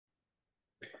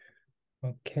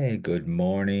Okay, good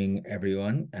morning,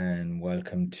 everyone, and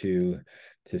welcome to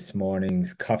this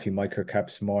morning's Coffee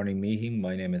Microcaps morning meeting.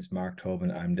 My name is Mark Tobin.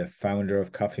 I'm the founder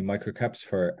of Coffee Microcaps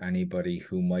for anybody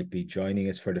who might be joining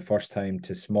us for the first time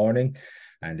this morning.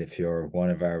 And if you're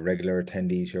one of our regular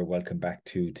attendees, you're welcome back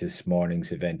to this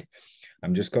morning's event.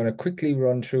 I'm just going to quickly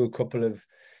run through a couple of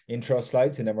intro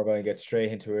slides, and then we're going to get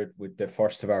straight into it with the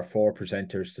first of our four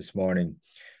presenters this morning.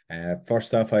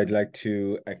 First off, I'd like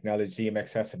to acknowledge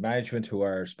DMX Asset Management, who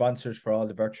are sponsors for all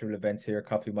the virtual events here at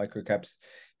Coffee Microcaps.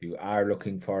 If you are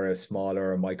looking for a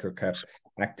smaller microcap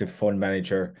active fund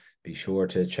manager, be sure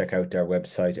to check out their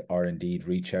website or indeed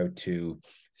reach out to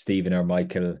Stephen or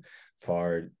Michael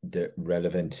for the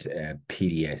relevant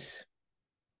PDS.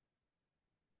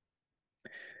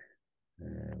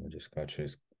 We'll just go through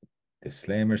this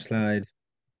disclaimer slide.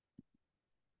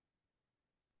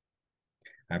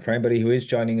 And for anybody who is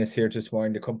joining us here this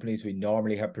morning, the companies we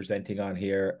normally have presenting on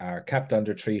here are capped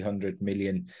under 300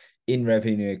 million in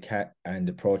revenue and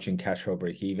approaching cash flow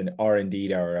break even, or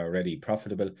indeed are already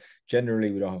profitable.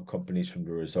 Generally, we don't have companies from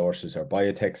the resources or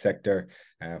biotech sector,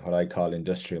 what I call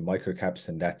industrial microcaps,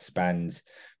 and that spans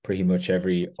pretty much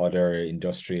every other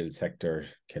industrial sector.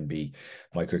 Can be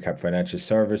microcap financial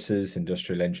services,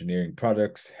 industrial engineering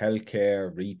products,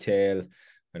 healthcare, retail,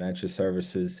 financial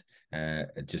services.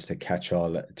 Just a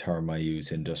catch-all term I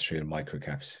use, industrial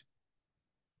microcaps.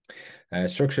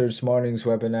 Structure this morning's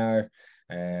webinar.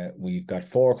 We've got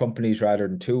four companies rather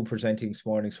than two presenting this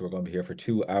morning, so we're going to be here for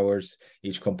 2 hours.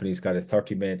 Each company's got a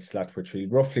 30-minute slot, which we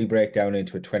roughly break down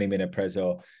into a 20-minute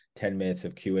prezzo, 10 minutes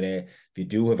of Q&A. If you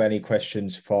do have any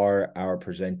questions for our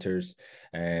presenters,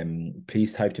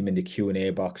 please type them in the Q&A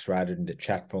box rather than the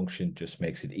chat function. Just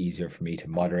makes it easier for me to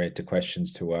moderate the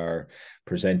questions to our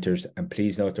presenters. And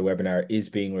please note the webinar is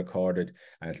being recorded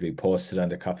and it'll be posted on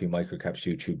the Coffee Microcaps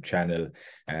YouTube channel.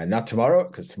 Not tomorrow,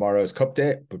 because tomorrow is Cup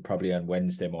Day, but probably on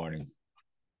Wednesday morning.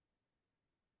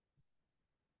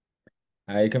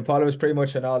 You can follow us pretty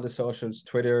much on all the socials,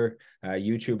 Twitter,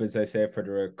 YouTube, as I say, for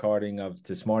the recording of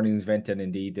this morning's event, and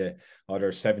indeed the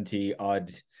other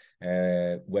 70-odd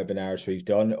webinars we've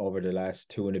done over the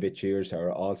last 2 and a bit years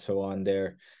are also on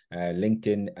there.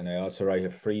 LinkedIn, and I also write a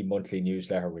free monthly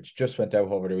newsletter, which just went out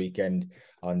over the weekend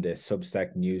on the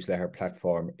Substack newsletter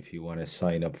platform, if you want to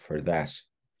sign up for that.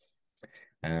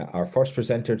 Our first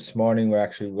presenter this morning, we're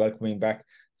actually welcoming back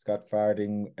Scott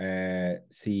Farthing,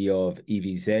 CEO of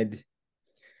EVZ.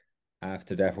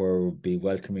 After that, we'll be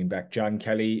welcoming back John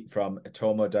Kelly from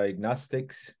Atomo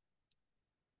Diagnostics.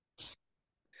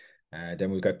 Then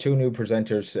we've got two new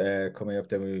presenters coming up.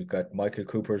 Then we've got Michael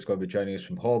Cooper is going to be joining us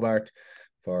from Hobart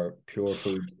for Pure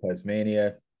Foods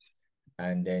Tasmania.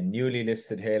 And then newly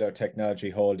listed Halo Technology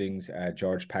Holdings,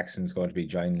 George Paxton is going to be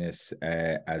joining us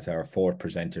as our fourth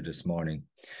presenter this morning.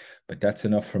 But that's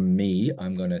enough from me.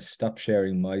 I'm going to stop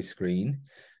sharing my screen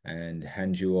and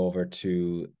hand you over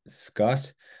to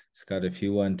Scott. Scott, if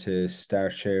you want to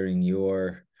start sharing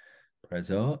your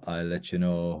prezzo, I'll let you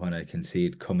know when I can see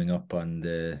it coming up on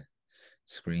the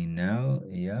screen now.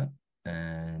 Yeah.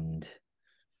 And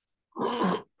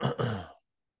there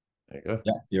you go.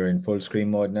 Yeah, you're in full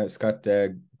screen mode now, Scott.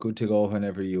 Good to go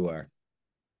whenever you are.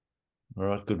 All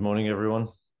right. Good morning, everyone.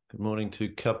 Good morning to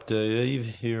Cup Day Eve.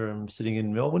 Here I'm sitting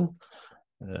in Melbourne.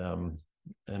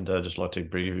 And I'd just like to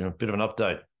bring you a bit of an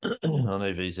update on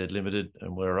EVZ Limited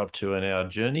and where we're up to in our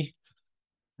journey.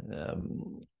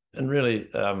 And really,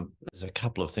 there's a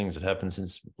couple of things that happened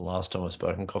since last time I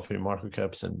spoke on Coffee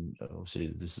Microcaps, and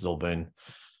obviously this has all been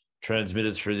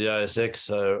transmitted through the ASX.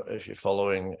 So if you're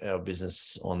following our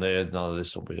business on there, none of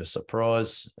this will be a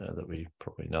surprise. There'll be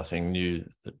probably nothing new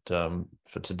that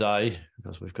for today,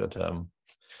 because we've got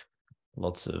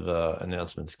lots of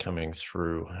announcements coming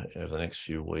through over the next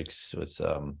few weeks with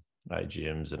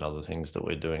AGMs and other things that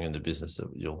we're doing in the business that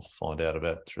you'll find out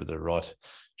about through the right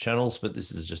channels. But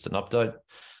this is just an update.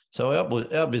 So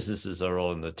our businesses are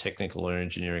all in the technical or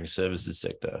engineering services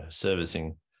sector,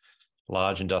 servicing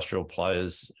large industrial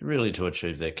players really to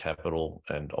achieve their capital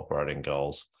and operating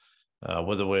goals.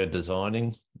 Whether we're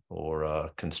designing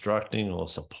or constructing or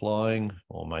supplying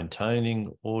or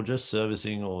maintaining or just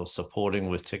servicing or supporting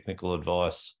with technical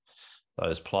advice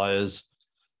those players,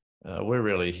 we're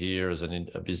really here as a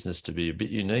business to be a bit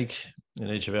unique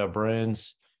in each of our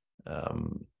brands,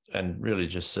 and really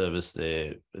just service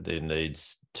their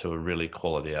needs to a really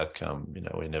quality outcome. You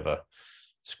know, we never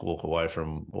walk away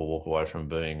from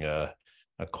being a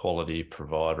quality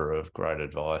provider of great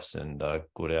advice and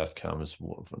good outcomes,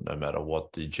 no matter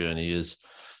what the journey is.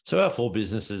 So our four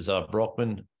businesses are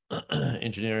Brockman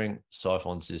Engineering,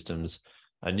 Siphon Systems,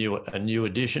 a new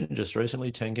addition just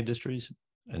recently, Tank Industries,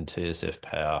 and TSF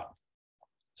Power.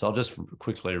 So I'll just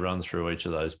quickly run through each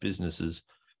of those businesses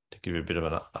to give you a bit of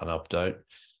an update.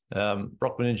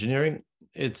 Brockman Engineering,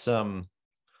 it's a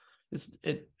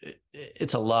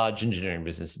large engineering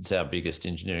business. It's our biggest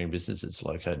engineering business. It's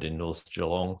located in North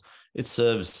Geelong. It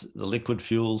serves the liquid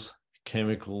fuels,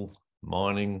 chemical,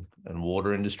 mining, and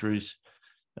water industries,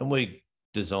 and we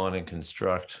design and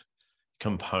construct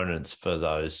components for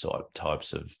those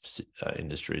types of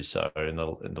industries. So in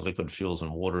the liquid fuels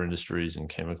and water industries and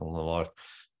chemical and the like,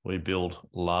 we build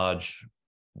large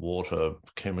water,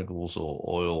 chemicals, or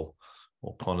oil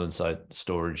or condensate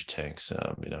storage tanks.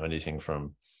 Anything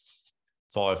from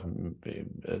 5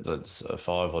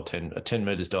 or 10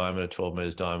 meters diameter, 12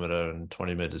 meters diameter, and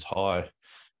 20 meters high,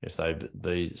 if they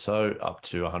be so, up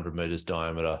to 100 meters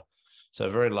diameter.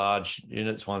 So very large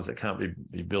units, ones that can't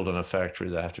be built in a factory,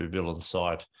 they have to be built on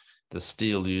site. The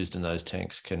steel used in those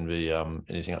tanks can be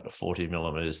anything up to 40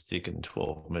 millimeters thick and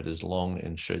 12 meters long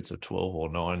in sheets of 12 or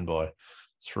 9 by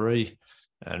 3,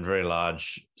 and very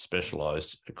large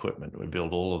specialized equipment. We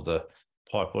build all of the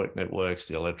pipework networks,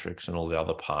 the electrics, and all the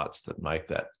other parts that make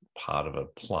that part of a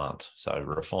plant. So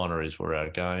refineries were our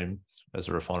game. As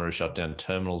the refinery shut down,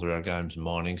 terminals are our games.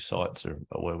 Mining sites are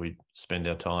where we spend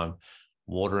our time.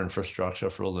 Water infrastructure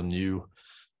for all the new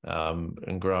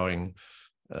and growing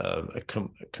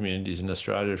communities in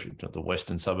Australia, the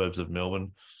western suburbs of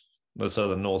Melbourne, also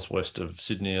the northwest of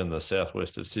Sydney and the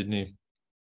southwest of Sydney,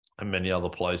 and many other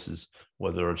places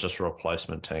where there are just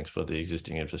replacement tanks where the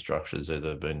existing infrastructure has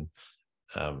either been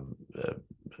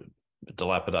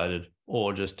dilapidated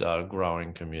or just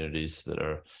growing communities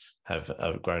that have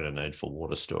a greater need for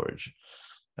water storage.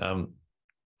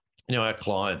 Our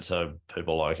clients are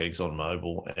people like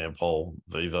ExxonMobil, Ampol,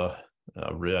 Viva,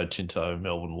 Rio Tinto,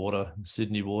 Melbourne Water,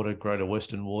 Sydney Water, Greater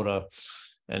Western Water,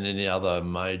 and any other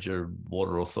major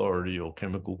water authority or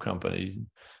chemical company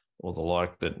or the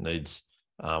like that needs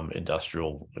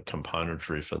industrial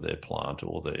componentry for their plant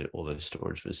or their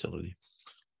storage facility.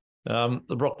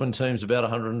 The Brockman team's about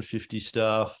 150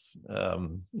 staff.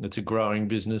 It's a growing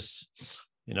business.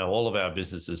 All of our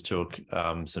businesses took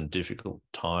some difficult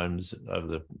times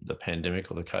over the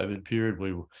pandemic or the COVID period.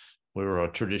 We were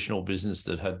a traditional business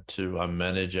that had to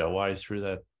manage our way through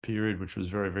that period, which was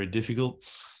very, very difficult.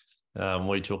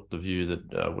 We took the view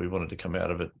that we wanted to come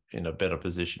out of it in a better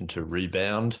position to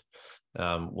rebound.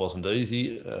 Wasn't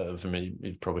easy for me.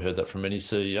 You've probably heard that from many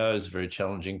CEOs. Very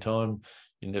challenging time.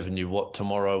 You never knew what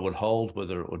tomorrow would hold,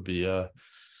 whether it would be an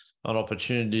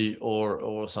opportunity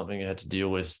or something you had to deal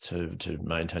with to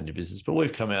maintain your business. But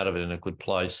we've come out of it in a good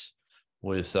place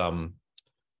with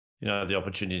the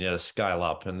opportunity now to scale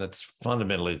up, and that's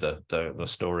fundamentally the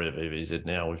story of EVZ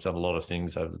now. We've done a lot of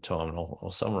things over the time, and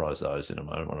I'll summarise those in a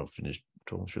moment when I've finished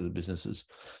talking through the businesses.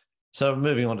 So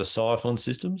moving on to Siphon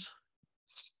Systems.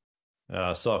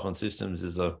 Siphon Systems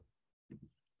is I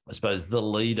suppose the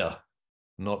leader,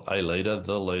 not a leader,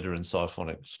 the leader in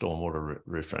siphonic stormwater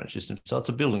roof drainage systems. So it's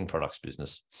a building products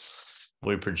business.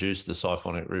 We produce the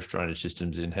siphonic roof drainage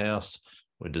systems in-house.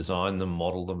 We design them,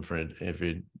 model them for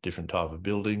every different type of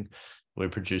building. We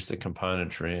produce the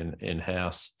componentry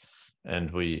in-house,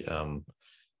 and we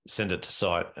send it to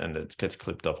site, and it gets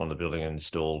clipped up on the building and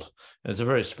installed. And it's a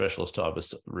very specialist type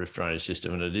of roof drainage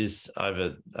system, and it is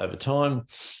over time,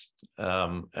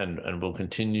 and will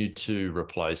continue to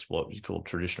replace what we call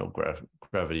traditional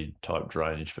gravity type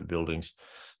drainage for buildings.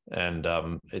 And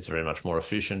it's very much more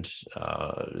efficient.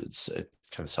 It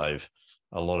can save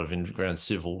a lot of in-ground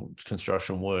civil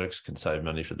construction works, can save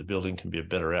money for the building, can be a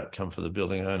better outcome for the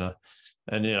building owner.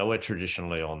 And, we're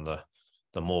traditionally on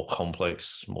the more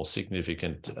complex, more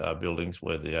significant buildings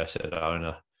where the asset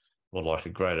owner would like a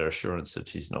greater assurance that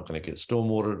he's not going to get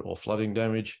stormwater or flooding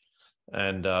damage,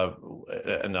 and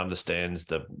understands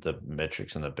the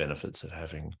metrics and the benefits of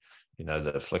having,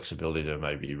 the flexibility to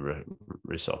maybe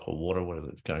recycle water, whether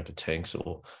it's going to tanks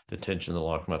or detention and the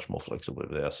like, much more flexible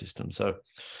with our system. So,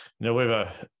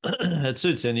 it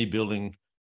suits any building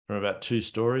from about 2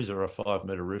 stories or a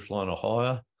 5-metre roof line or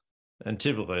higher. And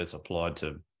typically it's applied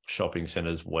to shopping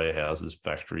centres, warehouses,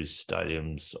 factories,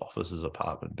 stadiums, offices,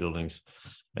 apartment buildings.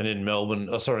 And in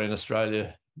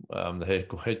Australia, the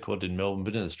headquartered in Melbourne,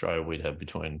 but in Australia, we'd have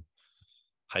between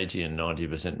 80 and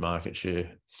 90% market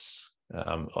share.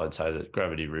 I'd say that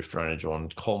gravity roof drainage on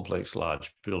complex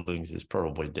large buildings is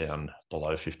probably down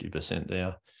below 50%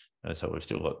 now. And so we've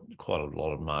still got quite a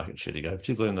lot of market share to go,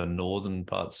 particularly in the northern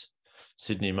parts.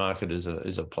 Sydney market is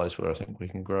a place where I think we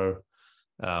can grow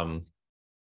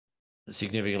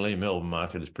significantly. Melbourne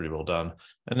market is pretty well done.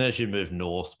 And as you move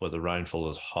north, where the rainfall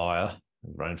is higher,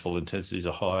 rainfall intensities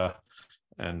are higher,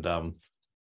 and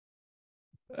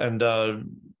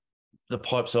the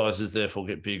pipe sizes therefore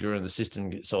get bigger and the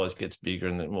system size gets bigger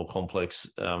and more complex,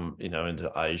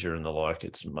 into Asia and the like.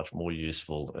 It's much more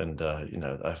useful. And,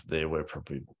 there we're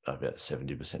probably about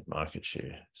 70% market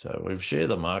share. So we've shared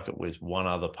the market with one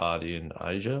other party in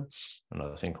Asia. And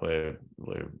I think we're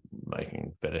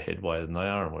making better headway than they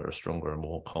are, and we're a stronger and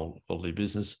more quality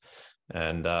business.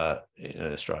 And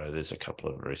in Australia, there's a couple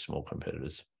of very small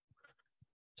competitors.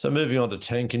 So moving on to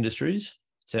Tank Industries,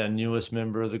 it's our newest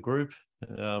member of the group.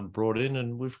 Brought in,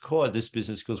 and we've acquired this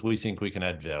business because we think we can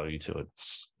add value to it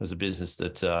as a business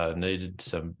that needed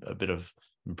a bit of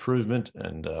improvement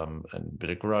and a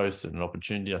bit of growth and an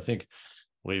opportunity. I think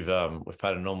we've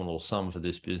paid a nominal sum for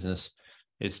this business.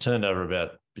 It's turned over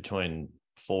about between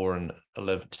 4 and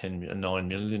 11, 10, and 9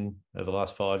 million over the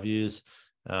last 5 years.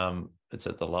 It's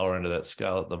at the lower end of that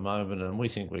scale at the moment, and we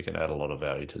think we can add a lot of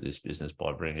value to this business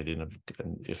by bringing it in.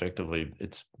 And effectively,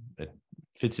 it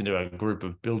fits into our group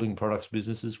of building products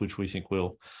businesses, which we think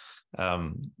will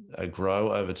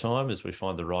grow over time as we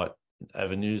find the right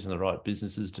avenues and the right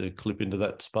businesses to clip into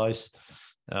that space.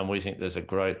 We think there's a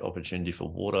great opportunity for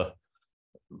water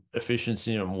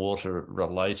efficiency and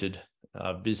water-related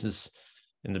business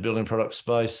in the building product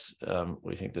space.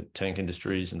 We think that Tank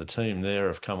Industries and the team there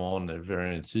have come on. They're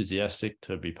very enthusiastic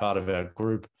to be part of our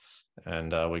group,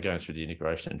 and we're going through the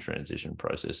integration and transition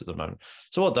process at the moment.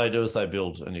 So what they do is they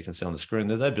build, and you can see on the screen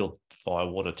there, they build fire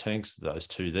water tanks. Those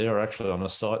two there are actually on a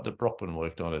site that Brockman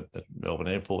worked on at Melbourne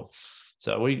Airport.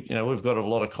 So we've got a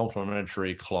lot of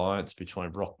complementary clients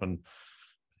between Brockman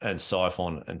and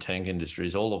Siphon and Tank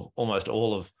Industries. Almost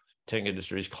all of Tank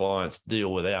Industries clients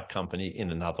deal with our company in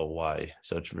another way.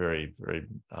 So it's very, very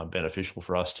beneficial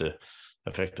for us to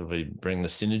effectively bring the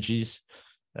synergies.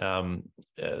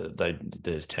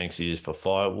 There's tanks used for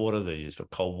fire water, they're used for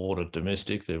cold water,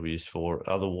 domestic, they're used for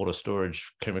other water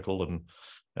storage, chemical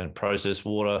and processed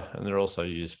water, and they're also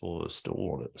used for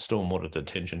stormwater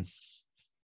detention.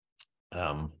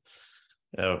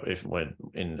 If we're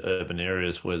in urban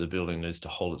areas where the building needs to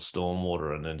hold its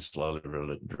stormwater and then slowly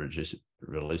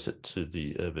release it to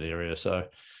the urban area. So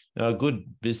a good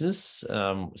business,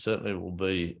 certainly will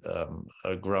be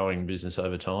a growing business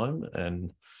over time,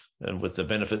 and with the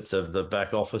benefits of the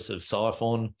back office of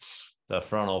Siphon, the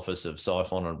front office of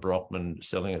Siphon and Brockman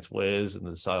selling its wares, and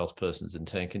the salespersons in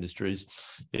Tank Industries,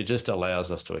 it just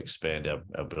allows us to expand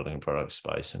our building product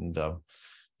space. And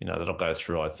that'll go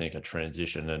through, I think, a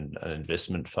transition and an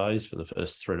investment phase for the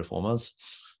first 3 to 4 months.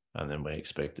 And then we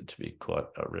expect it to be quite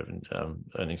a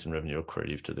earnings and revenue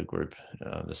accretive to the group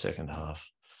the second half.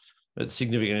 It's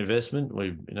significant investment.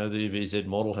 The EVZ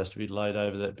model has to be laid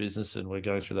over that business, and we're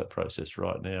going through that process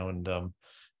right now. And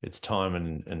it's time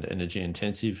and energy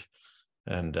intensive.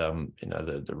 And,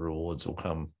 the rewards will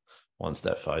come once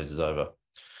that phase is over.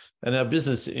 And our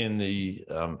business in the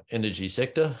energy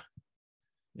sector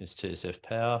is TSF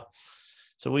Power.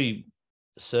 So we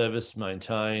service,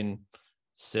 maintain,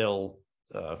 sell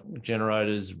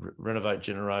generators, renovate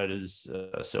generators,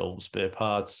 sell spare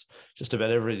parts, just about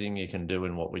everything you can do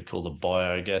in what we call the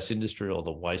biogas industry, or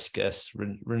the waste gas,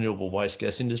 renewable waste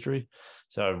gas industry.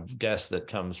 So gas that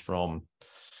comes from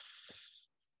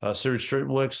sewage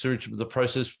treatment works, the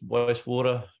process,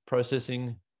 wastewater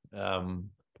processing,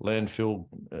 landfill,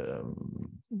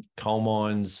 coal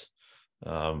mines,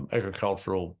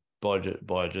 agricultural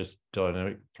just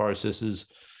dynamic processes,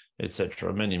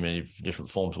 etc. Many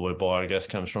different forms of where biogas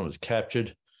comes from is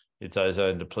captured. Its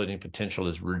ozone depleting potential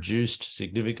is reduced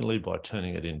significantly by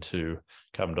turning it into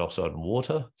carbon dioxide and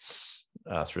water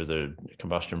through the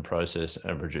combustion process,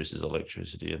 and produces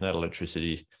electricity. And that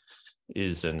electricity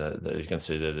is, and you can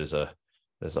see there, there's a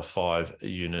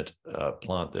 5-unit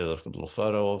plant there that I've got a little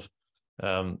photo of.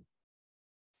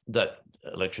 That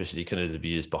electricity can either be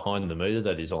used behind the meter,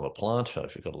 that is on a plant. So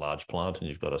if you've got a large plant and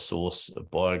you've got a source of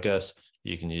biogas,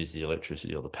 you can use the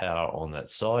electricity or the power on that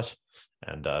site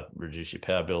and reduce your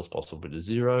power bills possibly to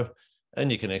zero.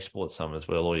 And you can export some as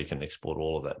well, or you can export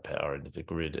all of that power into the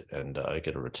grid and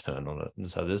get a return on it.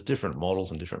 And so there's different models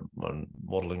and different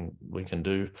modeling we can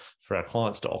do for our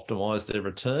clients to optimize their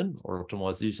return or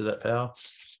optimize the use of that power,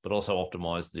 but also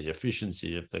optimize the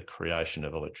efficiency of the creation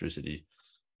of electricity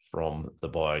from the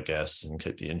biogas, and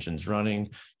keep the engines running,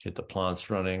 keep the plants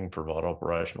running, provide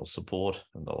operational support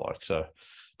and the like. So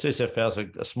TSF Power is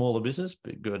a smaller business,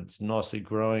 but good, it's nicely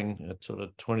growing at sort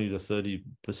of 20 to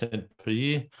 30% per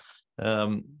year.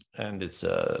 And it's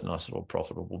a nice little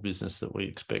profitable business that we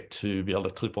expect to be able to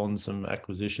clip on some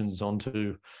acquisitions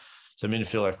onto, some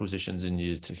infill acquisitions in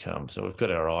years to come. So we've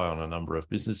got our eye on a number of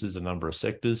businesses, a number of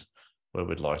sectors where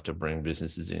we'd like to bring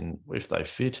businesses in if they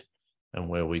fit, and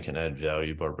where we can add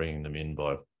value by bringing them in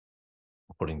by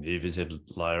putting the EVZ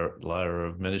layer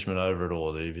of management over it,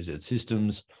 or the EVZ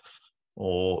systems,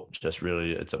 or just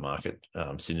really it's a market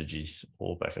synergies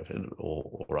or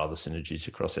or other synergies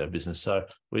across our business. So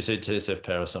we see TSF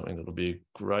Power as something that will be a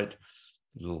great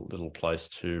little place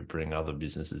to bring other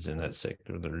businesses in that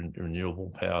sector, the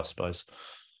renewable power space,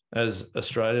 as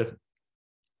Australia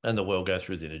and the world go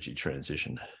through the energy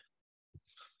transition.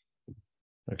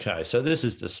 Okay, so this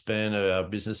is the span of our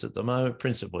business at the moment,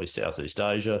 principally Southeast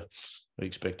Asia. We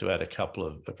expect to add a couple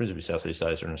of, principally Southeast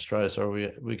Asia and Australia, so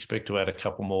we expect to add a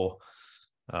couple more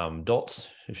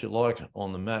dots, if you like,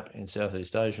 on the map in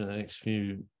Southeast Asia in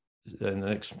the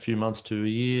next few months to a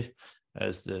year,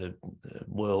 as the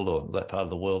world, or that part of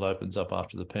the world, opens up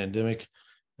after the pandemic.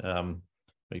 We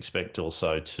expect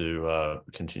also to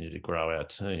continue to grow our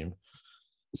team.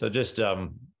 So just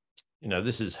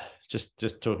this is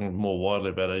just talking more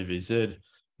widely about EVZ.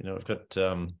 We've got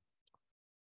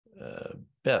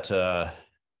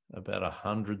about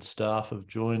 100 staff have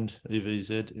joined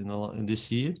EVZ in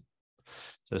this year.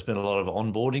 So there's been a lot of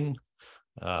onboarding,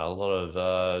 a lot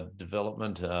of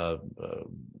development,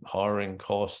 hiring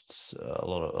costs, a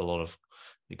lot of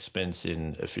expense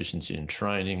in efficiency and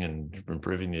training, and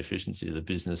improving the efficiency of the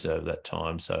business over that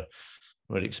time. So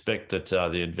we'd expect that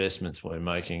the investments we're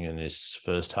making in this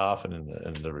first half and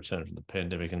in the return from the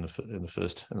pandemic in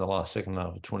the second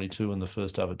half of 22 and the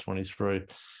first half of 23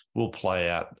 will play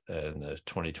out in the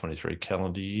 2023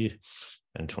 calendar year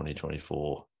and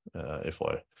 2024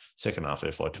 second half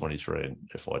FY23 and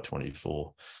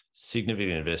FY24.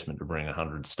 Significant investment to bring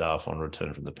 100 staff on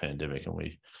return from the pandemic,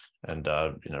 and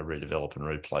redevelop and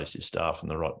replace your staff in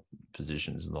the right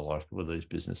positions and the like with these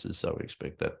businesses. So we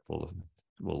expect that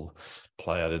will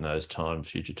play out in those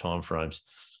future timeframes.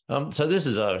 So this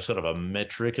is a sort of a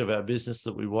metric of our business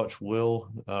that we watch well.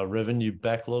 Revenue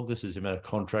backlog. This is the amount of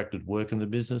contracted work in the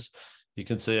business. You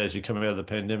can see as you come out of the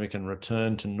pandemic and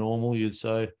return to normal, you'd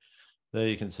say, there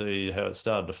you can see how it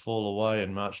started to fall away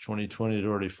in March 2020. It had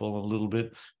already fallen a little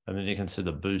bit. And then you can see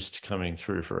the boost coming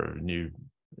through for new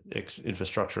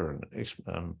infrastructure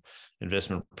and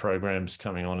investment programs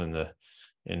coming on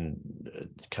in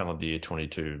calendar year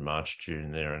 22, March,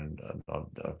 June there. And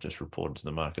I've just reported to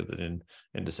the market that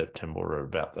into September, we're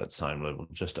about that same level,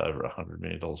 just over $100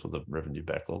 million worth of revenue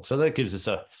backlog. So that gives us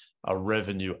a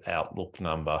revenue outlook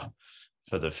number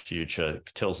for the future.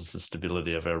 It tells us the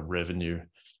stability of our revenue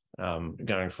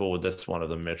going forward. That's one of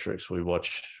the metrics we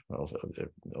watch,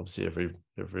 obviously every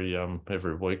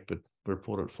week, but we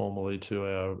report it formally to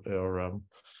our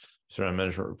through our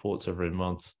management reports every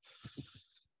month.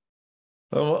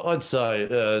 I'd say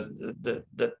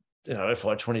that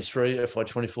FY23,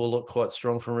 FY24 look quite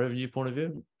strong from a revenue point of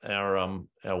view. Our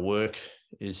work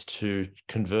is to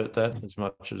convert that as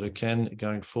much as we can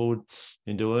going forward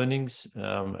into earnings.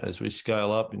 As we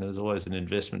scale up, there's always an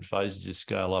investment phase as you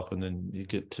scale up, and then you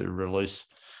get to release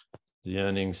the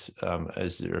earnings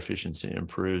as their efficiency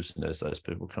improves and as those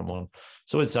people come on.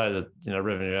 So I'd say that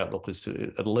revenue outlook is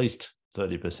to at least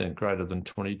 30% greater than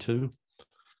 22.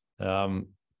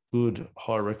 Good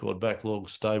high record backlog,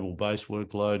 stable base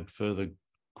workload. Further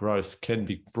growth can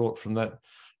be brought from that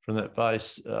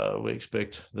base. We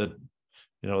expect that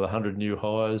with 100 new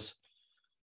hires,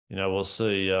 we'll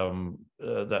see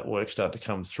that work start to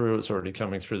come through. It's already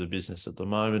coming through the business at the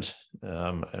moment,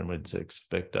 and we'd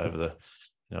expect over the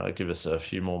give us a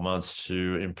few more months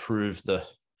to improve the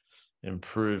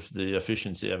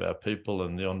efficiency of our people,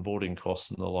 and the onboarding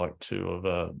costs and the like to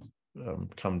have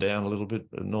come down a little bit,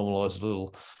 normalize a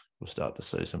little. We'll start to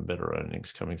see some better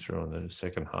earnings coming through in the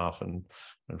second half and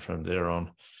from there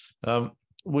on.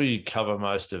 We cover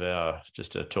most of our,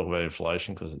 just to talk about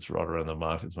inflation because it's right around the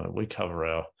markets, mate, we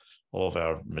cover all of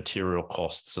our material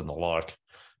costs and the like,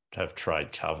 to have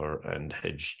trade cover and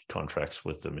hedged contracts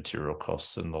with the material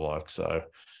costs and the like. So,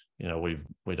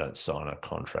 we don't sign a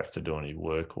contract to do any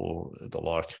work or the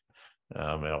like.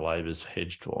 Our labour's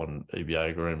hedged on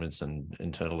EBA agreements and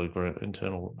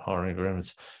internal hiring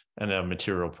agreements, and our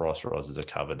material price rises are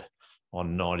covered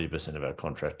on 90% of our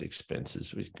contract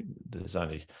expenses. There's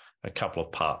only a couple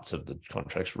of parts of the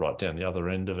contracts right down the other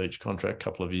end of each contract, a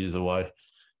couple of years away,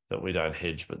 that we don't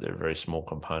hedge, but they're very small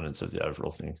components of the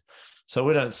overall thing. So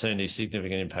we don't see any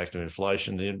significant impact of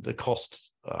inflation. The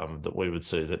cost that we would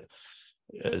see that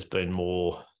has been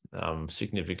more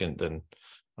significant than,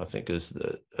 I think, as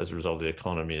a result of the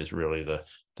economy, is really the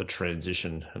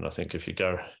transition. And I think if you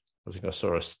go, I think I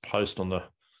saw a post on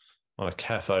a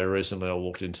cafe recently I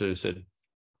walked into, said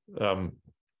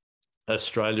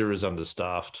Australia is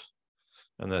understaffed,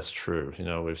 and that's true.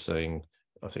 We've seen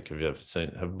I think if you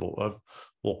I've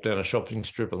walked down a shopping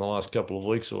strip in the last couple of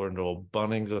weeks or into a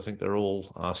Bunnings, I think they're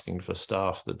all asking for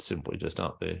staff that simply just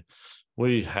aren't there.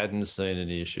 We hadn't seen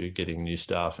any issue getting new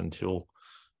staff until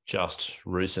just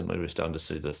recently. We're starting to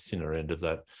see the thinner end of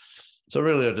that. So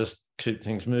really, I just keep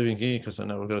things moving here because I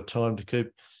know we've got time to keep.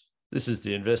 This is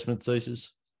the investment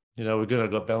thesis. We're going to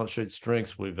got balance sheet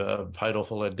strength. We've paid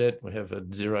off all our debt. We have a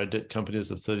zero debt company as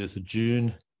the 30th of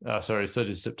June. 30th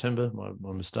of September,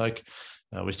 my mistake.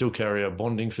 We still carry a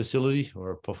bonding facility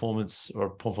or a performance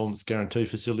guarantee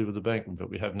facility with the bank, but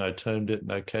we have no term debt,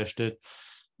 no cash debt.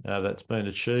 That's been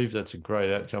achieved. That's a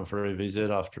great outcome for EVZ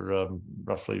after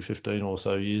roughly 15 or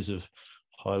so years of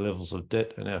high levels of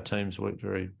debt, and our teams worked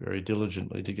very, very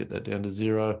diligently to get that down to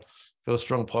zero. Got a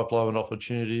strong pipeline of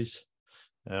opportunities.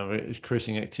 We're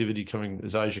increasing activity coming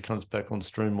as Asia comes back on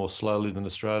stream more slowly than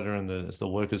Australia, and as the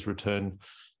workers return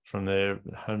from their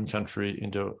home country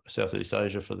into Southeast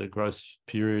Asia for the growth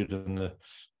period and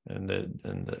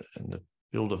the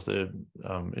build of the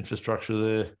infrastructure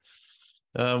there.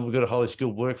 We've got a highly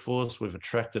skilled workforce. We've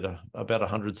attracted about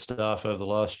 100 staff over the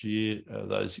last year.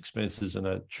 Those expenses and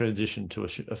a transition to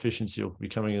efficiency will be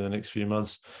coming in the next few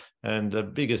months. And the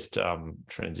biggest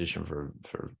transition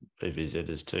for EVZ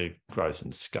is to growth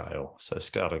and scale. So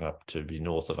scaling up to be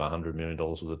north of $100 million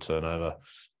with a turnover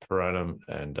per annum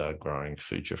and growing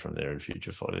future from there in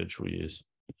future financial years.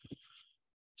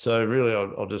 So really,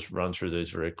 I'll just run through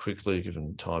these very quickly,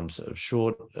 given time's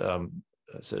short.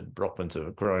 I said Brockman's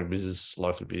a growing business,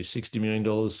 likely to be $60 million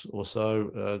or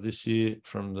so this year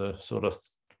from the sort of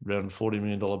around $40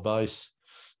 million base.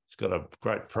 It's got a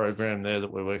great program there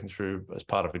that we're working through as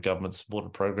part of a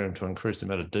government-supported program to increase the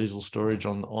amount of diesel storage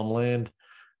on land.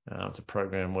 It's a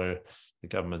program where the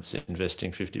government's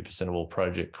investing 50% of all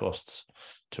project costs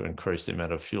to increase the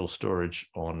amount of fuel storage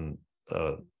on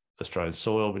Australian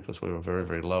soil, because we were very,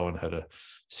 very low and had a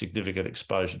significant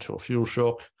exposure to a fuel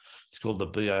shock. It's called the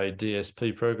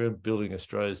BADSP program, Building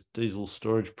Australia's Diesel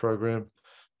Storage Program.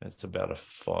 It's about a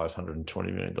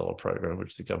 $520 million program,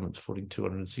 which the government's footing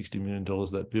 $260 million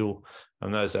that bill.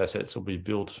 And those assets will be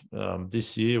built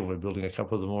this year. We're building a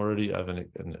couple of them already over the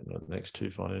next 2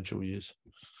 financial years.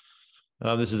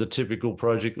 This is a typical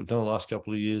project we've done the last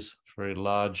couple of years. Very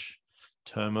large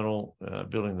terminal,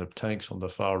 building the tanks on the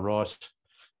far right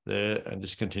there, and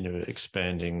just continue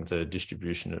expanding the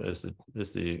distribution as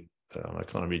the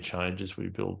economy changes. We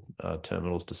build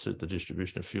terminals to suit the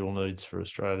distribution of fuel needs for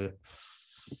Australia.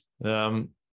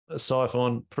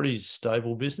 Siphon, pretty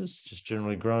stable business, just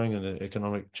generally growing, and the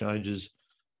economic changes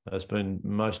has been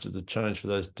most of the change for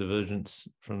those divergence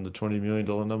from the $20 million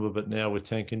number. But now with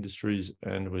tank industries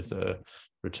and with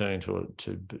returning to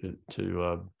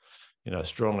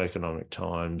strong economic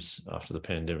times after the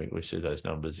pandemic, we see those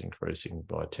numbers increasing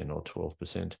by 10 or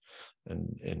 12%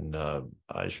 in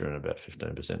Asia and about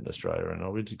 15% in Australia. And I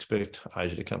would expect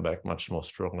Asia to come back much more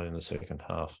strongly in the second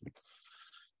half.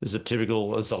 This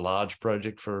is a large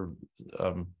project for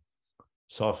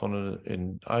Siphon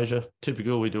in Asia.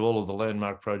 Typical, we do all of the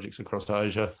landmark projects across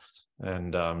Asia.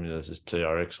 And this is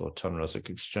TRX or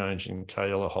Tunrasic Exchange in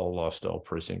KL, a whole lifestyle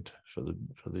precinct for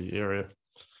the area.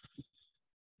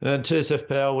 And TSF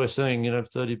Power, we're seeing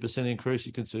 30% increase.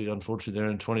 You can see, unfortunately, there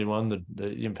in 21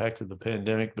 the impact of the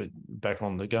pandemic, but back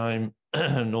on the game,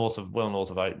 north of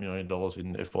 $8 million in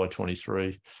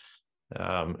FY23.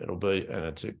 It'll be, and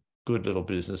it's a good little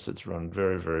business that's run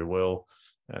very, very well,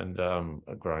 and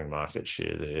a growing market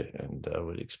share there. And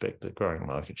we'd expect the growing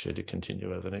market share to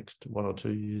continue over the next 1 or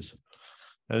 2 years.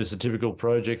 And it's a typical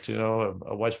project, a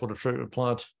wastewater treatment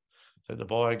plant. So the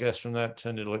biogas from that,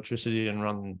 turn into electricity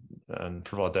and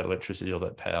provide that electricity or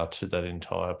that power to that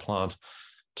entire plant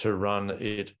to run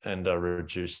it and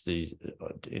reduce the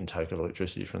intake of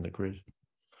electricity from the grid.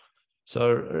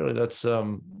 So really that's,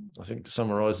 I think,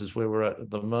 summarises where we're at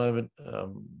the moment.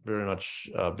 Very much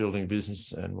building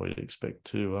business, and we expect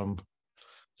to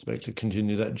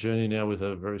continue that journey now with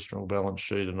a very strong balance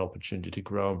sheet and opportunity to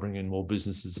grow and bring in more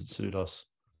businesses that suit us.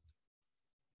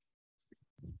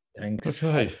 Thanks.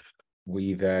 Okay.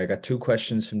 We've got 2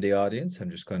 questions from the audience.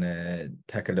 I'm just going to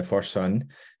tackle the first one.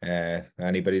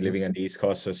 Anybody living on the east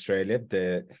coast of Australia,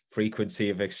 the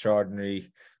frequency of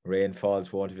extraordinary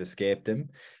rainfalls won't have escaped them.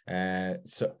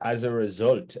 So as a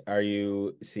result, are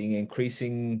you seeing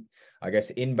increasing,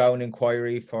 inbound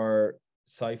inquiry for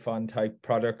siphon type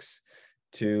products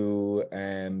to,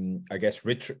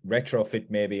 retrofit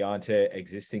maybe onto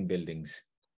existing buildings?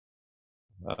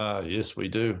 Yes, we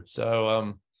do.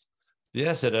 So the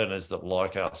asset owners that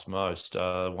like us most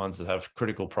are the ones that have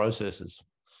critical processes.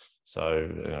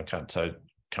 So I can't say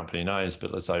company names,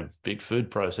 but let's say big food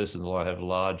processors will have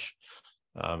large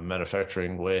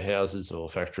manufacturing warehouses or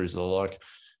factories or the like.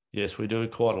 Yes, we do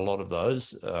quite a lot of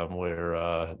those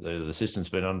where the system's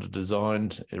been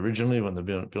under-designed originally when the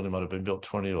building might have been built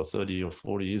 20 or 30 or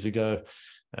 40 years ago,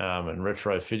 and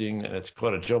retrofitting, and it's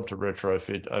quite a job to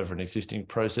retrofit over an existing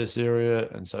process area.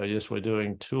 And so, yes, we're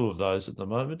doing 2 of those at the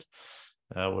moment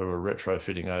where we're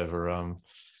retrofitting over,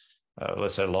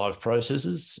 let's say, live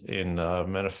processes in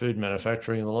food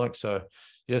manufacturing and the like. So,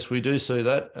 yes, we do see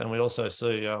that. And we also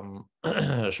see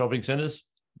shopping centres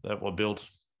that were built,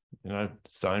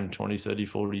 same 20, 30,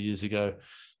 40 years ago,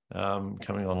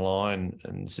 coming online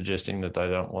and suggesting that they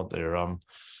don't want their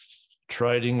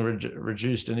trading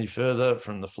reduced any further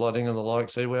from the flooding and the like.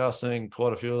 So we are seeing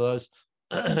quite a few of those.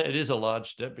 It is a large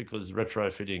step because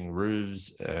retrofitting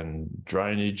roofs and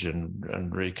drainage and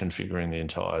reconfiguring the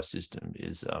entire system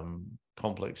is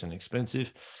complex and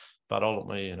expensive. But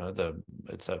ultimately,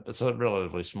 it's a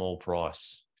relatively small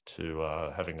price to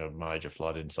having a major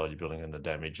flood inside your building and the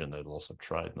damage and the loss of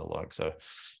trade and the like. So,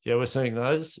 yeah, we're seeing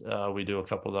those. We do a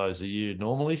couple of those a year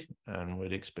normally, and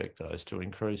we'd expect those to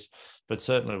increase. But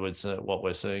certainly, what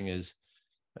we're seeing is,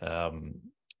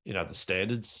 the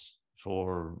standards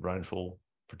for rainfall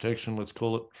protection, let's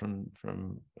call it, from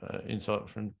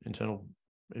internal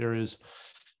areas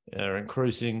are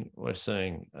increasing. We're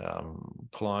seeing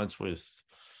clients with,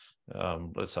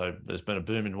 let's say, there's been a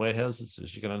boom in warehouses,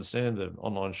 as you can understand, the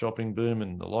online shopping boom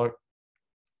and the like,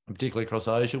 particularly across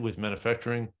Asia with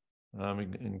manufacturing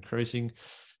increasing,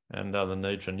 and the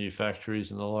need for new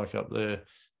factories and the like up there.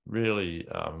 Really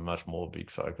much more big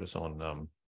focus on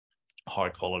high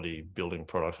quality building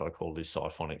products, high quality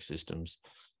siphonic systems.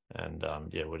 And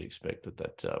we'd expect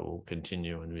that will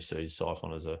continue. And we see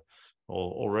siphon as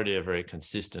already a very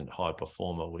consistent high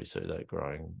performer. We see that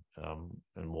growing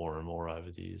and more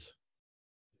over the years.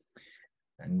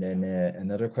 And then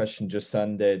another question just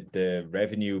on the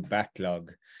revenue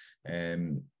backlog.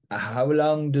 How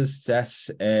long does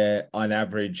that, on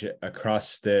average,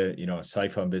 across the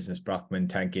siphon business, Brockman,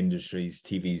 Tank Industries,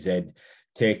 TVZ,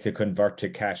 take to convert to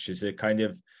cash? Is it kind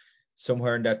of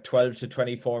somewhere in that 12 to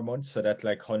 24 months? So that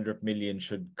like 100 million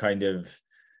should kind of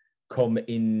come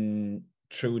in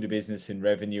through the business in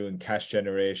revenue and cash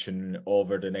generation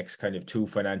over the next kind of 2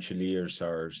 financial years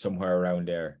or somewhere around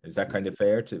there. Is that kind of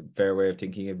fair way of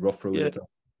thinking it, rough rule of thumb?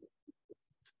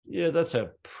 Yeah, that's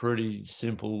a pretty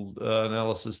simple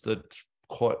analysis that's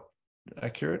quite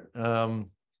accurate. So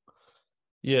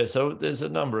there's a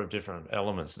number of different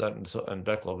elements. And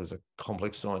backlog is a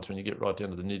complex science when you get right down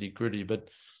to the nitty gritty, but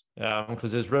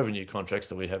because there's revenue contracts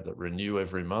that we have that renew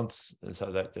every month, and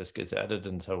so that just gets added.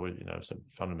 And so so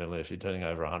fundamentally, if you're turning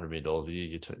over $100 million a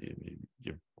year,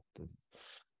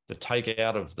 the take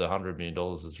out of the $100 million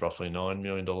is roughly $9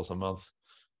 million a month.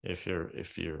 If you're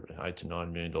 $8 to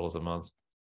 $9 million a month,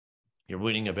 you're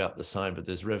winning about the same. But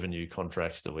there's revenue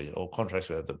contracts contracts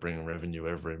we have that bring revenue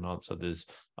every month. So there's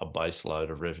a base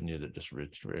load of revenue that just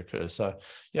reoccurs. So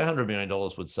 $100 million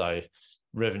would say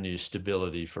revenue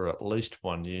stability for at least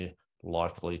 1 year,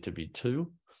 likely to be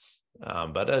 2.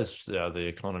 But as the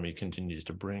economy continues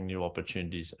to bring new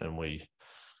opportunities and we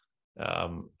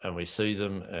see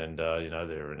them, and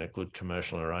they're in a good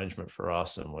commercial arrangement for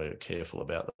us, and we're careful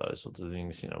about those sorts of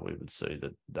things, we would see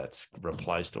that that's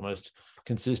replaced almost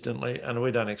consistently, and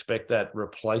we don't expect that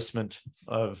replacement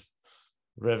of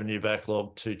revenue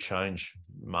backlog to change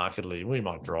markedly. We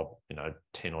might drop,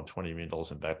 $10 or $20 million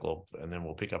in backlog, and then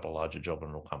we'll pick up a larger job and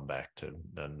it'll come back to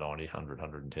the $90, $100,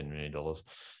 $110 million.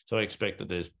 So I expect that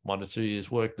there's 1 to 2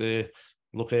 years work there.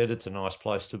 Look at it. It's a nice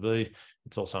place to be.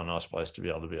 It's also a nice place to be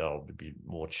able to be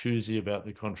more choosy about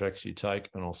the contracts you take,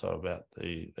 and also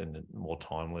and more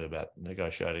timely about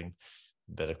negotiating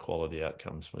better quality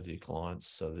outcomes with your clients,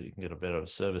 so that you can get a better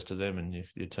service to them and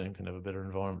your team can have a better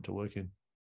environment to work in.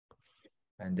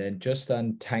 And then just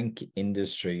on Tank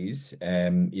Industries,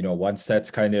 once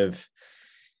that's kind of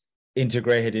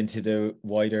integrated into the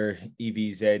wider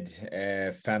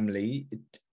EVZ family,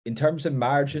 in terms of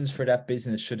margins for that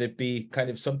business, should it be kind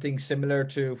of something similar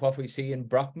to what we see in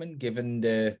Brockman, given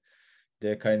the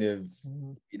kind of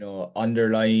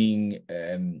underlying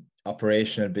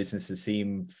operational businesses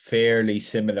seem fairly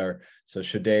similar? So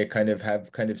should they kind of have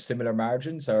similar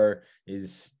margins, or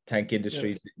is Tank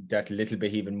Industries that little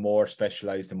bit even more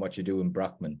specialized than what you do in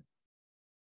Brockman?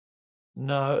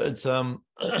 No, it's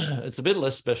it's a bit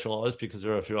less specialized because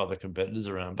there are a few other competitors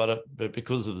around, but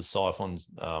because of the siphons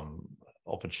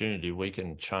opportunity, we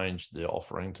can change the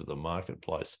offering to the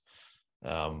marketplace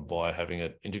by having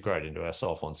it integrated into our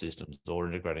siphon systems, or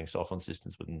integrating siphon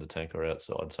systems within the tank or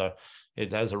outside. So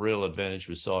it has a real advantage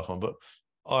with siphon. But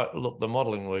Look, the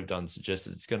modelling we've done suggests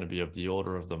that it's going to be of the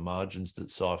order of the margins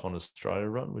that Siphon Australia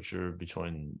run, which are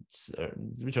between 6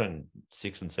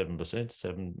 and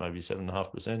 7%, maybe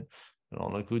 7.5%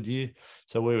 on a good year.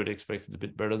 So we would expect it a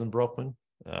bit better than Brockman.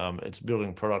 It's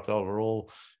building product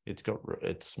overall.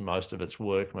 It's most of its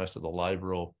work, most of the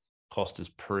labour or cost is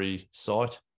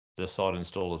pre-site. The site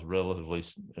install is relatively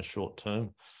short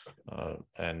term,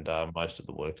 and most of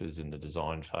the work is in the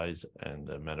design phase and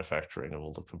the manufacturing of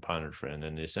all the componentry, and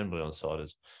then the assembly on site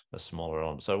is a smaller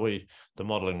element. So the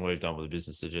modelling we've done with the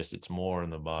business suggests it's more in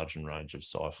the margin range of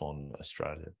Siphon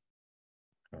Australia.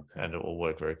 Okay. And it will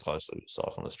work very closely with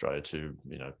Siphon Australia to,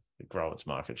 grow its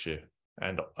market share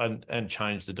and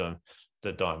change the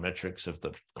diametrics of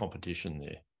the competition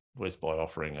there, by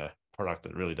offering a product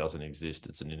that really doesn't exist.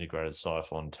 It's an integrated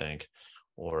siphon tank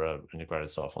or an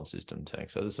integrated siphon system tank.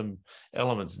 So there's some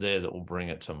elements there that will bring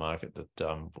it to market that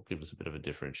will give us a bit of a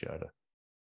differentiator.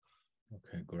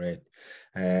 Okay, great.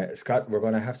 Scott, we're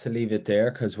going to have to leave it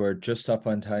there because we're just up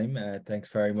on time. Thanks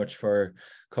very much for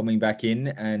coming back in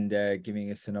and giving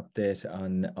us an update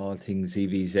on all things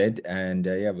EVZ. And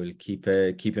we'll keep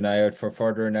an eye out for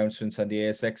further announcements on the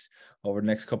ASX over the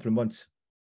next couple of months.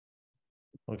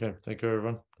 Okay, thank you,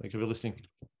 everyone. Thank you for listening.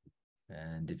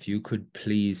 And if you could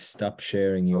please stop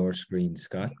sharing your screen,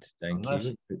 Scott. Thank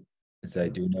you. As I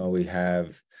do know, we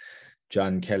have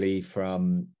John Kelly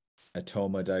from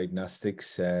Atomo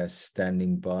Diagnostics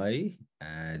standing by.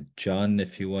 John,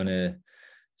 if you want to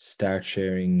start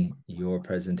sharing your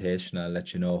presentation, I'll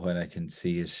let you know when I can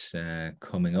see it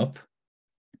coming up.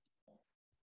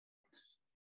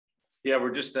 Yeah,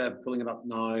 we're just pulling it up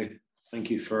now.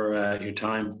 Thank you for your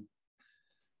time.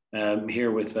 I'm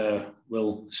here with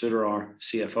Will Souter, our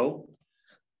CFO.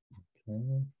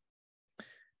 Okay.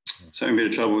 So I'm a bit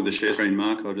of trouble with the share screen,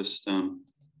 Mark. I'll just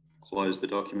close the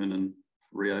document and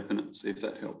reopen it, see if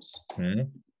that helps. Okay.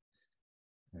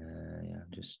 I'm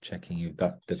just checking you've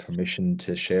got the permission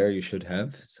to share. You should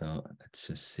have. So let's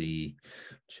just see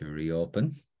to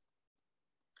reopen.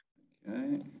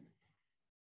 Okay.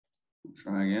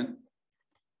 Try again.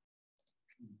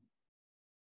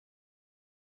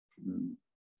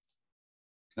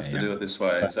 Have to do it this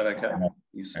way. Is that okay?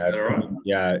 Is that all right?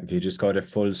 Yeah, if you just go to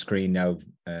full screen now,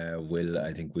 Will,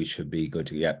 I think we should be good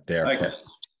to get there. Okay.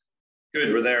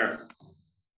 Good, we're there.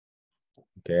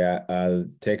 Okay, I'll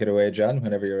take it away, John,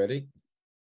 whenever you're ready.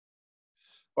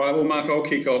 All right, well, Mark, I'll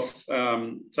kick off.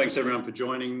 Thanks, everyone, for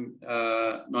joining.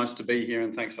 Nice to be here,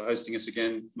 and thanks for hosting us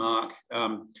again, Mark.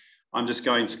 I'm just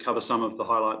going to cover some of the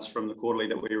highlights from the quarterly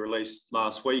that we released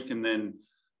last week, and then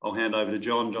I'll hand over to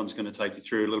John. John's going to take you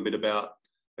through a little bit about,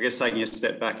 I guess, taking a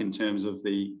step back in terms of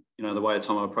the way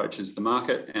Atomo approaches the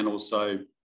market, and also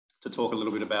to talk a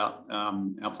little bit about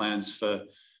our plans for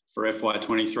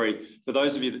FY23. For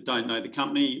those of you that don't know the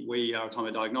company, we are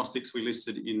Atomo Diagnostics. We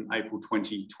listed in April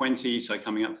 2020, so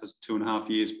coming up for 2.5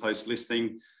 years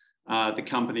post-listing. The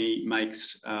company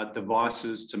makes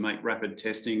devices to make rapid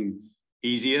testing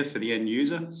easier for the end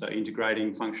user, so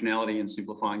integrating functionality and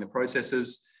simplifying the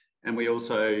processes. And we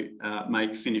also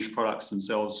make finished products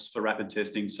themselves for rapid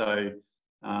testing. So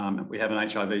we have an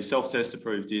HIV self-test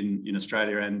approved in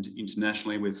Australia and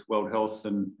internationally with World Health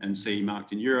and CE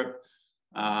marked in Europe.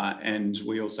 And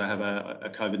we also have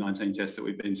a COVID-19 test that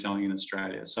we've been selling in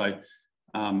Australia. So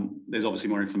there's obviously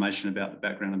more information about the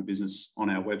background of the business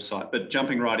on our website. But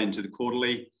jumping right into the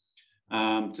quarterly,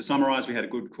 to summarise, we had a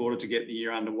good quarter to get the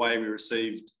year underway. We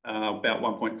received about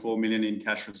 1.4 million in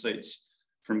cash receipts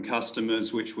from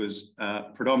customers, which was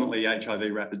predominantly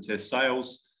HIV rapid test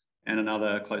sales, and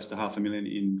another close to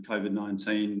 $500,000 in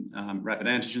COVID-19 rapid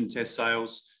antigen test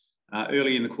sales.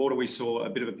 Early in the quarter, we saw a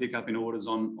bit of a pickup in orders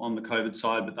on the COVID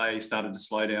side, but they started to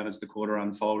slow down as the quarter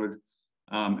unfolded.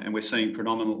 And we're seeing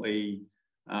predominantly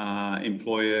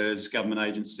employers, government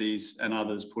agencies, and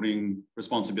others putting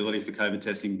responsibility for COVID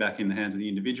testing back in the hands of the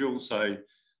individual. So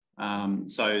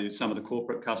some of the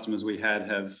corporate customers we had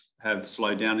have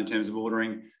slowed down in terms of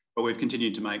ordering, but we've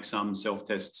continued to make some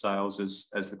self-test sales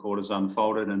as the quarter's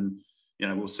unfolded, and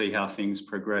we'll see how things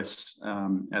progress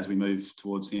as we move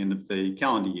towards the end of the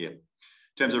calendar year.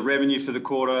 In terms of revenue for the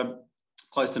quarter,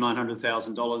 close to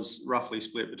 $900,000, roughly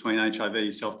split between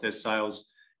HIV self-test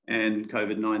sales and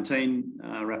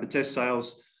COVID-19 rapid test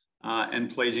sales.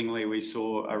 And pleasingly, we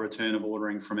saw a return of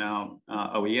ordering from our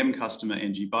OEM customer,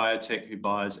 NG Biotech, who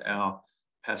buys our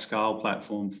Pascal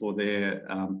platform for their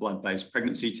blood-based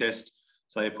pregnancy test.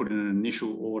 So they put in an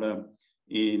initial order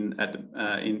in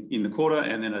the quarter,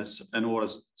 and then an order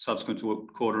subsequent to a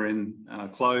quarter in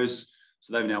close.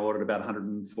 So they've now ordered about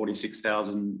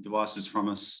 146,000 devices from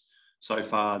us so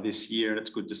far this year. And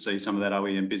it's good to see some of that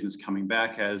OEM business coming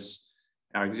back as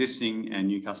our existing and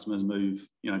new customers move,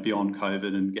 beyond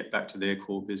COVID and get back to their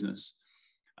core business.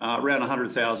 Around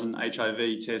 100,000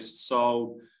 HIV tests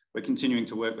sold. We're continuing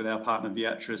to work with our partner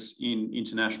Viatris in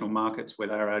international markets where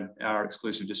they're our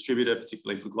exclusive distributor,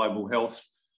 particularly for global health.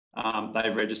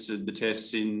 They've registered the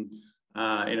tests in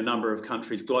a number of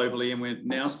countries globally, and we're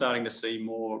now starting to see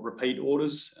more repeat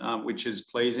orders, which is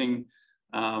pleasing,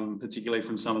 particularly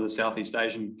from some of the Southeast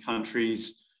Asian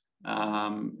countries.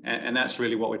 And that's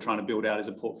really what we're trying to build out, is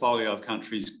a portfolio of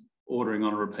countries ordering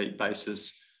on a repeat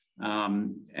basis,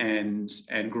 and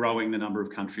growing the number of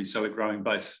countries. So we're growing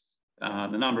both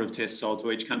the number of tests sold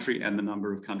to each country and the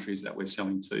number of countries that we're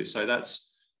selling to. So that's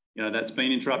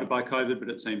been interrupted by COVID, but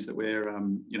it seems that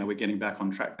we're getting back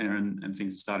on track there, and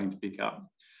things are starting to pick up.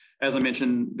 As I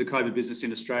mentioned, the COVID business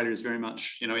in Australia is very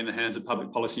much, in the hands of public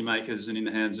policymakers and in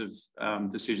the hands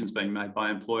of decisions being made by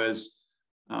employers.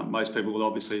 Most people will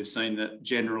obviously have seen that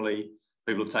generally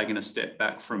people have taken a step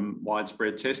back from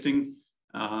widespread testing,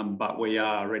 but we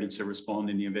are ready to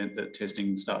respond in the event that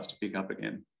testing starts to pick up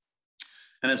again.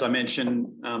 And as I mentioned,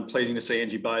 pleasing to see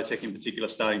NG Biotech in particular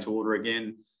starting to order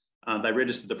again. They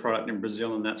registered the product in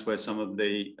Brazil, and that's where some of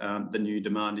the new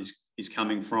demand is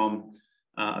coming from.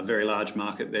 A very large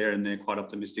market there, and they're quite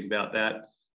optimistic about that.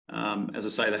 As I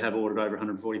say, they have ordered over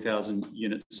 140,000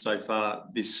 units so far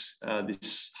this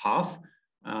half,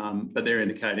 but they're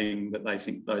indicating that they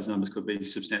think those numbers could be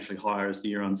substantially higher as the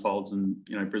year unfolds, and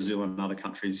Brazil and other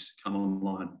countries come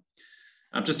online.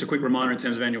 Just a quick reminder in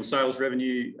terms of annual sales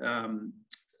revenue.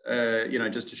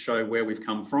 Just to show where we've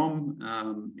come from,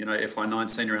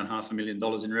 FY19 around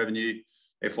 $500,000 in revenue,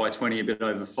 FY20 a bit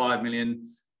over 5 million,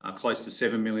 close to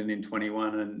 7 million in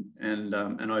 21, and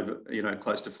over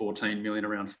close to 14 million,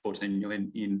 around 14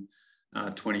 million in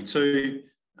 22.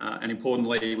 And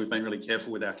importantly, we've been really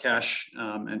careful with our cash,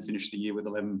 and finished the year with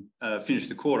finished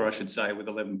the quarter, I should say, with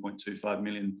 11.25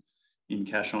 million in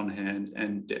cash on hand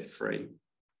and debt free.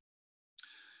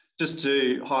 Just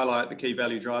to highlight the key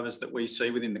value drivers that we see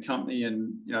within the company,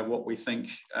 and what we think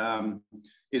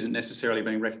isn't necessarily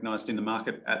being recognised in the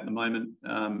market at the moment,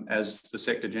 as the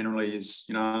sector generally is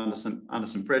under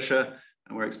some pressure,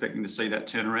 and we're expecting to see that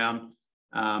turn around.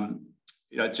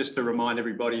 Just to remind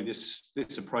everybody, this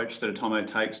approach that Atomo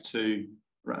takes to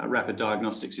rapid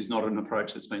diagnostics is not an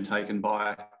approach that's been taken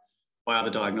by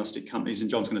other diagnostic companies, and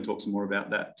John's going to talk some more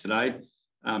about that today.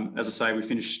 As I say, we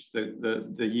finished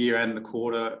the year and the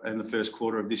quarter and the first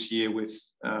quarter of this year with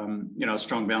a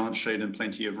strong balance sheet and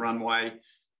plenty of runway.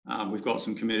 We've got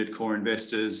some committed core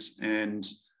investors and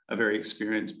a very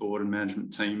experienced board and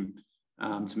management team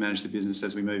to manage the business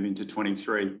as we move into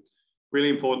 23. Really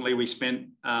importantly, we spent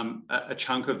a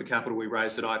chunk of the capital we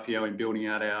raised at IPO in building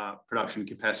out our production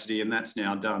capacity, and that's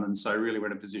now done. And so really we're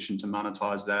in a position to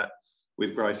monetize that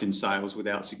with growth in sales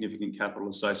without significant capital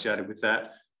associated with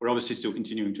that. We're obviously still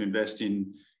continuing to invest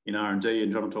in R&D,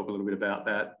 and John will talk a little bit about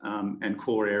that, and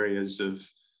core areas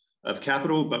of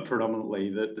capital, but predominantly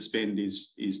the spend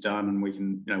is done, and we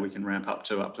can ramp up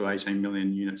to 18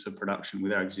 million units of production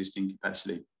with our existing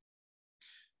capacity.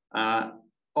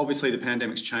 Obviously, the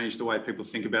pandemic's changed the way people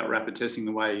think about rapid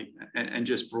testing, and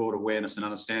just broad awareness and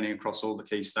understanding across all the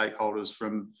key stakeholders,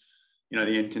 from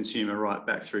the end consumer right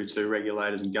back through to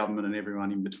regulators and government and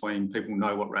everyone in between. People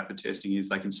know what rapid testing is.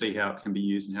 They can see how it can be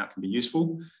used and how it can be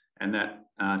useful. And that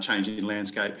changing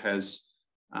landscape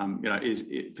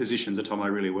it positions Atomo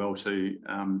really well to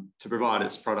provide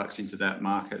its products into that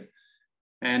market.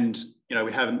 And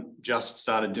we haven't just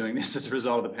started doing this as a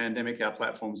result of the pandemic. Our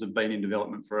platforms have been in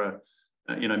development for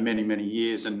many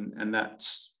years, and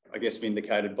that's, I guess,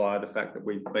 vindicated by the fact that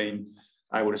we've been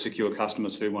able to secure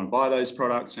customers who want to buy those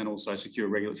products, and also secure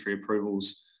regulatory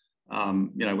approvals,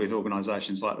 with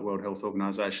organisations like the World Health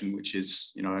Organization, which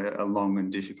is, a long and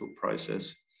difficult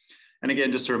process. And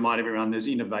again, just to remind everyone, there's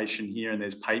innovation here, and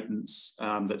there's patents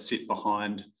that sit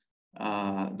behind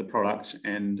the products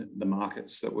and the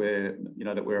markets that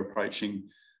we're approaching.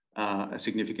 A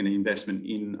significant investment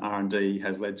in R&D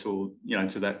has led to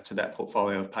that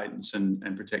portfolio of patents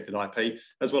and protected IP,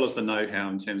 as well as the know-how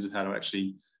in terms of how to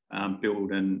actually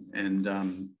build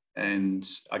and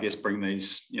I guess bring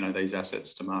these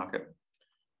assets to market.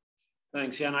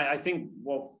 Thanks. Yeah, and I think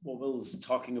what Will's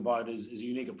talking about is a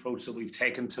unique approach that we've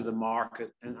taken to the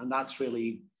market, and that's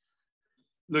really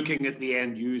looking at the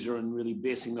end user and really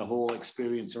basing the whole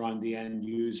experience around the end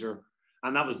user.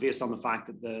 And that was based on the fact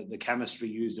that the chemistry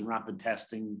used in rapid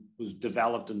testing was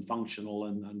developed and functional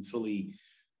and fully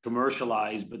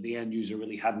commercialized, but the end user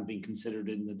really hadn't been considered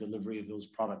in the delivery of those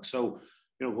products. So,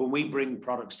 when we bring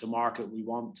products to market, we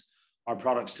want our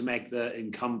products to make the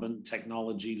incumbent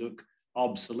technology look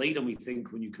obsolete. And we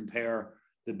think when you compare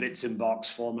the bits in box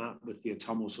format with the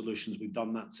Atomo solutions. We've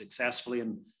done that successfully,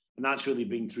 and that's really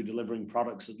been through delivering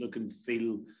products that look and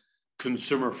feel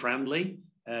consumer friendly,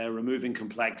 removing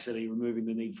complexity, removing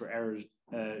the need for errors,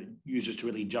 users to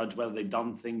really judge whether they've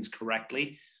done things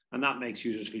correctly. And that makes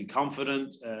users feel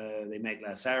confident, they make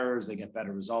less errors, they get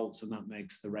better results, and that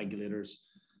makes the regulators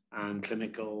and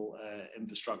clinical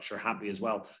infrastructure happy as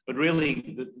well. But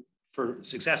really, for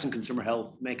success in consumer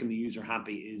health, making the user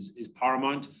happy is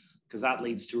paramount, because that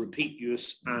leads to repeat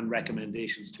use and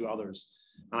recommendations to others.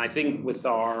 And I think with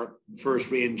our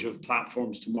first range of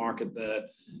platforms to market, the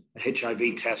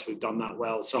HIV test, we've done that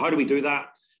well. So how do we do that?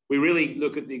 We really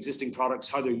look at the existing products,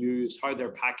 how they're used, how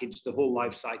they're packaged, the whole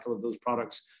life cycle of those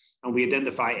products, and we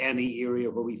identify any area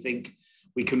where we think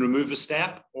we can remove a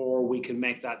step, or we can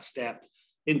make that step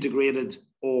integrated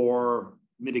or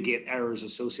mitigate errors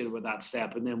associated with that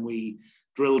step. And then we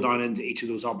drill down into each of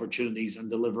those opportunities and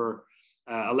deliver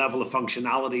a level of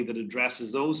functionality that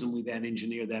addresses those, and we then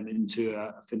engineer them into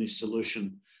a finished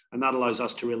solution. And that allows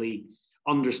us to really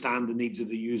understand the needs of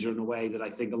the user in a way that I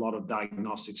think a lot of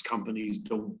diagnostics companies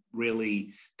don't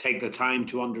really take the time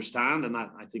to understand. And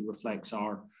that, I think, reflects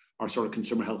our sort of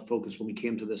consumer health focus when we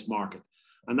came to this market.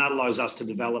 And that allows us to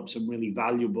develop some really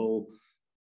valuable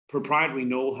proprietary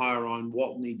know-how around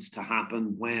what needs to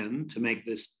happen when to make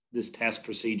this test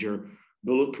procedure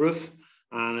bulletproof.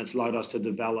 And it's allowed us to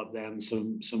develop then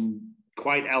some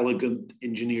quite elegant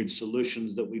engineered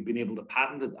solutions that we've been able to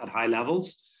patent at high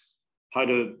levels. How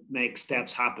to make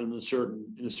steps happen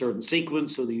in a certain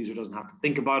sequence so the user doesn't have to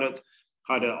think about it.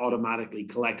 How to automatically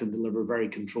collect and deliver very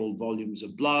controlled volumes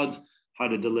of blood. How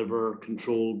to deliver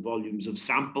controlled volumes of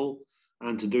sample,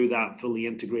 and to do that fully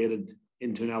integrated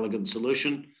into an elegant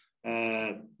solution.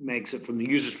 Makes it, from the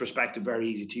user's perspective, very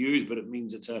easy to use, but it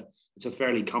means it's a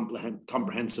fairly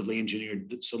comprehensively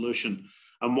engineered solution,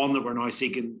 and one that we're now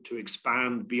seeking to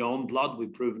expand beyond blood.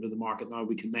 We've proven to the market now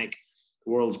we can make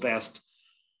the world's best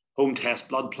home test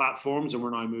blood platforms, and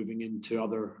we're now moving into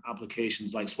other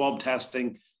applications like swab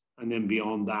testing, and then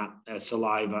beyond that,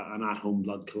 saliva and at-home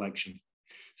blood collection.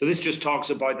 So this just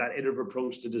talks about that iterative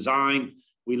approach to design.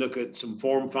 We look at some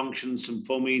form functions, some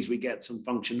foamies, we get some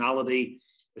functionality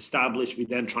established. We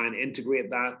then try and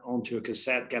integrate that onto a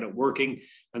cassette, get it working.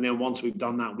 And then once we've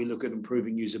done that, we look at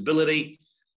improving usability,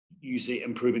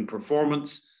 improving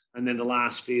performance. And then the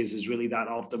last phase is really that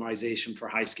optimization for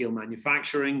high scale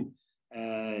manufacturing,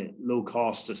 low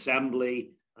cost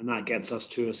assembly. And that gets us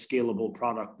to a scalable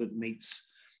product that meets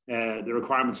the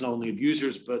requirements not only of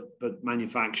users, but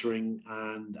manufacturing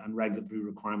and regulatory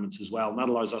requirements as well. And that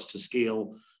allows us to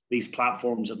scale these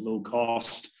platforms at low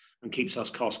cost and keeps us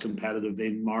cost competitive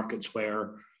in markets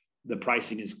where the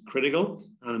pricing is critical,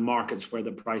 and in markets where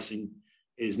the pricing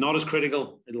is not as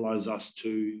critical, it allows us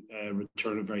to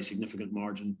return a very significant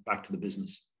margin back to the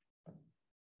business.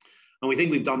 And we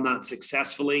think we've done that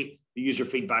successfully. The user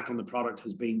feedback on the product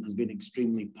has been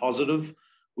extremely positive.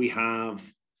 We have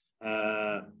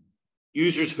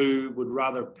users who would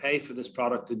rather pay for this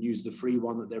product than use the free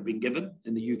one that they're being given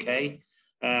in the UK.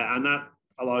 And that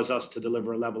allows us to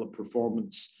deliver a level of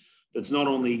performance that's not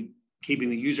only keeping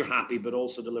the user happy, but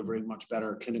also delivering much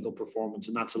better clinical performance.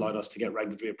 And that's allowed us to get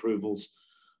regulatory approvals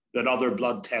that other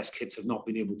blood test kits have not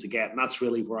been able to get. And that's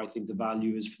really where I think the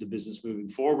value is for the business moving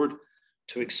forward,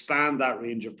 to expand that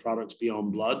range of products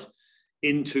beyond blood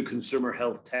into consumer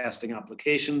health testing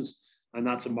applications. And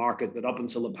that's a market that up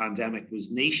until the pandemic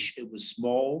was niche, it was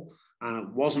small, and it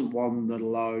wasn't one that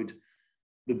allowed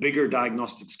the bigger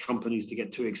diagnostics companies to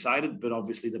get too excited. But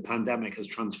obviously the pandemic has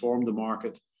transformed the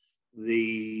market.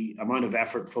 The amount of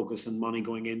effort, focus, and money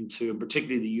going into, and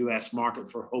particularly the US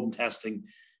market for home testing,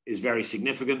 is very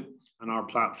significant. And our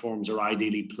platforms are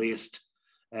ideally placed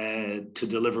to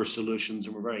deliver solutions.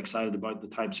 And we're very excited about the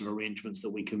types of arrangements that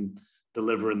we can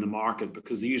deliver in the market,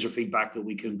 because the user feedback that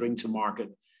we can bring to market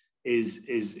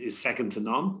is second to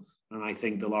none. And I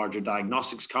think the larger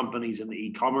diagnostics companies and the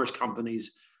e-commerce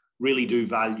companies really do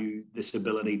value this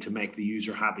ability to make the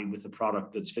user happy with a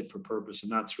product that's fit for purpose.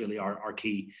 And that's really our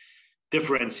key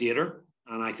differentiator.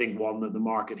 And I think one that the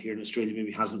market here in Australia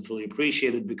maybe hasn't fully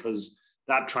appreciated, because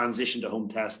that transition to home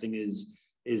testing is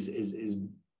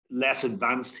less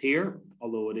advanced here,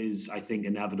 although it is, I think,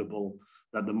 inevitable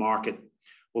that the market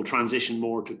will transition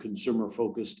more to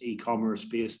consumer-focused e-commerce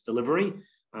based delivery.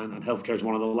 And healthcare is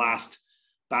one of the last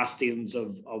bastions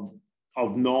of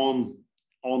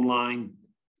non-online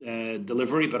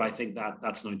delivery. But I think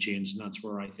that's now changed, and that's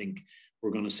where I think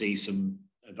we're going to see some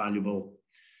valuable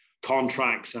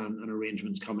contracts and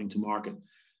arrangements coming to market.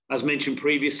 As mentioned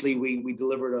previously, we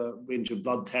delivered a range of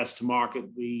blood tests to market.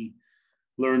 We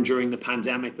learned during the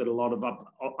pandemic that a lot of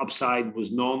upside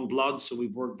was non-blood. So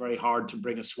we've worked very hard to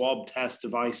bring a swab test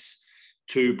device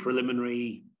to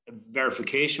preliminary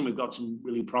verification. We've got some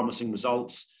really promising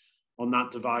results on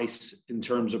that device in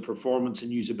terms of performance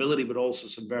and usability, but also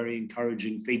some very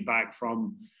encouraging feedback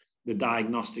from the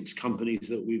diagnostics companies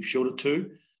that we've showed it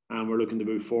to. And we're looking to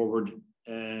move forward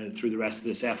through the rest of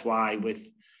this FY with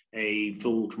a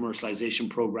full commercialization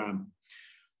program.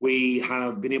 We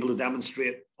have been able to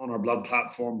demonstrate on our blood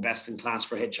platform best in class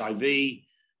for HIV.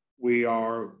 We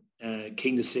are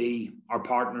keen to see our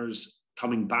partners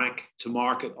coming back to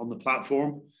market on the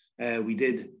platform. We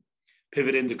did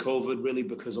pivot into COVID really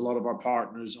because a lot of our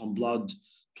partners on blood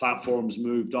platforms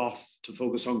moved off to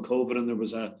focus on COVID, and there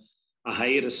was a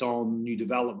hiatus on new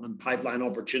development pipeline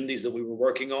opportunities that we were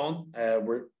working on.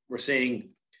 We're seeing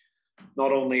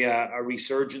not only a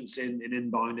resurgence in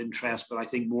inbound interest, but I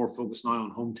think more focus now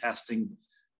on home testing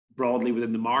broadly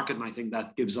within the market. And I think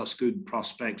that gives us good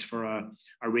prospects for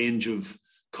a range of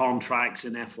contracts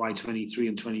in FY23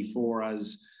 and 24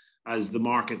 as the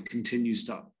market continues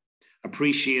to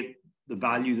appreciate the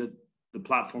value that the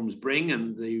platforms bring,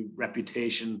 and the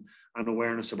reputation and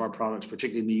awareness of our products,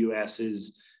 particularly in the US,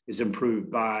 is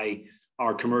improved by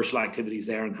our commercial activities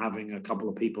there and having a couple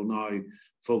of people now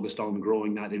focused on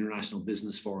growing that international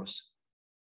business for us.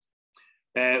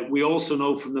 We also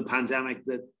know from the pandemic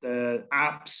that the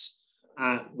apps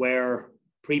were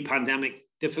pre-pandemic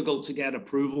difficult to get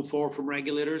approval for from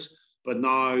regulators, but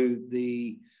now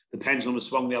the pendulum has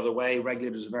swung the other way.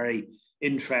 Regulators are very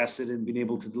interested in being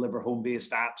able to deliver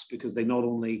home-based apps because they not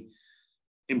only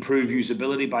improve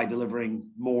usability by delivering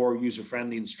more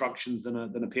user-friendly instructions than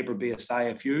a paper-based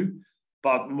IFU,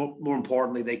 but more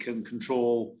importantly, they can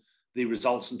control the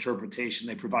results interpretation.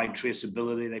 They provide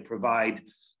traceability. They provide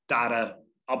data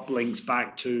uplinks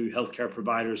back to healthcare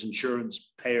providers,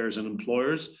 insurance payers, and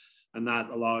employers. And that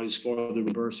allows for the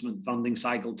reimbursement funding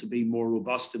cycle to be more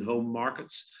robust in home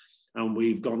markets. And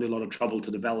we've gone to a lot of trouble to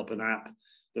develop an app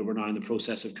that we're now in the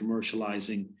process of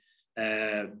commercializing,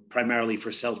 primarily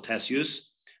for self-test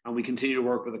use. And we continue to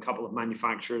work with a couple of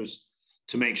manufacturers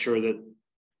to make sure that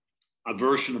a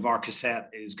version of our cassette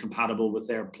is compatible with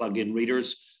their plug-in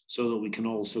readers, so that we can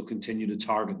also continue to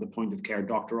target the point-of-care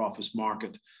doctor office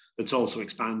market that's also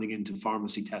expanding into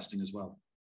pharmacy testing as well.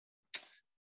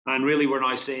 And really, we're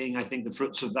now seeing, I think, the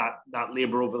fruits of that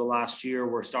labour over the last year.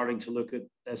 We're starting to look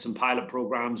at some pilot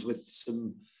programs with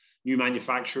some new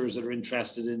manufacturers that are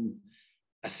interested in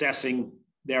assessing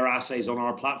their assays on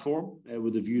our platform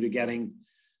with a view to getting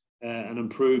an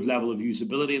improved level of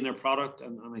usability in their product.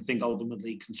 And I think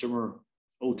ultimately consumer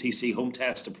OTC home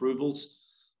test approvals.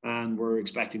 And we're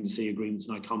expecting to see agreements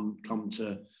now come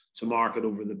to market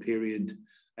over the period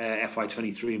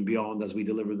FY23 and beyond as we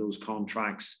deliver those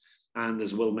contracts. And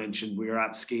as Will mentioned, we are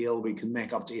at scale. We can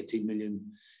make up to 18 million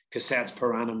cassettes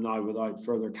per annum now without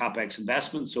further CapEx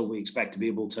investment. So we expect to be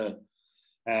able to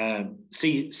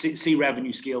see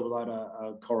revenue scale without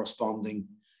a corresponding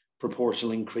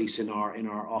proportional increase in our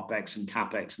OpEx and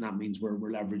CapEx. And that means we're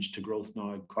leveraged to growth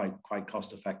now quite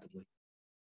cost effectively.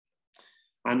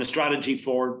 And the strategy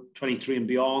for 23 and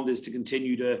beyond is to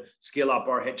continue to scale up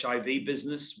our HIV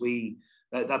business.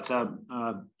 That's a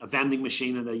vending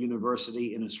machine at a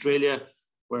university in Australia,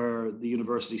 where the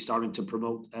university is starting to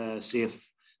promote safe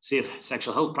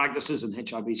sexual health practices, and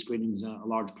HIV screening is a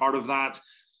large part of that.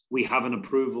 We have an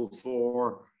approval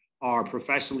for our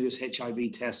professional use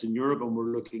HIV test in Europe, and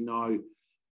we're looking now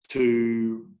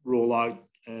to roll out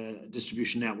a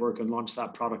distribution network and launch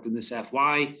that product in this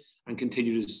FY, and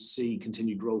continue to see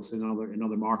continued growth in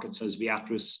other markets as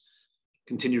Viatris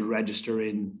continue to register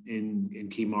in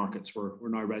key markets. We're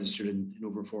now registered in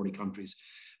over 40 countries.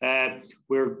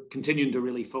 We're continuing to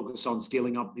really focus on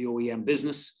scaling up the OEM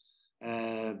business.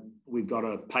 We've got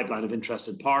a pipeline of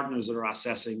interested partners that are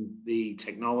assessing the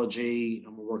technology,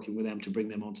 and we're working with them to bring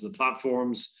them onto the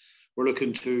platforms. We're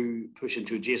looking to push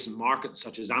into adjacent markets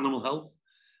such as animal health,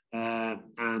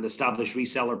 and establish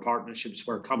reseller partnerships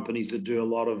where companies that do a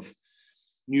lot of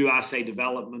new assay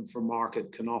development for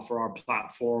market can offer our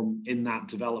platform in that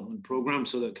development program,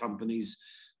 so that companies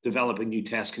developing new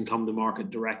tests can come to market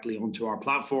directly onto our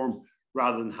platform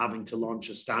rather than having to launch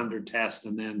a standard test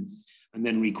and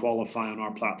then re-qualify on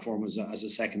our platform as a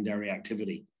secondary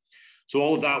activity. So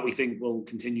all of that we think will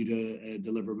continue to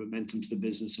deliver momentum to the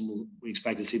business, and we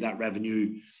expect to see that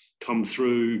revenue come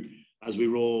through as we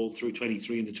roll through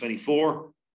 23 into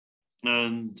 24.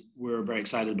 And we're very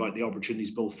excited about the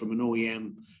opportunities both from an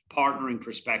OEM partnering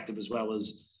perspective as well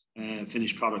as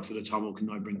finished products that Atomo can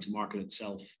now bring to market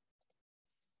itself.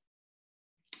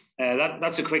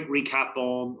 That's a quick recap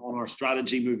on our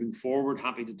strategy moving forward.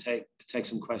 Happy to take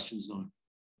some questions now.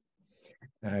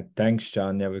 Thanks,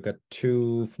 John. Yeah, we've got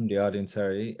two from the audience.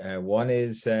 Sorry. One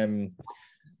is,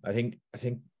 I think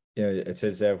it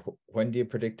says, when do you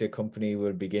predict a company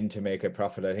will begin to make a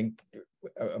profit? I think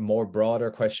a more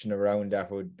broader question around that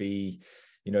would be,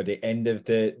 the end of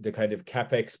the kind of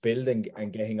capex building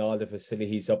and getting all the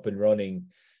facilities up and running.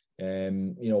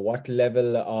 What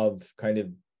level of kind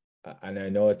of, and I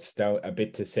know it's down a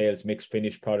bit to sales, mixed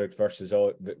finished product versus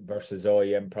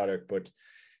OEM product, but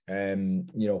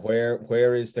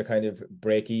where is the kind of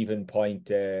break-even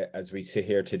point as we sit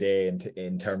here today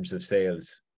in terms of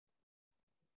sales?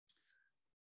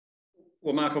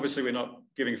 Well, Mark, obviously we're not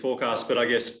giving forecasts, but I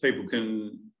guess people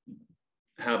can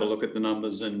have a look at the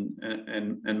numbers and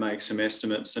make some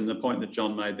estimates. And the point that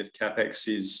John made, that CapEx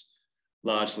is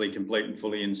largely complete and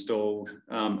fully installed,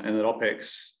 and that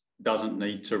OpEx doesn't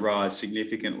need to rise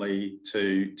significantly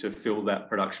to fill that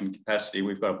production capacity.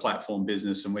 We've got a platform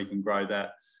business and we can grow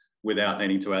that without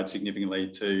needing to add significantly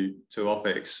to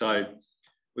OpEx. So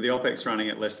with the OpEx running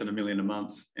at less than $1 million a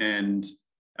month and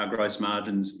our gross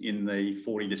margins in the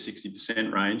 40 to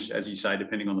 60% range, as you say,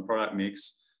 depending on the product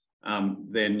mix,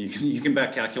 then you can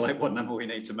back calculate what number we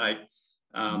need to make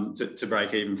to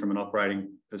break even from an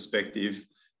operating perspective.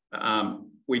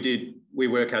 We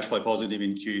were cash flow positive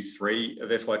in Q3 of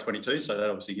FY22, so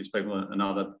that obviously gives people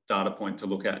another data point to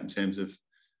look at in terms of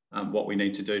what we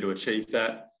need to do to achieve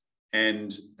that.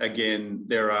 And again,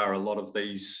 there are a lot of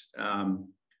these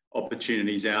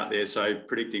opportunities out there, so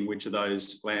predicting which of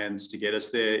those lands to get us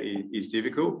there is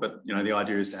difficult. But the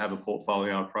idea is to have a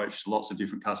portfolio approach to lots of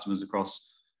different customers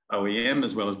across OEM,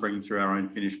 as well as bringing through our own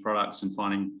finished products and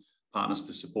finding partners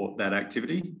to support that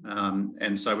activity.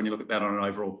 And so when you look at that on an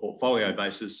overall portfolio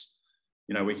basis,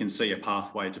 we can see a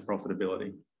pathway to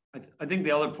profitability. I think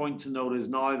the other point to note is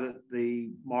now that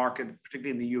the market,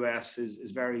 particularly in the US,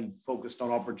 is very focused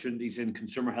on opportunities in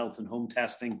consumer health and home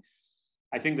testing.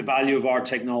 I think the value of our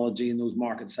technology in those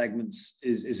market segments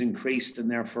is increased, and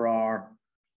therefore our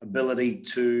ability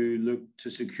to look to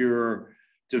secure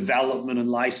development and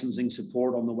licensing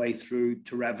support on the way through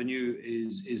to revenue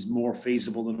is more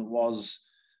feasible than it was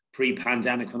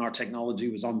pre-pandemic, when our technology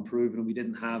was unproven and we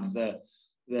didn't have the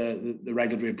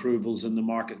regulatory approvals and the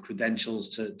market credentials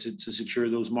to secure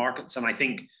those markets. And I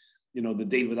think, the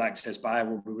deal with Access Bio,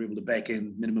 where we were able to bake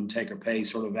in minimum take or pay,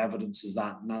 sort of evidences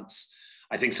that. And that's,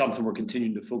 I think, something we're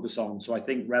continuing to focus on. So I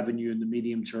think revenue in the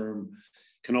medium term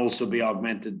can also be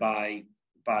augmented by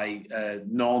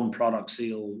non-product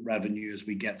sale revenue as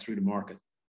we get through the market.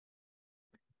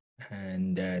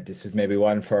 And this is maybe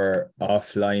one for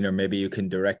offline, or maybe you can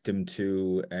direct them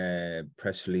to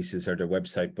press releases or their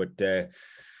website, but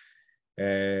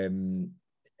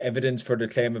evidence for the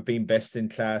claim of being best in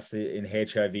class in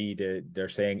HIV, they're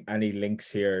saying any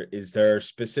links here. Is there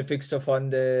specific stuff on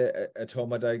the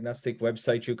Atomo Diagnostic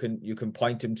website you can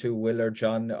point them to, Will or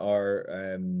John, or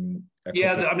in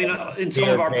some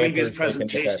of our previous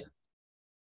presentations,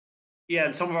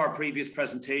 in some of our previous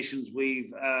presentations,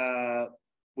 we've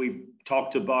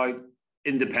talked about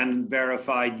independent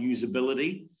verified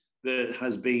usability that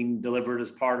has been delivered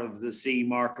as part of the CE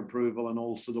mark approval and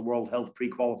also the World Health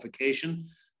pre-qualification.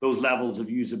 Those levels of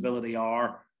usability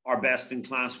are best in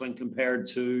class when compared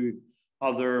to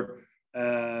other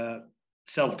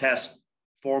self-test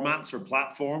formats or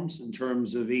platforms in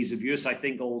terms of ease of use. I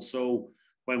think also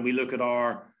when we look at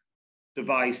our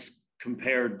device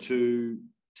compared to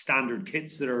standard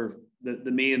kits that are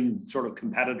the main sort of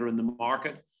competitor in the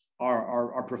market,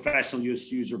 our professional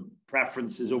use user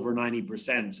preference is over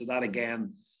 90%. So that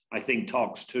again, I think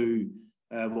talks to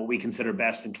what we consider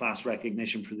best in class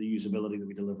recognition for the usability that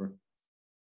we deliver.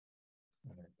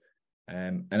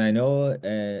 And I know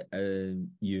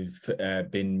you've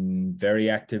been very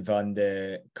active on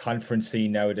the conference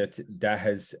scene now that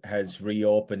has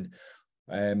reopened.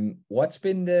 What's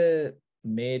been the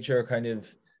major kind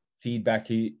of feedback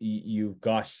you've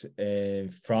got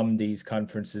from these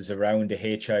conferences around the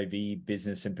HIV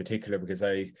business in particular? Because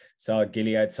I saw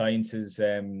Gilead Sciences,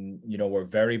 were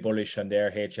very bullish on their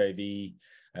HIV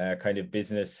kind of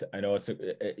business. I know it's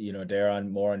they're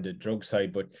more on the drug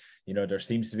side, but there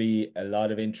seems to be a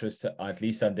lot of interest, at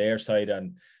least on their side,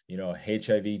 on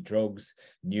HIV drugs,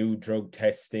 new drug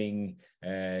testing,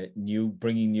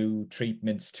 bringing new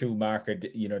treatments to market.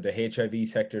 The HIV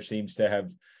sector seems to have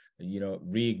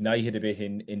reignited a bit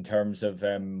in terms of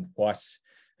what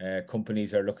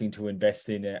companies are looking to invest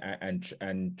in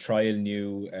and trial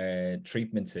new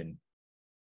treatments in.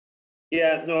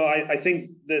 Yeah, no, I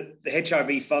think that the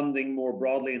HIV funding more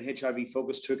broadly and HIV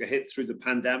focus took a hit through the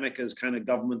pandemic as kind of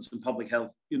governments and public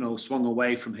health, swung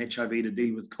away from HIV to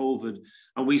deal with COVID.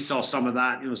 And we saw some of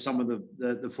that, some of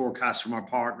the forecasts from our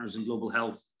partners in global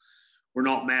health were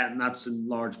not met, and that's in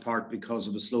large part because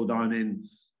of a slowdown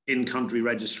in-country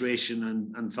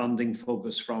registration and funding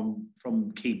focus from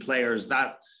key players.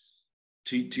 That,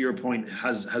 to your point,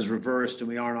 has reversed, and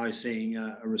we are now seeing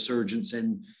a resurgence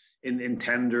in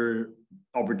tender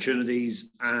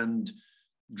opportunities and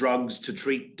drugs to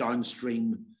treat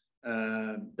downstream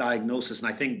diagnosis. And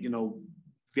I think,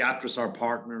 Viatris, our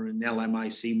partner in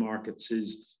LMIC markets,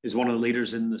 is one of the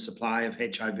leaders in the supply of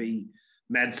HIV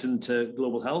medicine to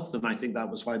global health. And I think that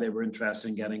was why they were interested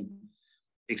in getting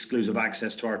exclusive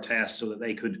access to our tests, so that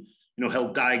they could,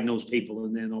 help diagnose people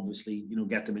and then obviously,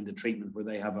 get them into treatment where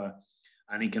they have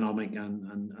an economic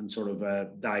and sort of a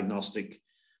diagnostic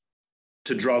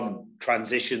to drug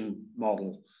transition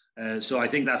model. So I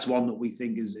think that's one that we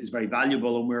think is very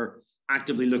valuable, and we're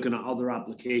actively looking at other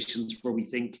applications where we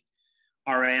think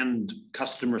our end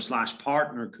customer /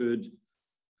 partner could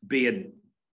be a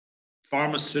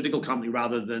pharmaceutical company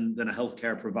rather than a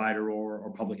healthcare provider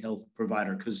or public health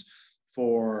provider, because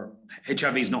for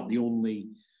HIV is not the only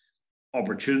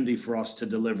opportunity for us to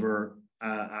deliver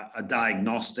a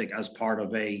diagnostic as part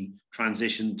of a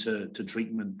transition to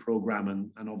treatment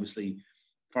program, and obviously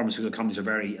pharmaceutical companies are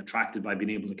very attracted by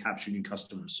being able to capture new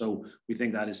customers. So we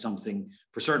think that is something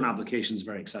for certain applications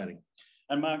very exciting.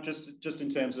 And Mark, just in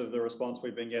terms of the response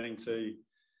we've been getting to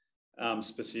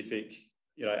specific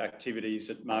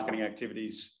activities, marketing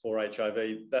activities for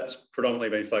HIV, that's predominantly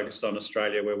been focused on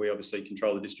Australia, where we obviously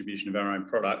control the distribution of our own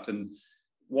product. And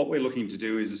what we're looking to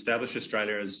do is establish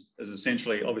Australia as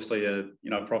essentially, obviously, a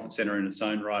profit centre in its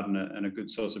own right and a good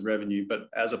source of revenue, but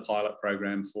as a pilot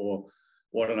program for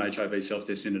what an HIV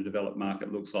self-test in a developed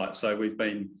market looks like. So we've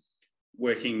been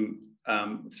working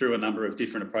through a number of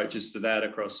different approaches to that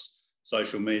across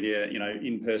social media,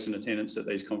 in-person attendance at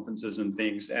these conferences and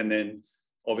things, and then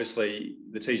obviously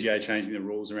the TGA changing the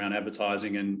rules around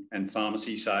advertising and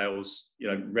pharmacy sales,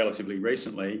 relatively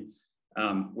recently.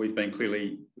 We've been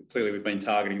clearly we've been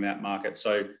targeting that market.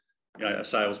 So, a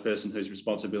salesperson whose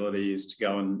responsibility is to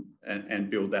go and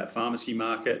build that pharmacy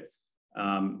market.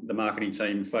 The marketing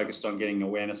team focused on getting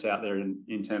awareness out there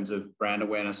in terms of brand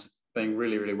awareness, being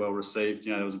really, really well received.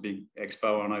 There was a big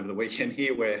expo on over the weekend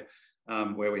here where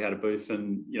we had a booth,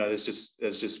 and there's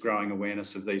just growing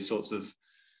awareness of these sorts of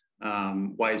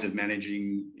ways of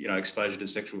managing exposure to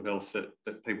sexual health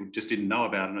that people just didn't know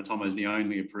about, and Atomo is the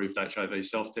only approved HIV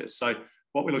self-test. So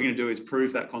what we're looking to do is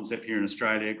prove that concept here in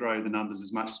Australia, grow the numbers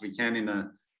as much as we can in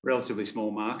a relatively small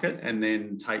market, and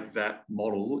then take that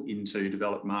model into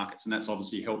developed markets. And that's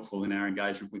obviously helpful in our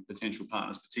engagement with potential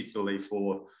partners, particularly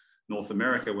for North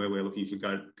America, where we're looking for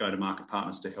go-to-market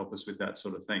partners to help us with that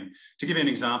sort of thing. To give you an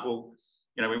example,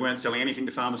 we weren't selling anything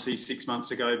to pharmacies 6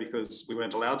 months ago because we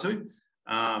weren't allowed to.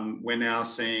 We're now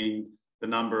seeing the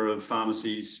number of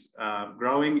pharmacies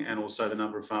growing, and also the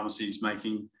number of pharmacies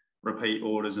making repeat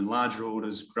orders and larger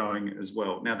orders growing as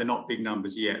well. Now, they're not big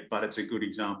numbers yet, but it's a good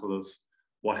example of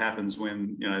what happens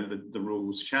when the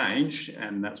rules change,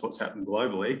 and that's what's happened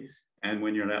globally. And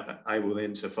when you're able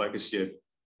then to focus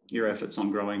your efforts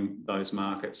on growing those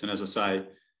markets. And as I say,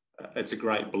 it's a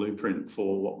great blueprint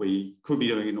for what we could be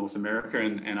doing in North America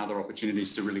and other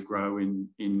opportunities to really grow in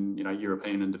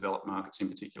European and developed markets in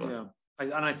particular.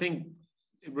 Yeah, and I think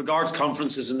in regards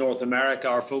conferences in North America,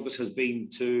 our focus has been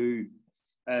to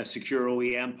secure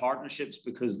OEM partnerships,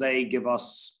 because they give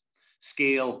us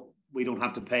scale. We don't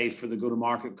have to pay for the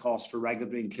go-to-market costs for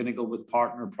regulatory and clinical with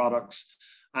partner products.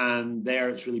 And there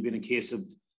it's really been a case of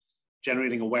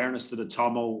generating awareness that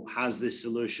Atomo has this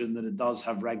solution, that it does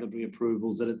have regulatory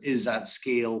approvals, that it is at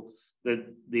scale, that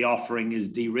the offering is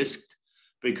de-risked,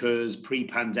 because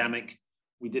pre-pandemic,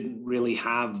 we didn't really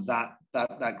have that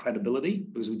credibility,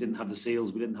 because we didn't have the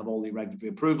sales, we didn't have all the regulatory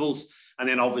approvals. And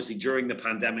then obviously during the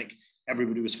pandemic,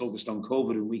 everybody was focused on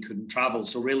COVID and we couldn't travel.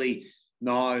 So really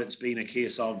now it's been a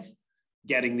case of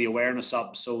getting the awareness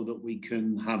up so that we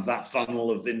can have that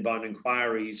funnel of inbound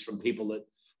inquiries from people that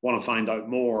want to find out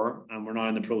more. And we're now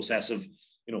in the process of,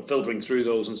 filtering through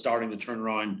those and starting to turn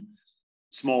around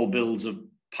small builds of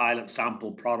pilot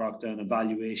sample product and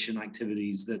evaluation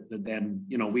activities that then,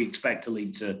 we expect to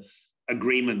lead to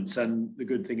agreements. And the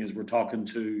good thing is we're talking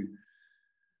to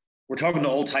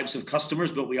all types of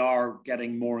customers, but we are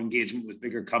getting more engagement with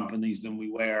bigger companies than we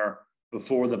were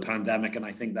before the pandemic. And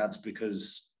I think that's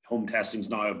because home testing is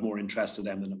now of more interest to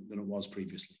them than it was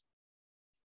previously.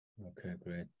 Okay,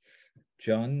 great.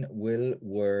 John,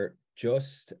 we're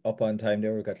just up on time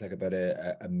there. We've got like about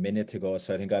a minute to go,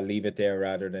 so I think I'll leave it there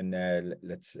rather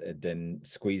than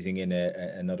squeezing in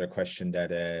another question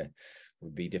that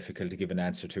would be difficult to give an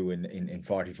answer to in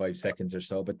 45 seconds or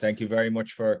so. But thank you very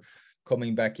much for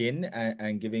coming back in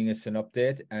and giving us an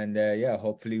update. And yeah,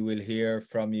 hopefully we'll hear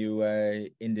from you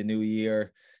in the new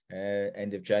year,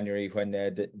 end of January, when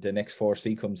the next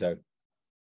 4C comes out.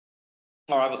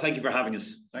 All right. Well, thank you for having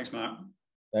us. Thanks, Mark.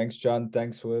 Thanks, John.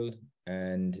 Thanks, Will.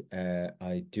 And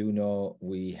I do know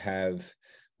we have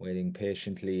waiting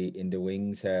patiently in the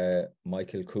wings,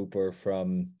 Michael Cooper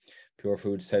from Pure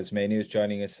Foods Tasmania is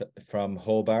joining us from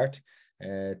Hobart.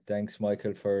 Thanks,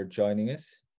 Michael, for joining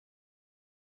us.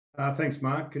 Thanks,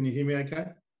 Mark. Can you hear me okay?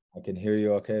 I can hear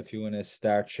you okay. If you want to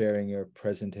start sharing your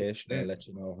presentation, I'll let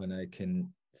you know when I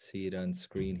can see it on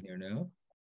screen here now.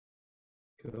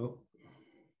 Cool.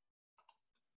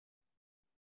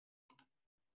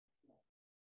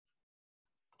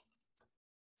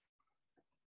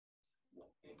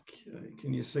 Okay,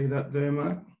 can you see that there,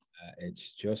 Mark?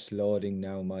 It's just loading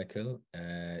now, Michael.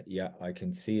 Yeah, I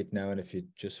can see it now. And if you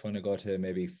just want to go to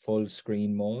maybe full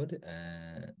screen mode,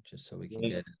 just so we can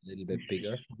get a little bit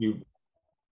bigger.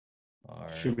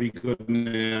 Should be good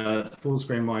now. It's full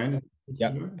screen my end.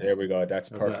 Yeah, there we go. That's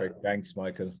perfect. Thanks,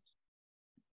 Michael.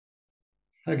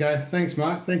 Okay, thanks,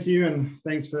 Mark. Thank you, and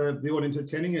thanks for the audience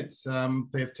attending. It's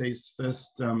PFT's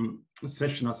first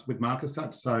session with Mark as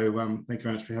such, so thank you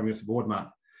very much for having us aboard, Mark.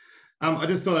 I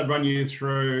just thought I'd run you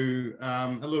through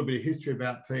a little bit of history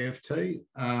about PFT,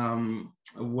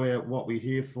 what we're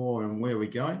here for and where we're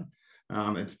going.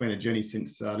 It's been a journey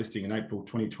since listing in April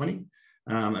 2020,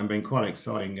 and been quite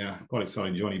exciting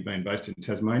journey being based in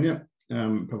Tasmania,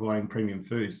 providing premium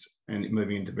foods and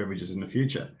moving into beverages in the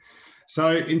future.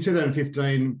 So in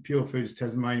 2015, Pure Foods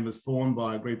Tasmania was formed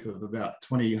by a group of about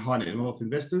 20 high net worth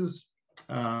investors.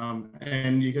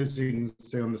 And you can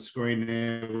see on the screen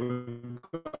there, we've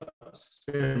got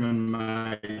 7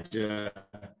 major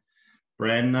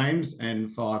brand names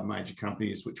and 5 major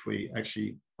companies which we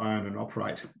actually own and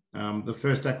operate. The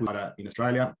first acquisition in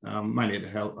Australia, mainly it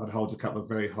holds a couple of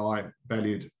very high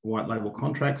valued white label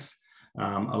contracts,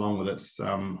 along with its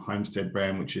Homestead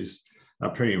brand, which is a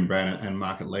premium brand and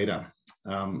market leader.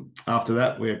 After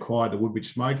that, we acquired the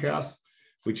Woodbridge Smokehouse,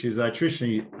 which is a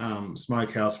traditionally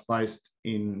smokehouse based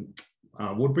in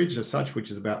Woodbridge as such, which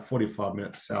is about 45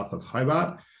 minutes south of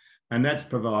Hobart. And that's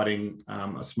providing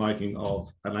a smoking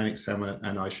of Atlantic salmon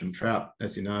and ocean trout.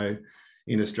 As you know,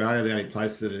 in Australia, the only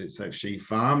place that it's actually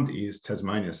farmed is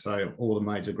Tasmania. So all the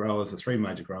major growers, the 3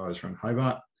 major growers are in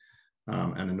Hobart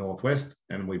and the Northwest,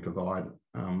 and we provide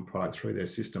product through their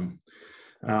system.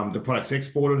 The product's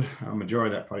exported, a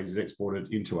majority of that product is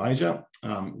exported into Asia.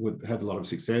 We've had a lot of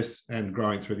success and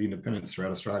growing through the independents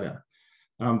throughout Australia.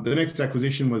 The next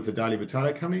acquisition was the Daly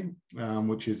Potato Co,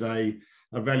 which is a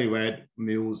value-add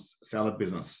meals salad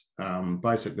business.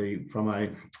 Basically, from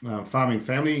a farming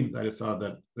family, they decided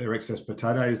that their excess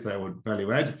potatoes they would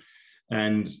value-add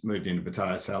and moved into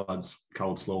potato salads,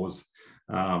 cold slaws,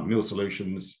 meal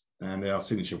solutions, and our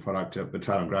signature product,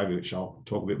 potato gravy, which I'll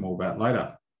talk a bit more about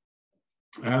later.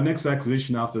 Our next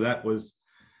acquisition after that was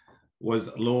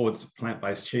Lauds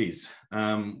Plant-Based Cheese.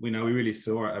 We really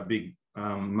saw a big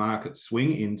market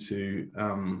swing into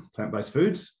plant-based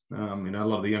foods. A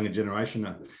lot of the younger generation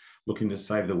are looking to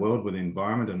save the world with the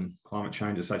environment, and climate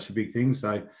change is such a big thing.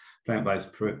 So plant-based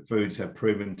foods have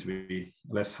proven to be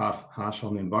less harsh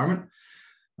on the environment.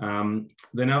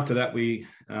 Then after that, we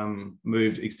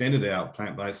extended our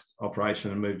plant-based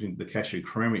operation and moved into the Cashew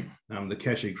Creamery. The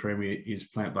Cashew Creamery is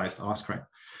plant-based ice cream.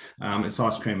 It's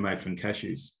ice cream made from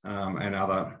cashews and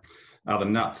other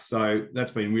nuts. So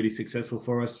that's been really successful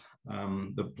for us.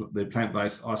 The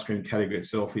plant-based ice cream category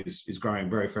itself is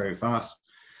growing very, very fast.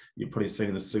 You've probably seen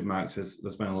in the supermarkets,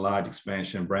 there's been a large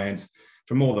expansion of brands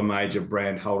from all the major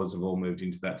brand holders have all moved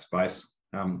into that space.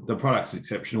 The product's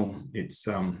exceptional. It's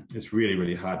really,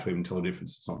 really hard to even tell the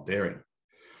difference. It's not dairy.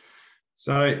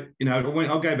 So,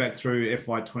 I'll go back through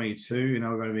FY22. We've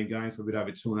only been going for a bit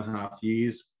over 2.5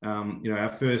 years.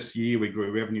 Our first year, we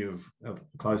grew revenue of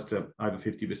close to over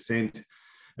 50%.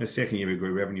 The second year, we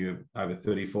grew revenue of over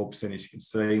 34%, as you can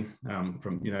see,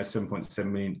 from 7.7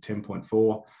 million to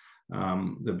 10.4.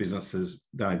 The business has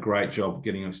done a great job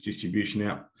getting its distribution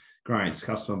out, growing its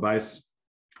customer base.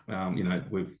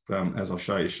 We've, as I'll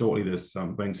show you shortly, there's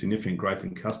been significant growth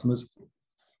in customers.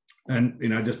 And,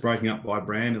 just breaking up by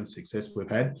brand and success we've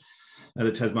had.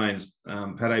 The Tasmanian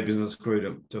Pate business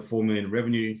grew to 4 million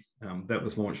revenue. That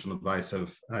was launched on the base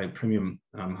of a premium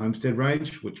Homestead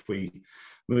range, which we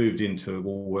moved into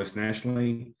Woolworths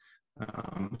nationally.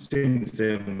 Since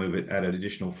then, we've added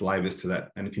additional flavours to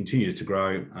that and it continues to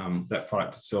grow. That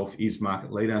product itself is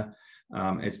market leader.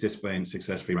 It's just been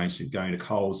successfully arranged going to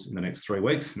Coles in the next 3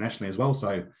 weeks nationally as well.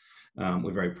 So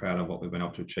we're very proud of what we've been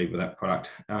able to achieve with that product.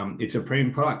 It's a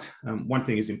premium product. One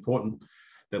thing is important,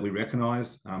 that we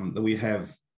recognise that we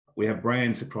have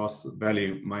brands across the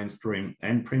value, mainstream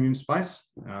and premium space,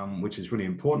 which is really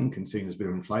important considering there's a bit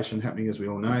of inflation happening, as we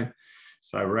all know.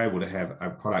 So we're able to have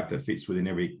a product that fits within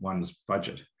everyone's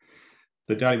budget.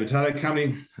 The Daly Potato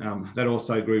Co, that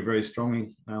also grew very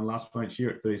strongly last financial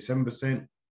year at 37%.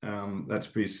 That's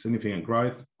pretty significant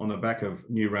growth on the back of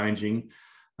new ranging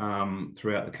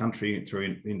throughout the country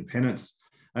through independents,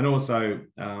 and also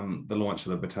the launch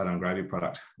of the potato and gravy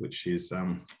product, which is,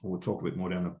 we'll talk a bit more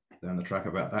down the track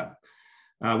about that.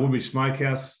 Woodbridge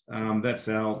Smokehouse, that's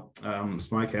our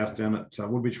smokehouse down at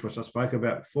Woodbridge, which I spoke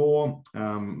about before,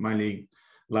 mainly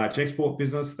large export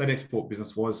business. That export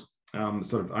business was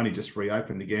sort of only just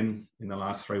reopened again in the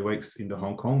last 3 weeks into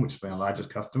Hong Kong, which has been our largest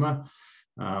customer.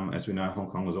 As we know, Hong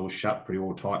Kong was all shut, pretty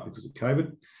all tight because of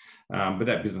COVID. But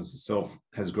that business itself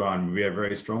has grown very,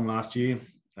 very strong last year.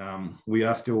 We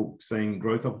are still seeing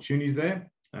growth opportunities there.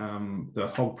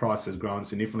 The hog price has grown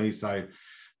significantly, so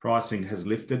pricing has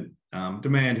lifted.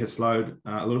 Demand has slowed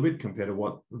a little bit compared to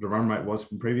what the run rate was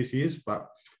from previous years, but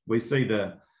we see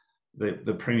the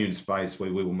premium space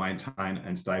where we will maintain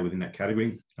and stay within that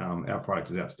category. Our product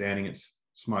is outstanding. It's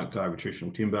smoked over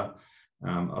traditional timber. A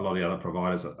lot of the other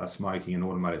providers are smoking and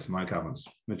automated smoke ovens,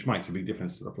 which makes a big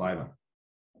difference to the flavour.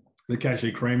 The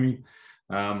Cashew Creamery,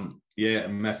 yeah,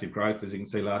 massive growth. As you can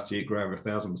see, last year it grew over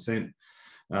 1,000%.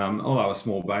 Although a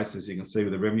small base, as you can see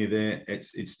with the revenue there,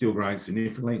 it's still growing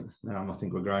significantly. I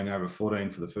think we're growing over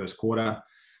 14 for the first quarter.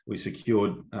 We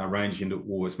secured range into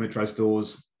Woolworths Metro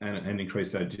stores and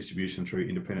increased our distribution through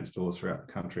independent stores throughout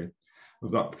the country.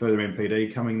 We've got further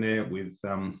MPD coming there with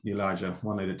new larger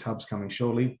 1 litre tubs coming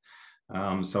shortly.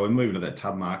 So we're moving to that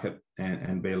tub market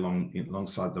and be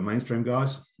alongside the mainstream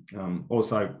guys.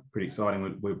 Also pretty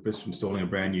exciting, we're just installing a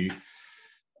brand new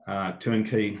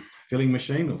turnkey filling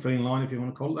machine or filling line, if you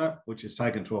want to call it that, which has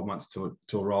taken 12 months to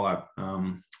arrive,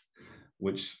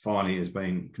 which finally has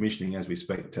been commissioning as we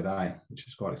speak today, which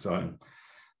is quite exciting.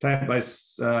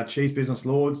 Plant-based cheese business,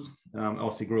 Lauds,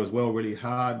 obviously grew as well really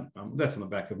hard. That's on the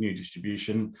back of new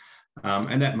distribution.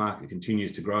 And that market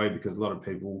continues to grow because a lot of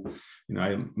people, you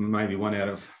know, maybe 1 out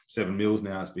of 7 meals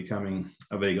now is becoming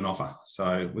a vegan offer.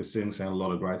 So we're seeing a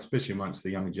lot of growth, especially amongst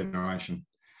the younger generation.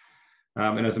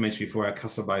 And as I mentioned before, our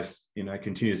customer base, you know,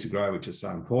 continues to grow, which is so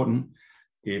important.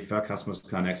 If our customers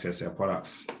can't access our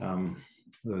products,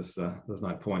 there's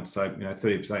no point. So, you know,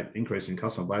 30% increase in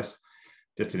customer base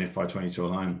just in FY22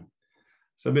 alone.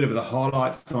 So a bit of the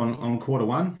highlights on quarter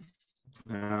one.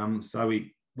 So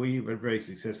we were very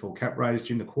successful cap raise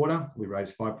during the quarter. We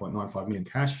raised 5.95 million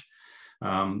cash.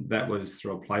 That was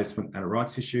through a placement and a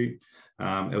rights issue.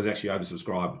 It was actually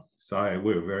oversubscribed. So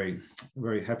we were very,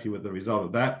 very happy with the result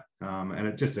of that. And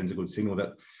it just sends a good signal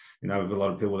that, you know, we have a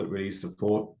lot of people that really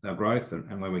support our growth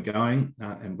and where we're going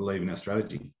and believe in our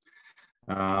strategy.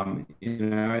 You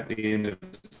know, at the end of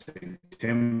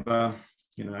September,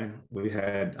 you know, we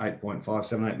had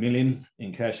 8.578 million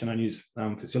in cash and unused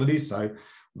facilities. So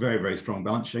very, very strong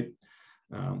balance sheet,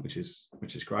 which is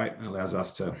great, and allows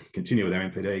us to continue with our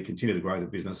MPD, continue to grow the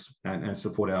business and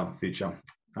support our future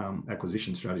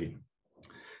acquisition strategy.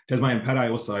 Tasmanian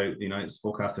Pate also, you know, it's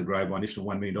forecast to grow by an additional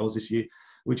 $1 million this year,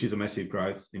 which is a massive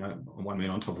growth, you know, 1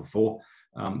 million on top of 4.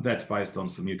 That's based on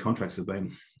some new contracts that have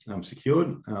been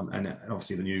secured, and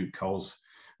obviously the new Coles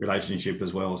relationship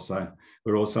as well. So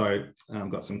we're also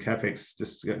got some capex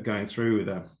just going through with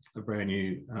a brand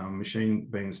new machine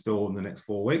being installed in the next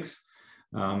 4 weeks.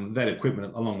 That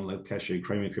equipment, along with the Cashew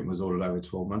cream equipment, was ordered over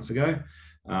 12 months ago.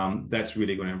 That's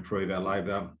really going to improve our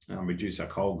labour, reduce our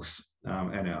cogs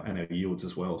and our yields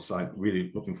as well. So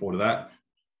really looking forward to that.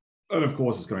 And of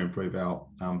course, it's going to improve our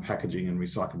packaging and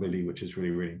recyclability, which is really,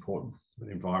 really important for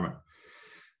the environment.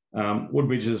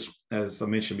 Woodbridge, as I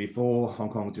mentioned before, Hong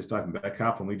Kong just opened back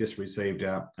up and we just received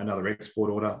another export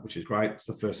order, which is great. It's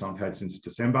the first time I've had since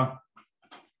December.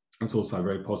 It's also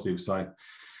very positive. So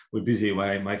we're busy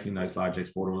away making those large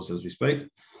export orders as we speak.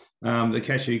 The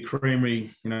Cashew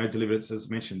Creamery, you know, delivered, as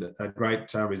mentioned, a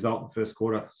great result in the first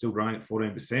quarter, still growing at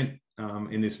 14%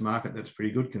 in this market. That's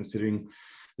pretty good considering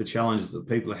the challenges that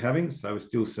people are having. So we're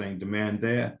still seeing demand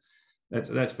there.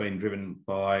 That's been driven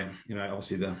by, you know,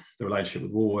 obviously the relationship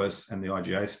with Woolworths and the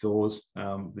IGA stores.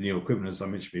 The new equipment, as I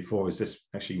mentioned before, is just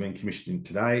actually being commissioned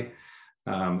today.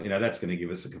 You know, that's going to give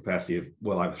us a capacity of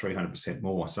well over 300%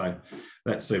 more. So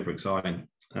that's super exciting.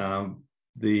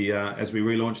 As we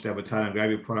relaunched our potato and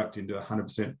gravy product into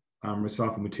 100%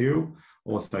 recycled material,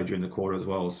 also during the quarter as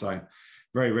well. So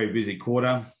very, very busy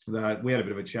quarter. We had a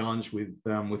bit of a challenge with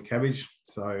cabbage.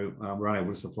 So we're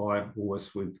unable to supply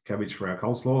Woolworths with cabbage for our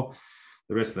coleslaw.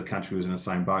 The rest of the country was in the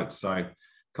same boat. So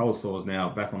cold stores now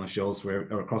back on the shelves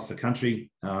across the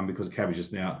country because cabbage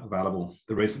is now available.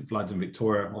 The recent floods in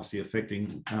Victoria obviously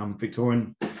affecting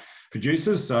Victorian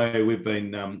producers, so we've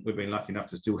been lucky enough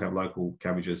to still have local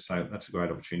cabbages. So that's a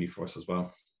great opportunity for us as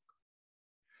well.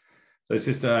 So it's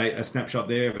just a snapshot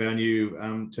there of our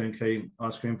new turnkey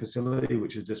ice cream facility,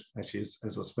 which is just actually,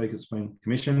 as I speak, it's been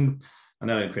commissioned, and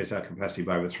that'll increase our capacity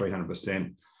by over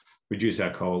 300%, reduce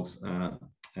our COGS,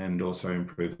 and also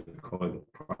improve the quality of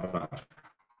the product,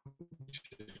 which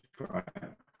is great.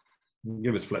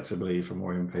 Give us flexibility for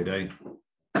more MPD.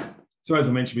 So as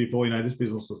I mentioned before, this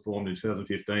business was formed in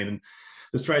 2015, and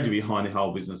the strategy behind the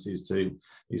whole business is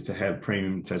to have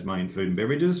premium Tasmanian food and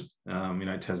beverages.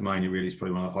 Tasmania really is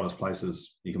probably one of the hottest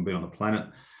places you can be on the planet.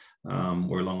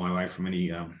 We're a long way away from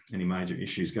any major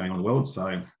issues going on in the world,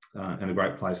 so and a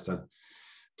great place to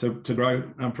grow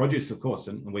produce, of course,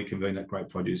 and we convert that great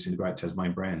produce into great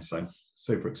Tasmanian brands. So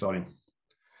super exciting.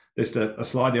 Just a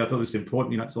slide there. I thought it was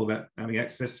important. It's all about having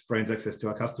brands access to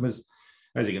our customers.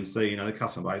 As you can see, the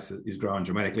customer base is growing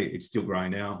dramatically. It's still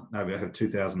growing now. Now we have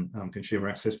 2,000 consumer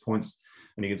access points,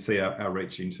 and you can see our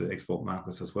reach into export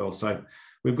markets as well. So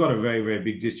we've got a very, very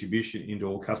big distribution into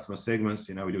all customer segments.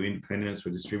 We do independents,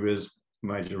 we're distributors,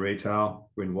 major retail,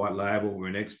 we're in white label, we're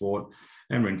in export,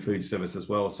 and we're in food service as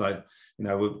well. So,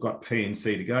 we've got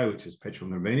P&C to go, which is petrol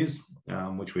and convenience,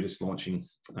 which we're just launching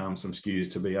some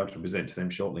SKUs to be able to present to them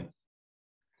shortly.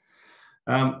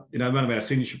 One of our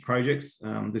signature projects,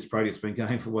 this project's been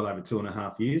going for well over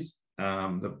 2.5 years,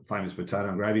 the famous potato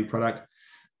and gravy product.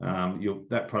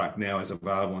 That product now is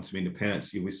available on some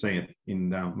independents. You'll be seeing it in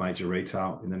major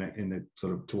retail in the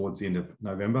sort of towards the end of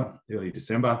November, early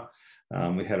December.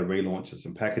 We had a relaunch of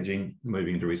some packaging,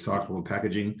 moving into recyclable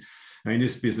packaging.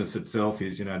 This business itself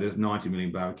is, there's 90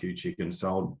 million barbecue chickens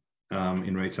sold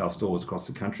in retail stores across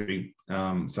the country.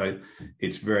 So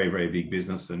it's very, very big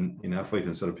business. And, if we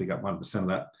can sort of pick up 1% of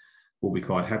that, we'll be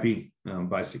quite happy.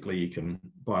 Basically, you can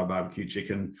buy a barbecue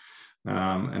chicken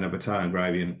and a potato and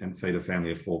gravy and feed a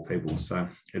family of 4 people. So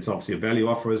it's obviously a value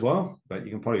offer as well, but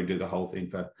you can probably do the whole thing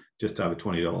for just over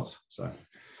 $20. So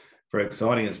very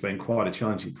exciting. It's been quite a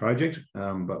challenging project,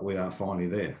 but we are finally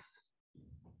there.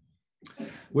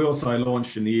 We also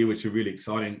launched in the year, which is really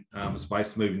exciting,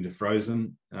 space moving to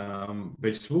frozen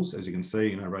vegetables. As you can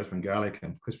see, rosemary and garlic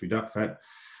and crispy duck fat,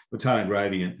 potato and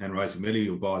gravy and rosemary.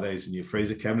 You'll buy these in your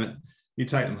freezer cabinet. You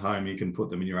take them home, you can put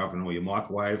them in your oven or your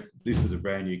microwave. This is a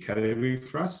brand new category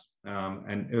for us,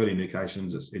 and early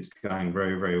indications, it's going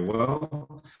very, very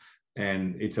well.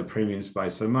 And it's a premium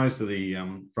space. So most of the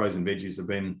frozen veggies have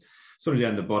been sort of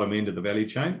down the bottom end of the value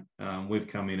chain. We've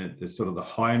come in at the sort of the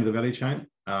high end of the value chain,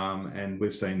 and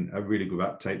we've seen a really good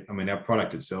uptake. Our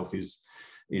product itself is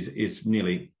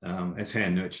nearly as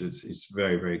hand nurtured. It's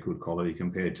very, very good quality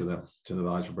compared to the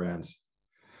larger brands.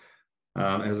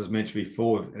 As I mentioned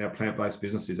before, our plant-based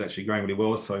business is actually growing really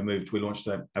well. So we launched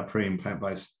a premium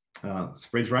plant-based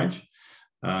spreads range.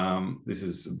 This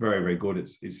is very, very good.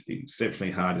 It's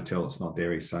exceptionally hard to tell it's not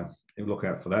dairy, so look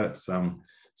out for that.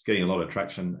 It's getting a lot of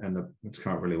traction, and it's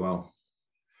come up really well.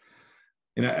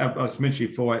 I was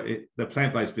mentioning before, the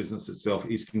plant-based business itself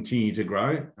is continuing to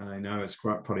grow. I know it's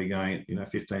probably going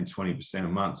at 15 to 20% a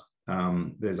month.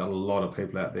 There's a lot of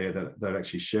people out there that are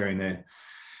actually sharing their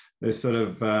sort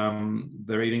of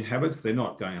their eating habits. They're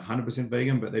not going 100%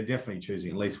 vegan, but they're definitely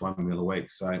choosing at least 1 meal a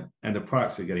week. So, and the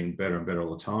products are getting better and better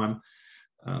all the time.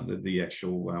 The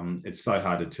actual, it's so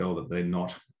hard to tell that they're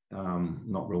not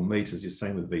real meat, as you've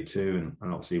seen with V2, and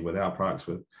obviously with our products,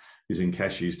 we're using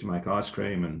cashews to make ice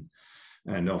cream,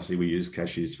 and obviously we use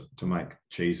cashews to make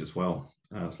cheese as well,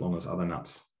 as long as other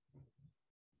nuts.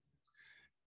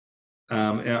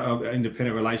 Our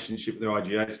independent relationship with the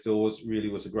IGA stores really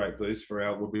was a great boost for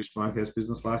our Woodbridge Smokehouse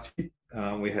business last year.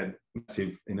 We had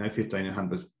massive,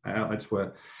 1,500 outlets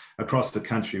were across the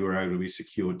country were able to be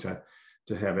secured to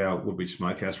have our Woodbridge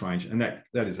Smokehouse range, and that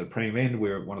is a premium end.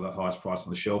 We're at one of the highest price on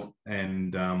the shelf,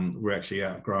 and we're actually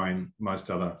outgrowing most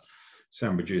other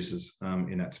salmon producers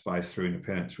in that space through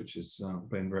independence, which has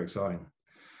been very exciting.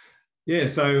 Yeah,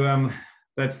 so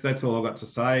that's all I've got to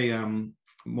say.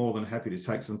 More than happy to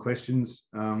take some questions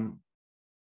when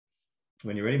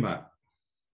you're ready, Mark.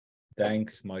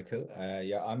 Thanks, Michael.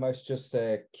 Yeah, I must just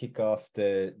kick off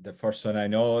the first one. I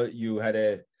know you had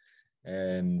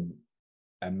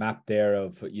a map there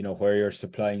of where you're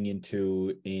supplying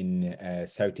into in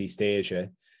Southeast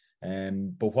Asia,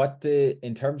 but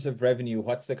in terms of revenue,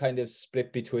 what's the kind of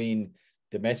split between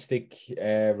domestic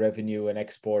revenue and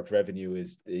export revenue?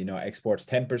 Is exports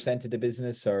 10% of the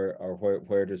business, or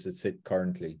where does it sit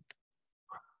currently?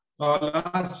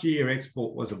 Last year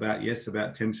export was about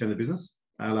 10% of the business.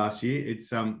 last year. It's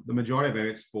the majority of our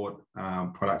export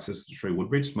products is through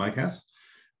Woodbridge Smokehouse.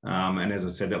 And as I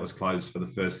said, that was closed for the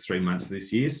first 3 months of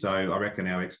this year. So I reckon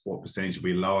our export percentage will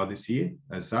be lower this year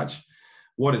as such.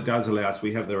 What it does allow us,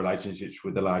 we have the relationships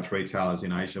with the large retailers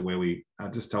in Asia where we are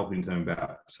just talking to them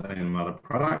about selling them other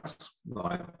products,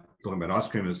 like talking about ice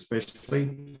cream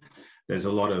especially. There's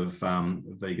a lot of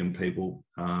vegan people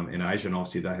in Asia, and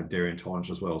obviously they have dairy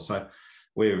intolerance as well. So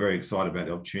we're very excited about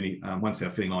the opportunity. Once our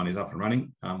filling line is up and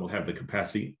running, we'll have the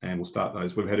capacity and we'll start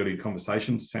those. We've had early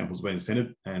conversations, samples being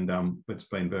sent, and it's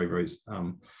been very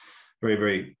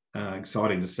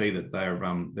exciting to see that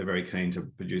they're very keen to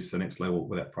produce the next level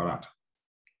with that product.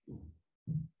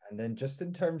 And then just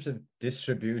in terms of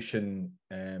distribution,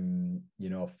 you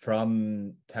know,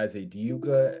 from Tassie, do you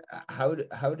go, how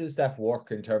does that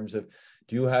work in terms of,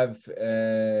 do you have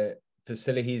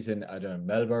facilities in, I don't know,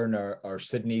 Melbourne or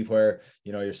Sydney where,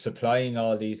 you know, you're supplying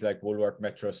all these like Woolworth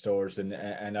Metro stores and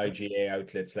IGA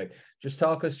outlets? Like, just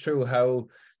talk us through how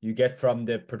you get from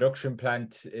the production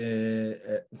plant,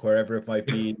 wherever it might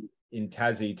be in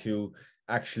Tassie, to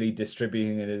actually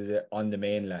distributing it on the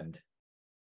mainland.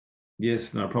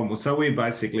 Yes, no problem. So we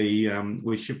basically,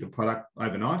 we ship the product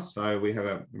overnight. So we have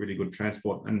a really good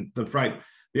transport, and the freight,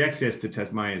 the access to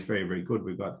Tasmania is very, very good.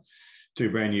 We've got 2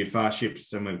 brand new fast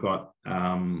ships, and we've got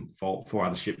 4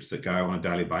 other ships that go on a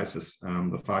daily basis.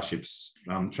 The fast ships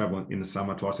travel in the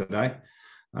summer twice a day.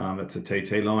 That's a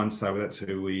TT line. So that's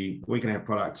who we can have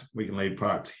product. We can leave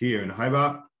product here in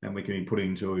Hobart, and we can be put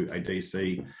into a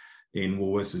DC in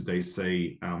Woolworths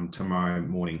DC tomorrow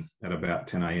morning at about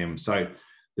 10 a.m. So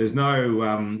there's no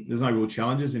real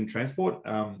challenges in transport.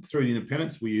 Through the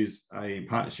independents, we use a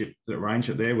partnership that arrange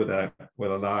it there with a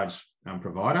large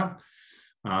provider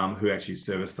who actually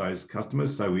service those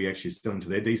customers. So we actually sell them to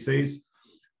their DCs.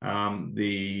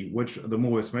 The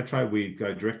Woolworths Metro, we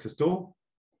go direct to store.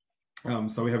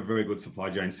 So we have a very good supply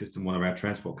chain system. One of our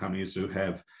transport companies who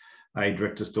have a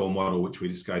direct to store model, which we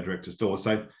just go direct to store.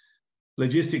 So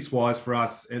logistics wise for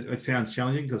us, it sounds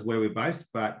challenging because where we're based,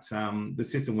 but the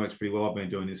system works pretty well. I've been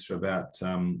doing this for about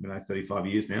 35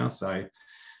 years now. So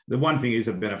the one thing is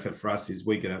a benefit for us is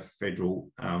we get a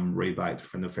federal rebate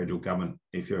from the federal government.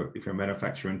 If you're a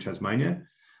manufacturer in Tasmania,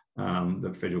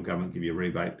 the federal government give you a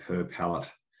rebate per pallet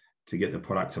to get the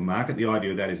product to market. The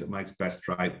idea of that is it makes best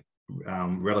rate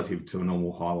relative to a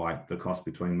normal highway, the cost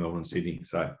between Melbourne and Sydney.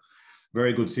 So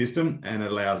very good system, and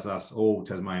it allows us all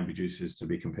Tasmanian producers to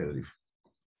be competitive.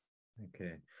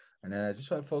 Okay, and I just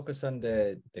want to focus on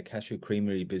the Cashew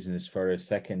Creamery business for a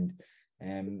second.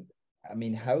 I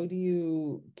mean, how do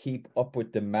you keep up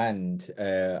with demand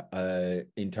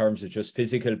in terms of just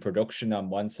physical production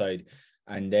on one side,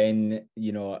 and then,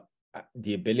 you know,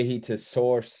 the ability to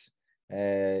source,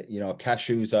 you know,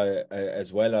 cashews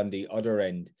as well on the other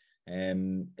end?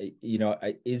 You know,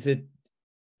 is it,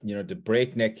 you know, the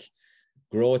breakneck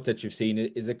growth that you've seen,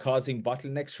 is it causing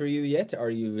bottlenecks for you yet,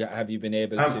 or have you been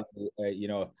able to you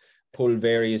know, pull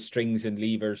various strings and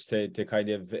levers to kind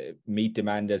of meet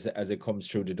demand as it comes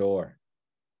through the door?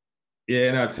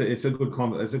 Yeah, no, it's a good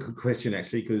question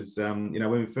actually, because you know,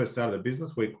 when we first started the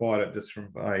business, we acquired it just from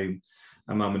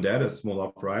a mum and dad, a small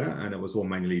operator, and it was all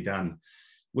manually done.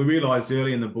 We realised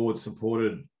early, and the board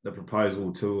supported the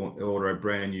proposal to order a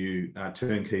brand new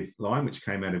turnkey line, which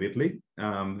came out of Italy.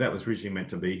 That was originally meant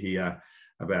to be here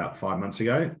about 5 months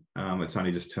ago. It's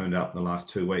only just turned up in the last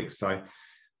 2 weeks. So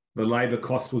the labour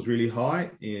cost was really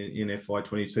high in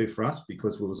FY22 for us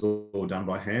because it was all done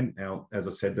by hand. Now, as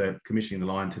I said, they're commissioning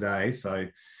the line today. So,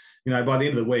 you know, by the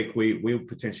end of the week, we'll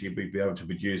potentially be able to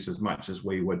produce as much as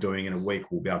we were doing in a week,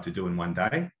 we'll be able to do in 1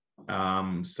 day.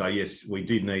 So yes, we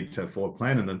did need to forward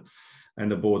plan,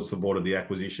 and the board supported the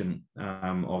acquisition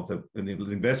of the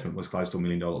investment was close to $1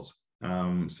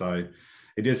 million. So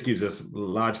it just gives us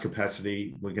large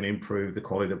capacity. We can improve the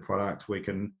quality of the product. We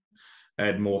can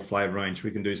add more flavour range.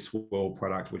 We can do swirl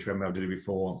product, which we haven't been able to do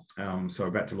before. So we're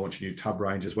about to launch a new tub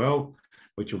range as well,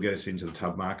 which will get us into the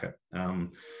tub market.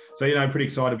 So, you know, pretty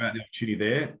excited about the opportunity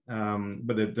there.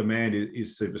 But the demand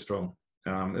is super strong.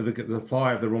 The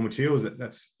supply of the raw materials,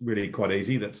 that's really quite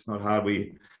easy. That's not hard.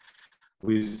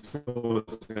 We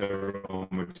source our raw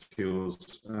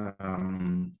materials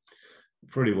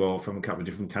pretty well from a couple of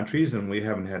different countries, and we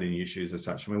haven't had any issues as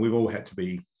such. I mean, we've all had to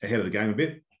be ahead of the game a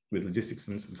bit with logistics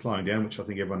and slowing down, which I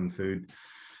think everyone in food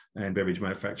and beverage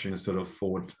manufacturing is sort of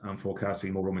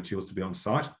forecasting more raw materials to be on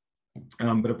site.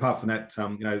 But apart from that,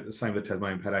 you know, the same with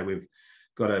Tasmanian Pate, we've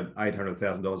got a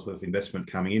 $800,000 worth of investment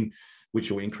coming in,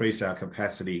 which will increase our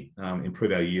capacity,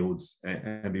 improve our yields,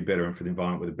 and be better for the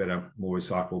environment with a better, more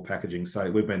recyclable packaging.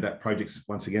 So that project's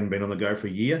once again been on the go for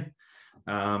a year.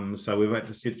 So we've had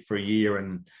to sit for a year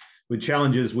and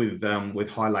challenges with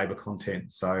high labour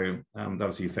content. So that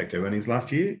obviously affected our earnings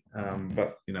last year.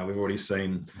 But we've already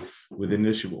seen with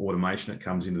initial automation that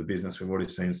comes into the business, we've already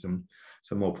seen some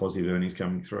more positive earnings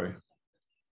coming through.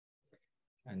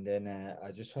 And then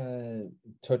I just want to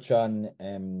touch on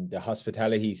the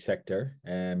hospitality sector.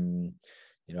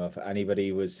 If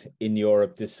anybody was in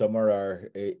Europe this summer or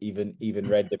even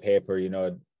read the paper,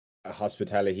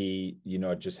 hospitality,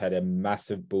 just had a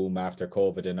massive boom after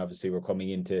COVID. And obviously we're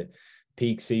coming into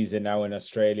peak season now in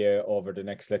Australia over the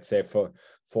next, let's say, for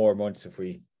 4 months. If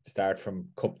we start from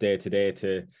Cup Day today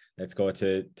to let's go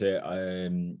to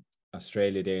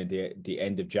Australia Day at the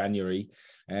end of January.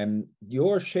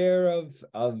 Your share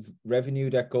of revenue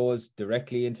that goes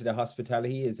directly into the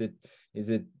hospitality, is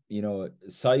it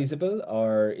sizable,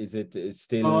 or is it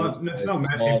still it's not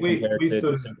massive. We compared to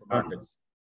supermarkets?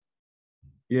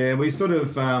 Yeah, we sort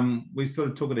of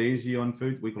took it easy on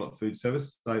food. We call it food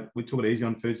service. So we took it easy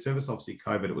on food service. Obviously,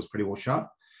 COVID, it was pretty well shut.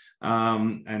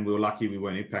 And we were lucky we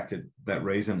weren't impacted for that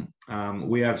reason.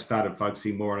 We have started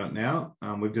focusing more on it now.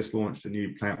 We've just launched a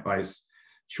new plant-based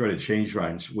shredded cheese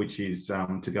range, which is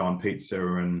to go on pizza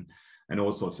and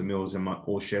all sorts of meals and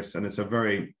all chefs. And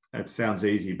it sounds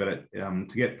easy, but to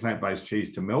get plant-based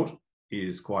cheese to melt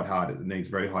is quite hard. It needs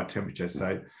very high temperature.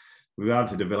 So we've been able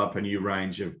to develop a new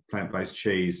range of plant-based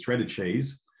cheese, shredded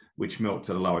cheese, which melts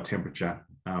at a lower temperature,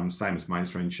 same as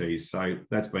mainstream cheese. So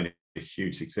that's been a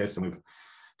huge success. And we've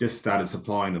just started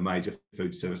supplying the major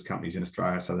food service companies in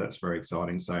Australia. So that's very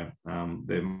exciting. So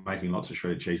they're making lots of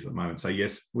shredded cheese at the moment. So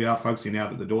yes, we are focusing now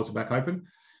that the doors are back open.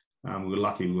 We were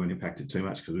lucky we weren't impacted too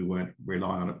much because we weren't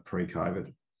relying on it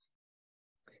pre-COVID.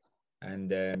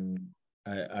 And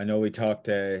I know we talked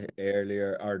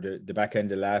earlier, or the back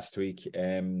end of last week,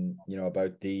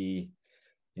 about the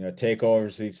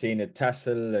takeovers we've seen at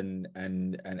Tassel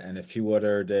and a few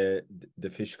other the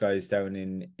fish guys down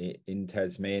in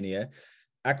Tasmania.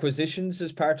 Acquisitions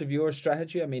as part of your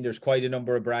strategy. I mean, there's quite a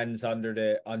number of brands under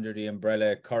the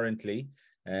umbrella currently,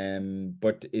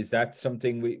 but is that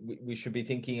something we should be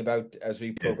thinking about as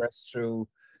we progress through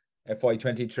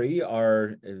FY23?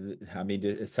 Or I mean,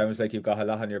 it sounds like you've got a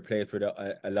lot on your plate with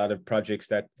a lot of projects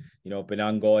that been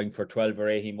ongoing for 12 or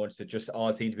 18 months that just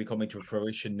all seem to be coming to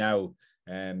fruition now.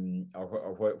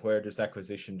 Or where does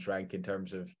acquisitions rank in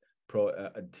terms of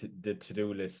the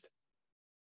to-do list?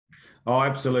 Oh,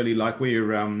 absolutely. Like we're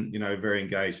very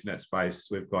engaged in that space.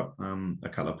 We've got a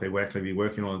couple of people actively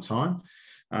working all the time,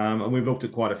 and we've looked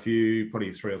at quite a few,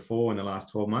 probably 3 or 4 in the last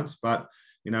 12 months. But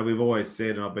we've always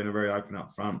said, and I've been very open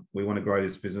up front, we want to grow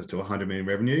this business to 100 million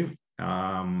revenue.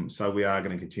 So we are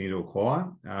going to continue to acquire.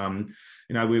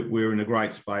 We're in a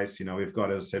great space. We've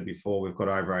got, as I said before, we've got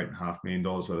over $8.5 million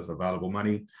worth of available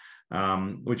money,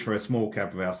 which for a small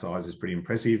cap of our size is pretty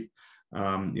impressive.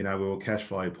 We were cash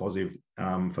flow positive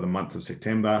for the month of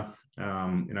September.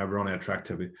 We're on our track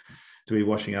to be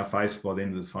washing our face by the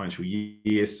end of the financial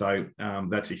year. So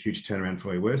that's a huge turnaround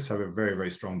from where we were. So we have a very,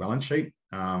 very strong balance sheet.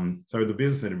 So the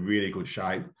business is in a really good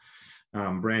shape.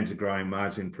 Brands are growing,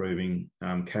 margins improving,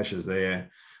 cash is there.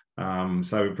 So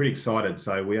we're pretty excited.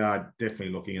 So we are definitely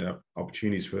looking at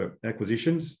opportunities for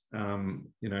acquisitions.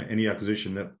 Any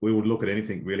acquisition that we would look at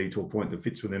anything really to a point that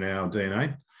fits within our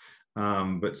DNA.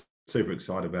 But super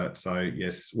excited about it. So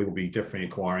yes, we will be definitely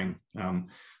acquiring.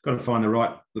 Got to find the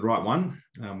right one.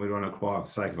 We don't want to acquire for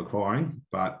the sake of acquiring,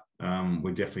 but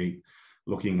we're definitely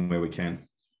looking where we can.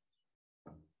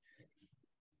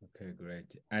 Okay,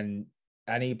 great. And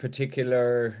any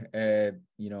particular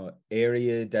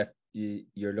area that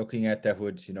you're looking at that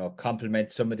would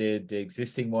complement some of the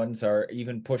existing ones, or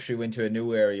even push you into a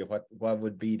new area? What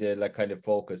would be the kind of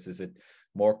focus? Is it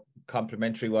more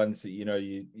complementary ones that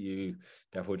you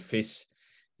that would fit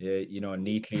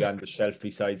neatly on the shelf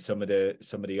beside some of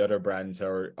the other brands,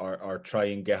 or try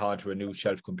and get onto a new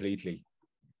shelf completely?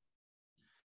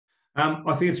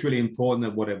 I think it's really important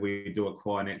that whatever we do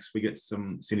acquire next, we get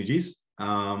some synergies.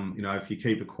 If you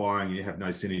keep acquiring and you have no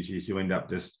synergies, you end up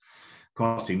just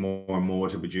costing more and more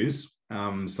to produce.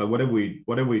 So whatever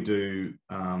we do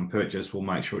purchase, we'll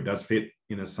make sure it does fit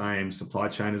in the same supply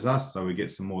chain as us. So we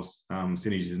get some more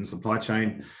synergies in supply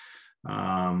chain.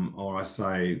 Or I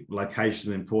say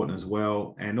location is important as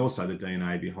well. And also the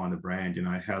DNA behind the brand,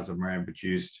 how's the brand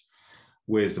produced?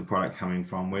 Where's the product coming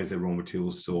from? Where's the raw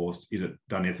materials sourced? Is it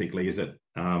done ethically? Is it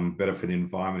better for the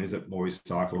environment? Is it more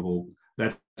recyclable?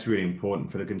 That's really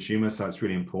important for the consumer. So it's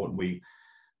really important we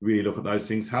really look at those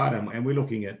things hard. And we're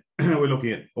looking at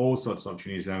all sorts of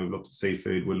opportunities. We've looked at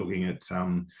seafood. We're looking at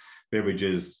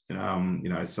beverages.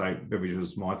 So beverage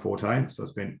was my forte. So I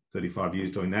spent 35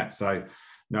 years doing that. So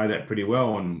know that pretty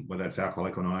well, and whether that's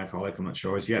alcoholic or non-alcoholic, I'm not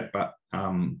sure as yet, but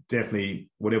definitely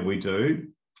whatever we do,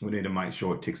 we need to make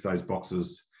sure it ticks those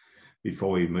boxes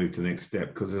before we move to the next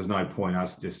step, because there's no point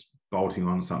us just bolting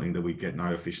on something that we get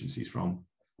no efficiencies from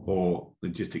or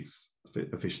logistics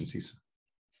efficiencies.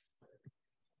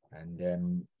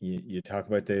 And you talk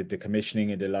about the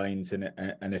commissioning of the lines and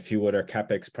a few other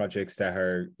capex projects that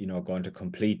are, you know, going to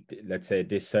complete, let's say,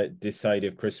 this side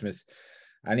of Christmas.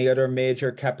 Any other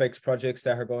major capex projects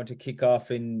that are going to kick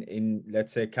off in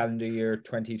let's say calendar year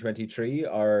 2023,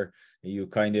 or are you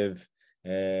kind of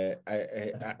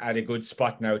at a good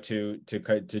spot now to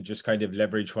just kind of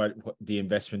leverage what the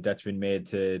investment that's been made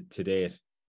to date?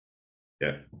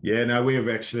 Yeah. No, we have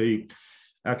actually.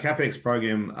 Our CapEx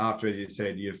program, after, as you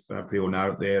said, you've pretty well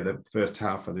noted there, the first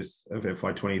half of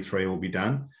FY23 will be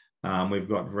done. We've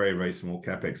got very, very small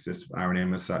CapEx, just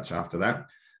R&M as such after that.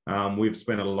 We've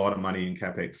spent a lot of money in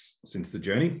CapEx since the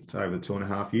journey, so over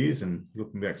 2.5 years, and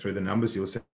looking back through the numbers, you'll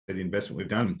see the investment we've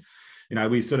done. You know,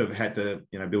 we sort of had to,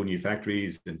 you know, build new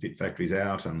factories and fit factories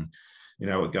out, and, you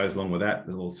know, what goes along with that,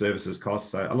 the little services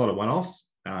costs, so a lot of one-offs.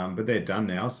 But they're done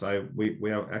now, so we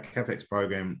are, our capex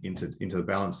program into the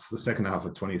balance. The second half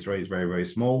of 23 is very, very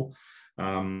small.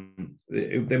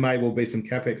 There may well be some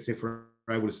capex if we're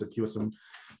able to secure some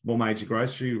more major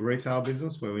grocery retail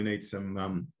business where we need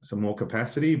some more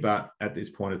capacity. But at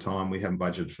this point of time, we haven't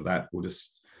budgeted for that. We'll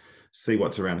just see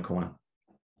what's around the corner.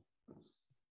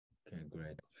 Okay,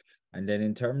 great. And then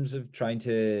in terms of trying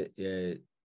to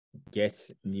get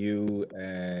new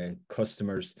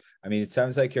customers, I mean, it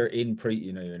sounds like you're in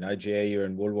you're in IGA, you're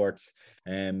in Woolworths.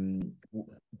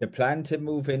 The plan to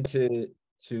move into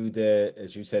the,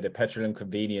 as you said, a petrol and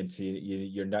convenience,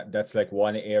 you're not, that's like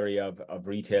one area of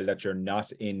retail that you're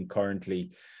not in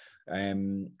currently.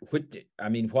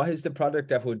 What is the product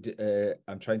that would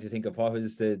I'm trying to think of what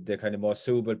is the kind of more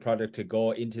suitable product to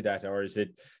go into that, or is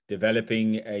it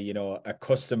developing a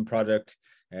custom product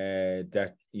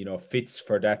that fits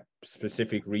for that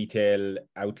specific retail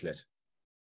outlet?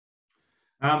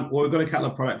 Well, we've got a couple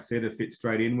of products there to fit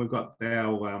straight in. We've got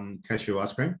our cashew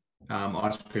ice cream.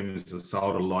 Ice cream is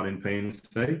sold a lot in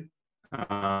PNC.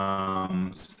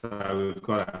 So we've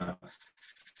got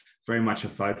very much a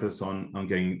focus on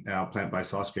getting our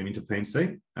plant-based ice cream into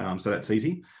PNC. So that's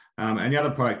easy. And the other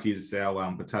product is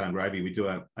our potato and gravy. We do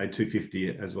a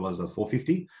 250 as well as a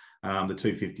 450. The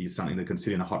 250 is something that can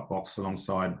sit in a hot box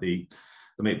alongside the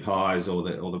meat pies or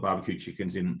the barbecue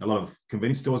chickens. In a lot of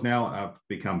convenience stores now have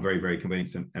become very, very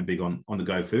convenient and big on the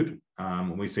go food.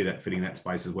 And we see that fitting that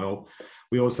space as well.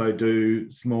 We also do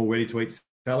small ready-to-eat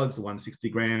salads, 160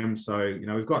 grams. So,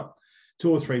 we've got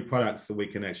 2 or 3 products that we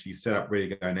can actually set up ready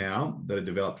to go now that are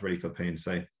developed ready for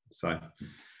PNC. So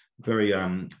very,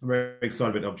 very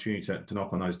excited about the opportunity to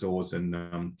knock on those doors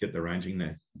and get the ranging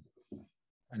there.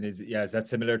 And is that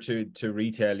similar to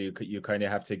retail? You kind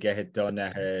of have to get it done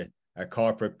at a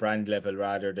corporate brand level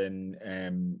rather than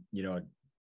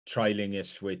trialing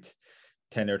it with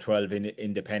 10 or 12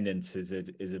 independents. Is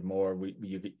it more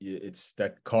it's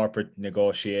that corporate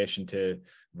negotiation to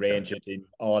range it in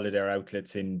all of their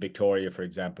outlets in Victoria, for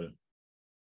example?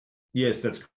 Yes,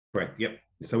 that's correct. Yep.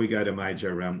 So we go to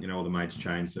major, all the major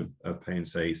chains of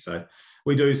PNC. So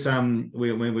we do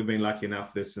we've been lucky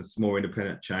enough, there's some small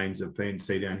independent chains of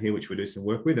PNC down here, which we do some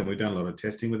work with, and we've done a lot of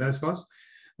testing with those guys.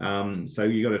 So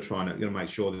you got to make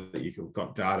sure that you've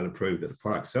got data to prove that the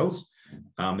product sells.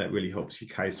 That really helps your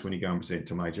case when you go and present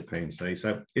to major PNC.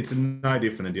 So it's no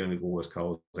different than dealing with Woolworths,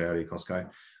 Coles, Aldi,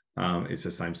 Costco. It's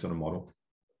the same sort of model.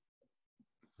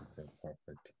 Okay,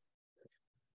 perfect.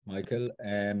 Michael,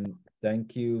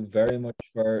 thank you very much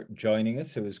for joining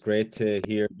us. It was great to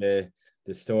hear the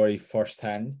story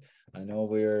firsthand. I know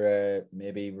we're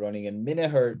maybe running a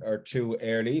minute or two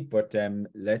early, but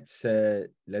let's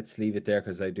leave it there,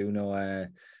 because I do know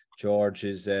George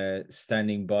is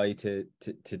standing by to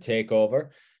take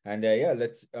over. And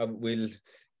we'll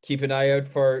keep an eye out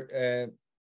for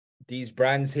these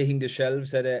brands hitting the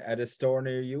shelves at a store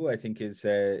near you, I think is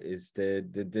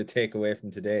the takeaway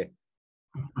from today.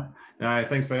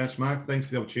 Thanks very much, Mark. Thanks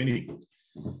for the opportunity.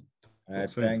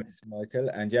 Thanks, Michael.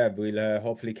 And we'll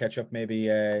hopefully catch up maybe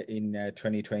in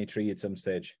 2023 at some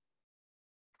stage.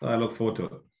 I look forward to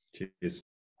it. Cheers.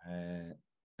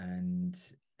 And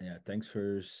thanks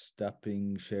for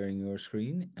sharing your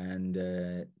screen.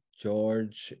 And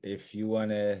George, if you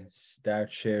want to start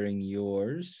sharing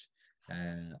yours,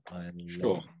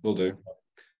 sure, will do.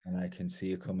 And I can see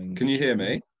you coming. Can you hear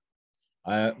me?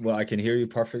 Well, I can hear you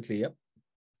perfectly. Yep.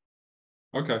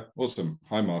 Okay, awesome.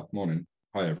 Hi, Mark. Morning.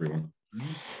 Hi, everyone.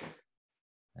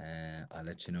 I'll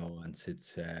let you know once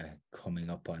it's coming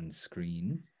up on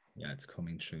screen. Yeah, it's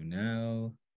coming through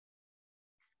now.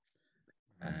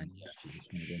 And yeah, if you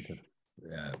just want to go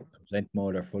into present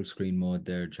mode or full screen mode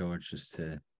there, George, just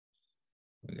to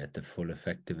get the full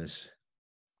effect of it.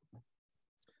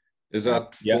 Is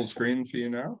that full screen for you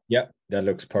now? Yeah, that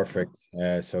looks perfect.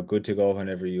 So good to go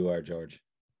whenever you are, George.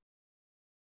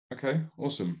 Okay,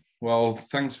 awesome. Well,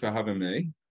 thanks for having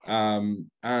me. I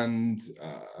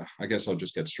guess I'll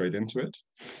just get straight into it.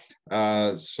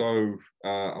 I'll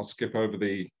skip over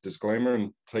the disclaimer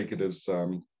and take it as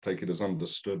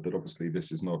understood that obviously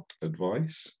this is not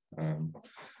advice.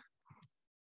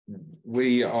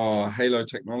 We are Halo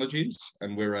Technologies,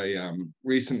 and we're a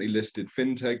recently listed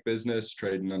fintech business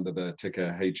trading under the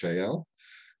ticker HAL.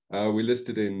 We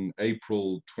listed in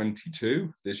April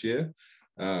 22 this year,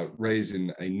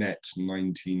 raising a net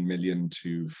 19 million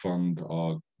to fund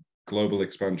our global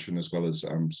expansion as well as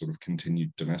sort of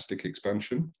continued domestic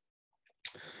expansion.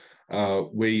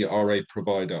 We are a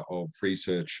provider of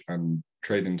research and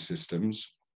trading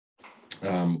systems.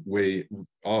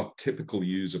 Our typical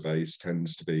user base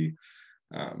tends to be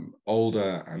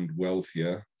older and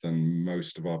wealthier than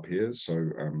most of our peers. So,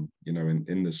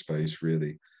 in the space,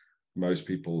 really, most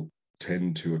people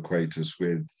tend to equate us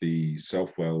with the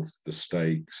self-wealth, the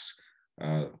stakes,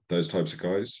 those types of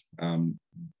guys.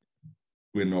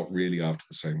 We're not really after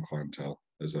the same clientele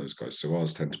as those guys. So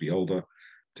ours tend to be older,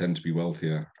 tend to be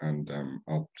wealthier, and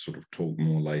I'll sort of talk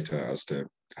more later as to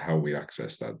how we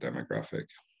access that demographic.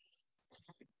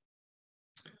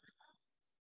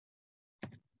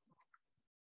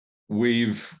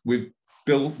 We've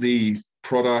built the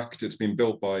product. It's been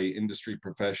built by industry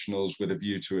professionals with a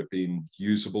view to it being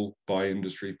usable by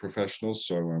industry professionals.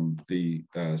 So the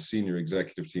senior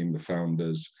executive team, the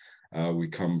founders, we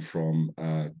come from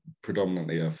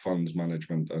predominantly a funds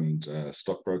management and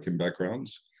stockbroking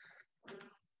backgrounds.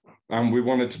 And we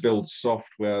wanted to build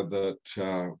software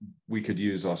that we could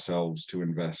use ourselves to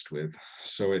invest with.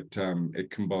 So it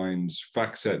combines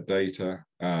FactSet data,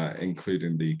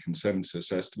 including the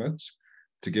consensus estimates,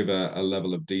 to give a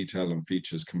level of detail and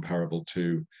features comparable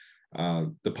to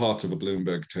the part of a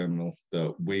Bloomberg terminal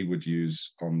that we would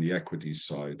use on the equities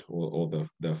side or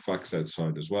the FactSet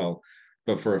side as well,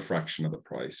 but for a fraction of the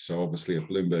price. So obviously a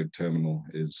Bloomberg terminal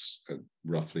is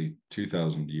roughly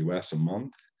 2,000 US a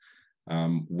month.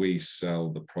 We sell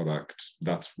the product,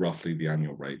 that's roughly the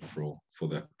annual rate for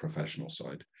the professional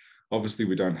side. Obviously,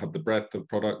 we don't have the breadth of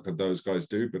product that those guys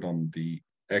do, but on the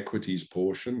equities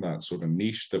portion, that sort of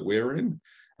niche that we're in,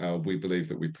 we believe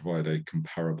that we provide a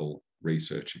comparable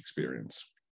research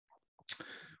experience.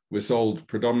 We're sold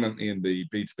predominantly in the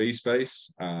B2B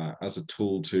space as a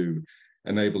tool to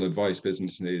enable advice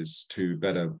businesses to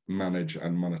better manage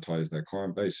and monetize their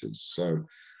client bases. So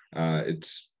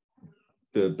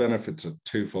the benefits are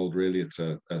twofold, really. It's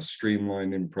a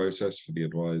streamlining process for the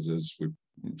advisors. We've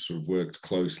sort of worked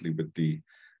closely with the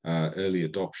early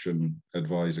adoption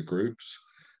advisor groups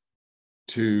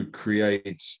to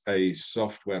create a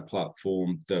software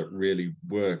platform that really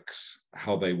works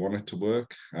how they want it to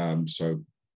work. So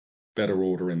better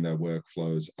ordering their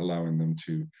workflows, allowing them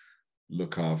to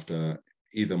look after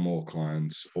either more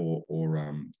clients or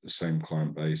the same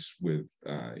client base with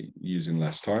using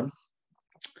less time.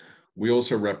 We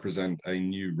also represent a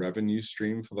new revenue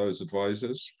stream for those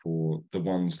advisors, for the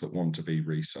ones that want to be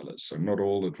resellers. So not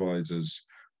all advisors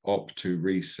opt to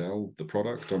resell the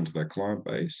product onto their client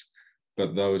base,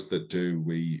 but those that do,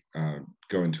 we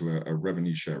go into a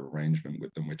revenue share arrangement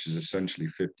with them, which is essentially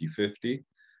 50-50.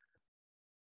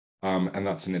 And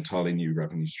that's an entirely new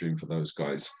revenue stream for those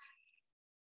guys.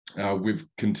 We've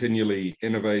continually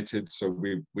innovated. So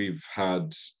we've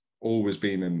had always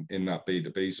been in that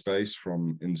B2B space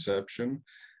from inception.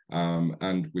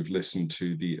 And we've listened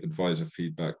to the advisor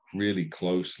feedback really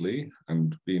closely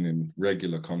and been in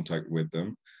regular contact with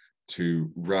them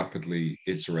to rapidly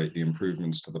iterate the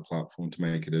improvements to the platform to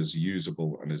make it as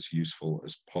usable and as useful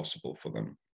as possible for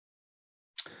them.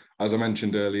 As I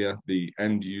mentioned earlier, the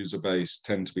end user base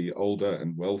tend to be older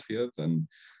and wealthier than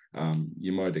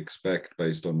you might expect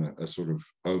based on a sort of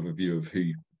overview of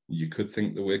who you could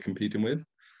think that we're competing with.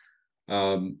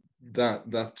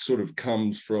 That sort of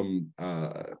comes from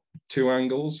two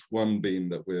angles, one being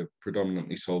that we're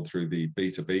predominantly sold through the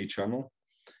B2B channel.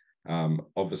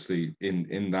 Obviously,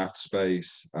 in that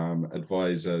space,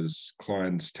 advisors,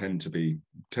 clients tend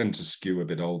to skew a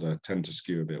bit older, tend to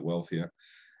skew a bit wealthier.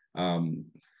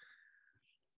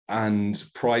 And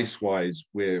price-wise,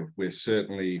 we're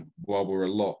certainly, while we're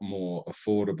a lot more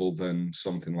affordable than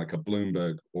something like a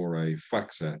Bloomberg or a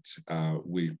FactSet,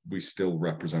 we still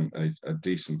represent a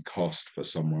decent cost for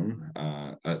someone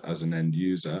as an end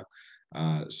user.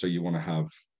 So you want to have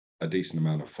a decent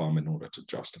amount of FUM in order to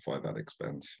justify that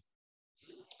expense.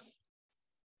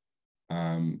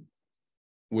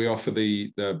 We offer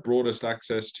the broadest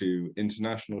access to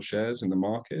international shares in the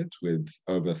market with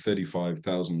over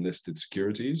 35,000 listed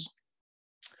securities.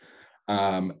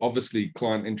 Obviously,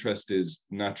 client interest is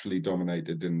naturally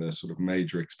dominated in the sort of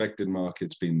major expected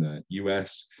markets, being the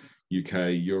US,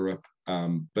 UK, Europe,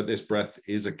 but this breadth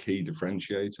is a key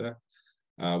differentiator.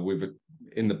 We've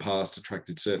in the past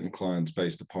attracted certain clients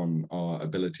based upon our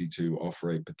ability to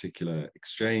offer a particular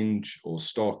exchange or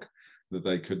stock that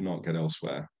they could not get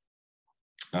elsewhere.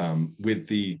 With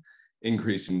the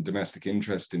increase in domestic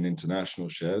interest in international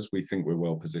shares, we think we're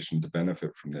well positioned to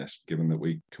benefit from this, given that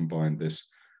we combine this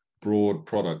broad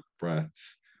product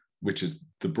breadth, which is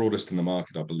the broadest in the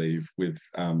market, I believe, with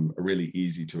a really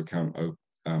easy to account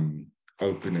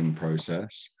opening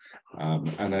process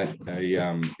and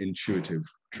a intuitive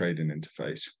trading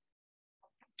interface.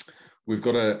 We've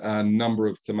got a number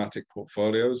of thematic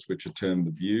portfolios, which are termed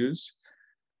the views.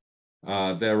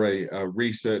 They're a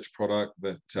research product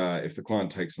that if the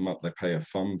client takes them up, they pay a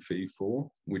FUM fee for.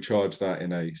 We charge that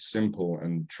in a simple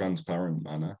and transparent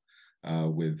manner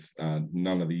with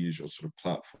none of the usual sort of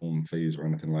platform fees or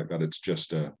anything like that. It's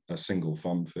just a single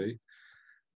FUM fee.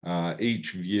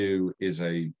 Each view is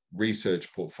a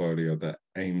research portfolio that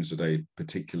aims at a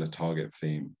particular target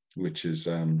theme, which is,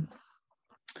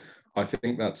 I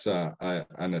think that's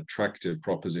an attractive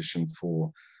proposition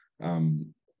for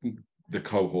the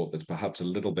cohort that's perhaps a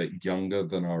little bit younger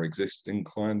than our existing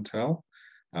clientele,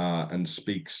 and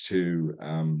speaks to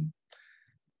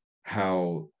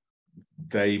how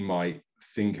they might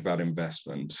think about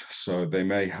investment. So they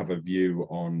may have a view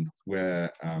on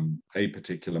where a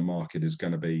particular market is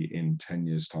going to be in 10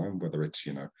 years' time, whether it's,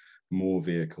 more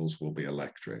vehicles will be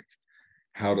electric.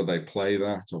 How do they play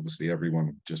that? Obviously,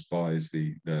 everyone just buys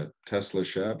the Tesla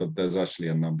share, but there's actually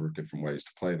a number of different ways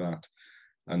to play that.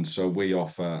 And so we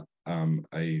offer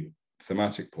a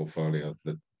thematic portfolio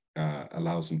that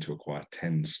allows them to acquire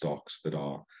 10 stocks that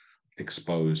are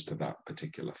exposed to that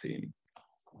particular theme.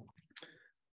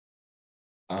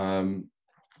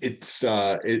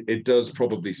 It does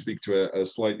probably speak to a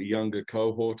slightly younger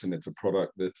cohort, and it's a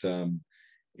product that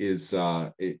is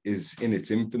in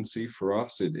its infancy for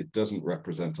us. It doesn't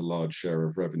represent a large share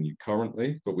of revenue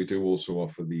currently, but we do also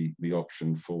offer the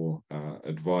option for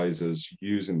advisors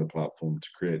using the platform to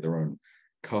create their own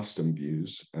custom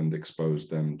views and expose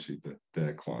them to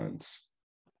their clients.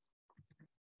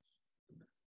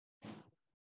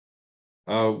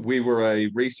 We were a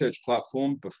research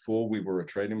platform before we were a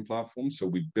trading platform, so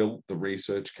we built the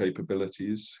research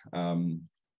capabilities.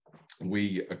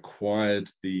 We acquired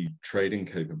the trading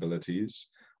capabilities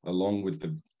along with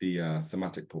the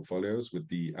thematic portfolios with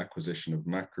the acquisition of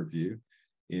MacroView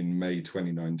in May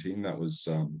 2019. That was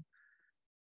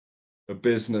a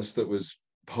business that was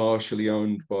partially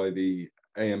owned by the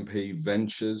AMP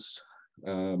Ventures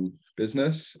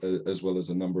business, as well as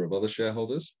a number of other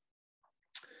shareholders.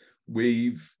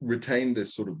 We've retained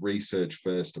this sort of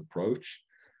research-first approach,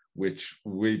 which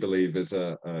we believe is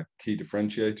a key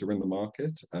differentiator in the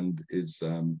market and is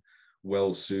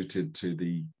well suited to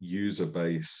the user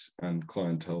base and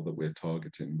clientele that we're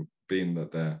targeting, being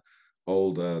that they're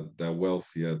older, they're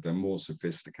wealthier, they're more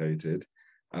sophisticated,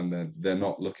 and they're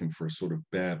not looking for a sort of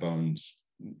bare bones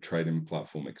trading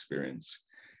platform experience.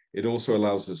 It also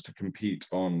allows us to compete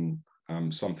on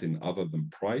something other than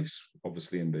price.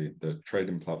 Obviously, in the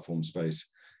trading platform space,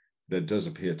 there does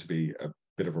appear to be a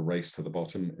bit of a race to the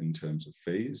bottom in terms of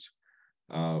fees.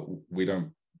 We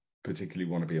don't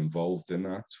particularly want to be involved in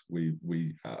that.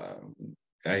 We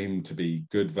aim to be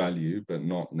good value, but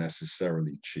not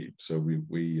necessarily cheap. So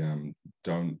we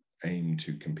don't aim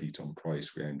to compete on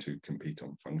price. We aim to compete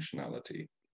on functionality.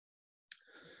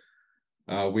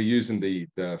 We're using the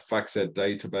FactSet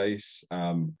database,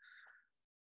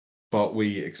 but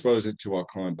we expose it to our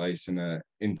client base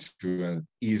into an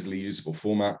easily usable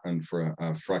format and for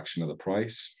a fraction of the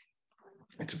price.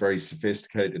 It's a very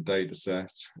sophisticated data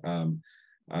set,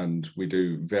 and we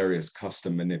do various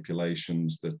custom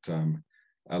manipulations that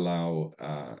allow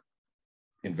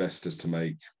investors to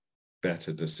make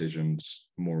better decisions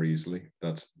more easily.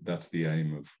 That's the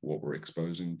aim of what we're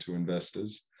exposing to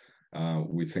investors.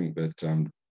 We think that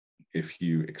if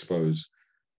you expose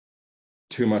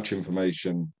too much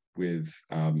information with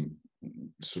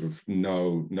sort of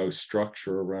no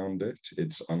structure around it,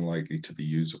 it's unlikely to be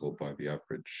usable by the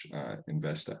average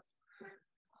investor.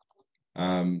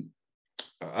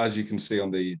 As you can see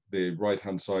on the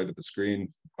right-hand side of the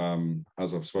screen,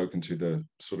 as I've spoken to the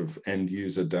sort of end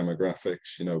user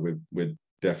demographics, we're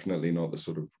definitely not the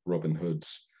sort of Robin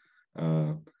Hoods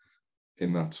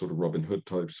in that sort of Robin Hood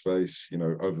type space. You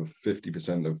know, over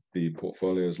 50% of the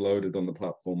portfolios loaded on the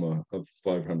platform are of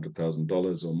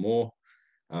 $500,000 or more,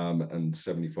 and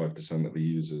 75% of the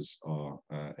users are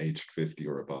aged 50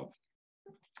 or above.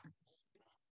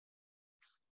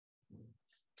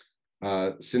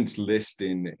 Since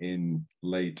listing in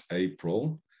late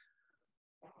April,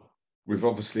 we've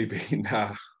obviously been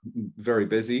very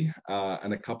busy,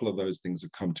 and a couple of those things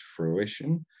have come to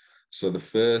fruition. So the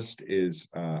first is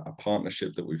a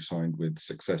partnership that we've signed with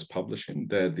Success Publishing.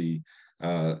 They're the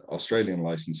Australian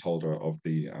license holder of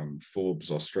the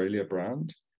Forbes Australia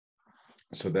brand.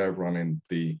 So they're running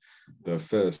the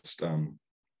first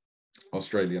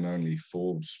Australian-only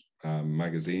Forbes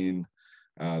magazine.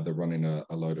 They're running a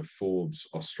load of Forbes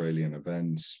Australian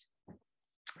events.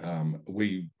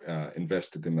 We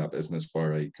invested in that business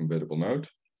via a convertible note.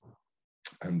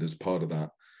 And as part of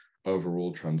that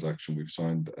overall transaction, we've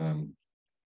signed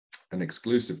an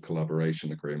exclusive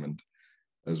collaboration agreement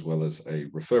as well as a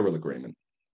referral agreement.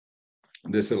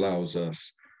 This allows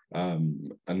us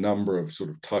a number of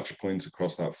sort of touch points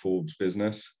across that Forbes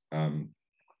business.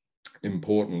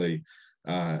 Importantly,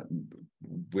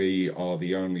 we are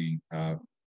the only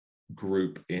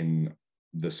group in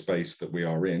the space that we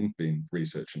are in, being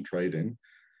research and trading,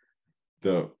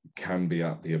 that can be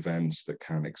at the events, that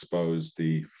can expose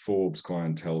the Forbes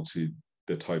clientele to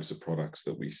the types of products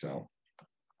that we sell.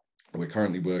 We're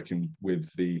currently working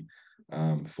with the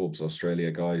Forbes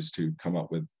Australia guys to come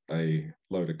up with a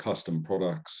load of custom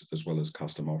products as well as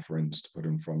custom offerings to put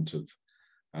in front of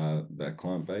their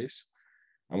client base.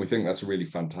 And we think that's a really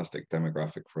fantastic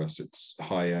demographic for us. It's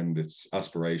high end, it's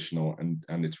aspirational,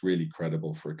 and it's really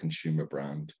credible for a consumer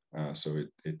brand. So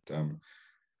it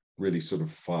really sort of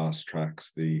fast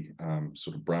tracks the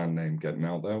sort of brand name getting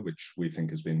out there, which we think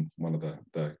has been one of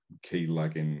the key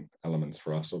lagging elements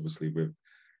for us. Obviously, we've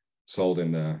sold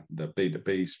in the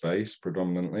B2B space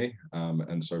predominantly.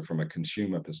 And so from a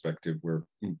consumer perspective, we're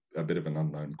a bit of an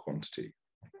unknown quantity.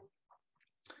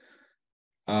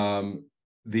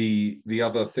 The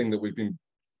other thing that we've been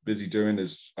busy doing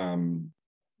is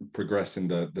progressing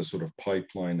the sort of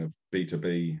pipeline of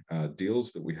B2B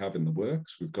deals that we have in the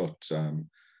works. We've got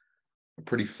a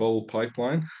pretty full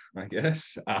pipeline, I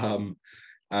guess.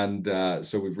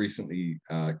 So we've recently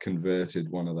converted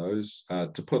one of those.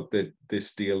 To put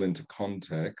this deal into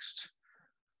context,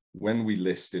 when we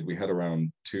listed, we had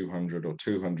around $200 or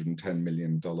 $210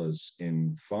 million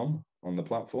in FUM on the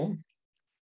platform.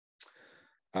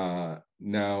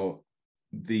 Now,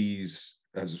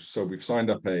 so we've signed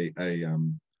up a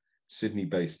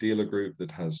Sydney-based dealer group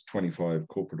that has 25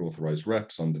 corporate authorized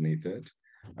reps underneath it.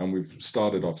 And we've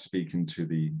started off speaking to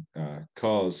the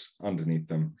cars underneath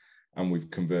them, and we've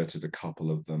converted a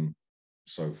couple of them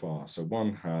so far. So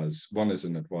one is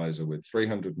an advisor with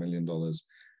 $300 million,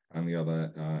 and the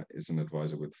other is an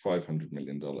advisor with $500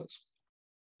 million.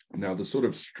 Now, the sort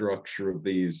of structure of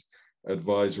these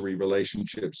advisory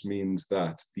relationships means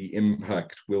that the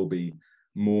impact will be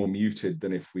more muted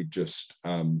than if we just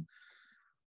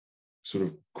sort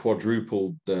of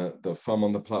quadrupled the FUM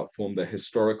on the platform. The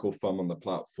historical FUM on the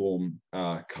platform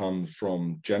comes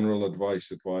from general advice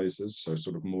advisors, so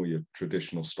sort of more your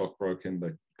traditional stockbroking.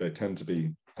 They tend to be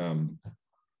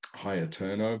higher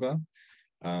turnover.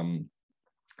 And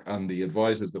the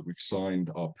advisors that we've signed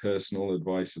are personal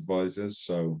advice advisors.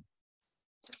 So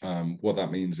what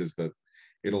that means is that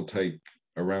it'll take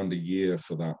around a year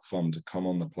for that FUM to come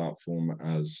on the platform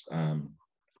as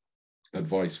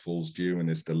advice falls due and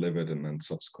is delivered and then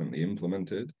subsequently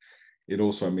implemented. It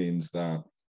also means that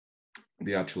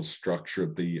the actual structure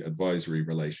of the advisory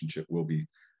relationship will be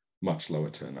much lower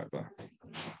turnover.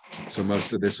 So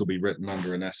most of this will be written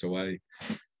under an SOA.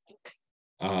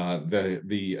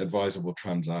 The advisor will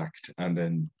transact and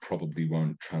then probably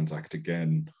won't transact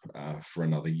again for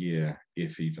another year,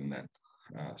 if even then.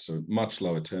 So much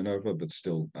lower turnover, but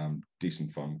still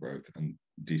decent FUM growth and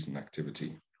decent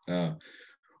activity.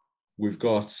 We've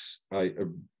got a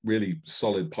really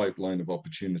solid pipeline of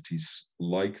opportunities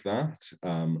like that,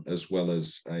 as well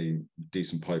as a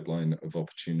decent pipeline of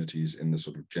opportunities in the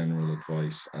sort of general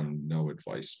advice and no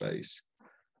advice space.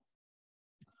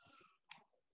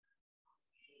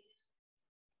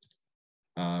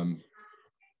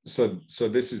 So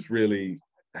this is really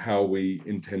how we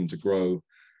intend to grow.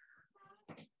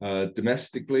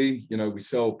 Domestically, you know, we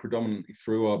sell predominantly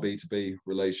through our B2B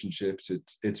relationships.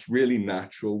 It's really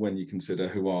natural when you consider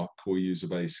who our core user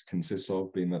base consists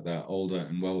of, being that they're older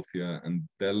and wealthier, and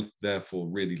they're therefore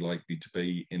really likely to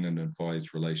be in an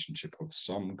advised relationship of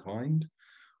some kind,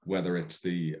 whether it's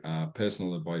the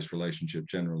personal advice relationship,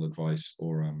 general advice,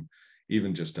 or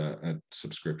even just a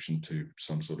subscription to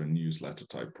some sort of newsletter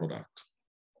type product.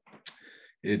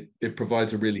 it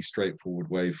provides a really straightforward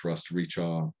way for us to reach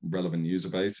our relevant user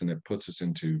base, and it puts us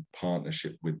into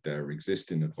partnership with their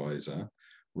existing advisor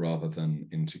rather than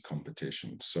into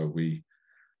competition. So we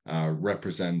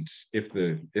represent, if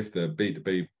the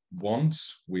B2B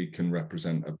wants, we can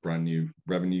represent a brand new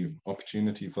revenue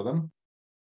opportunity for them,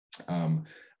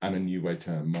 and a new way to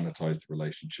monetize the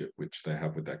relationship which they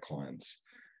have with their clients,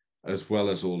 as well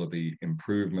as all of the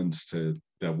improvements to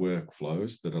their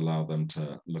workflows that allow them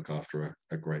to look after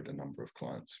a greater number of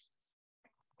clients.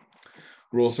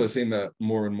 We're also seeing that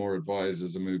more and more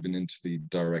advisors are moving into the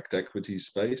direct equity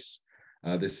space.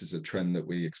 This is a trend that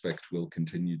we expect will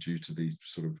continue due to the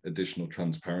sort of additional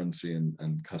transparency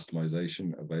and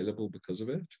customization available because of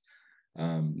it.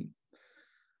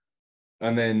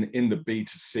 And then in the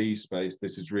B2C space,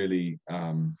 this is really,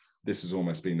 this has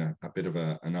almost been a bit of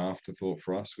an afterthought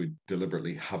for us. We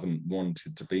deliberately haven't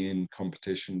wanted to be in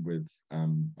competition with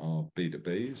our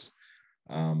B2Bs,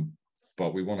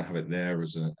 but we want to have it there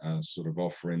as a sort of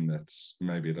offering that's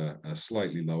maybe at a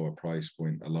slightly lower price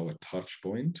point, a lower touch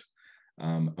point.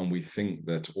 And we think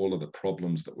that all of the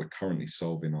problems that we're currently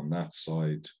solving on that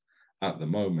side at the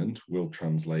moment will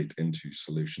translate into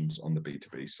solutions on the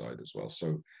B2B side as well.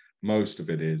 So most of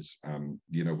it is,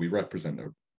 you know, we represent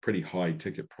a pretty high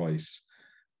ticket price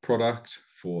product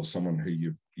for someone who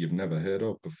you've never heard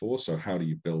of before. So how do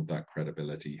you build that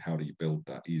credibility? How do you build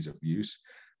that ease of use?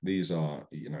 These are,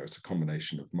 you know, it's a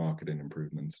combination of marketing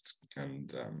improvements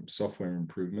and software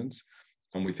improvements.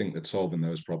 And we think that solving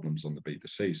those problems on the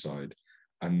B2C side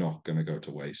are not going to go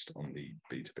to waste on the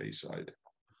B2B side.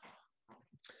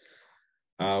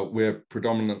 We're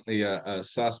predominantly a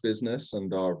SaaS business,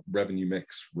 and our revenue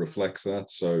mix reflects that.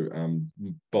 So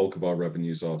bulk of our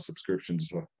revenues are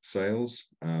subscriptions sales.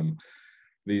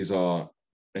 These are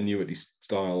annuity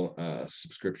style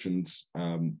subscriptions.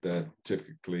 They're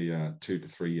typically 2 to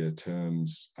 3 year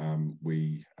terms.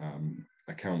 We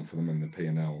account for them in the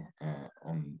P&L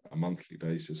on a monthly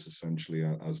basis, essentially,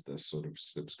 as the sort of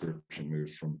subscription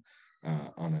moves from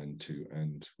unearned to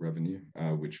earned revenue,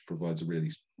 which provides a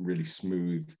really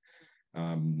smooth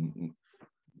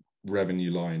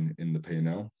revenue line in the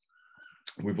P&L.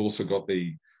 We've also got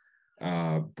the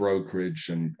brokerage,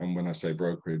 and when I say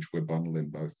brokerage, we're bundling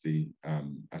both the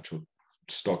actual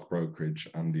stock brokerage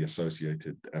and the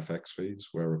associated FX fees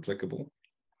where applicable.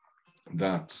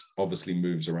 That obviously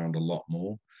moves around a lot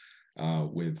more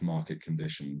with market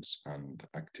conditions and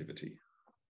activity.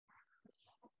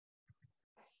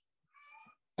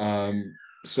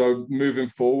 So moving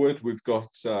forward, we've got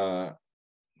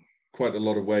quite a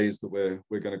lot of ways that we're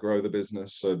going to grow the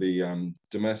business. So the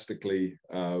domestically,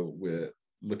 we're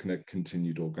looking at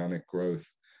continued organic growth.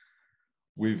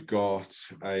 We've got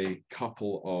a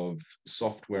couple of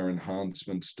software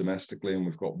enhancements domestically, and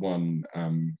we've got one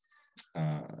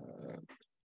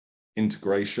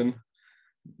integration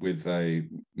with a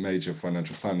major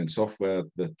financial planning software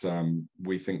that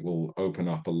we think will open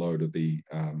up a load of the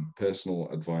personal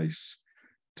advice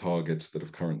targets that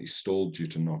have currently stalled due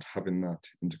to not having that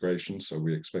integration. So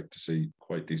we expect to see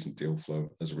quite decent deal flow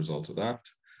as a result of that.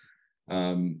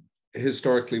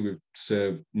 Historically, we've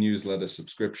served newsletter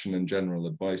subscription and general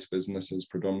advice businesses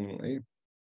predominantly,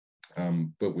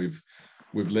 but we've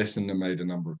listened and made a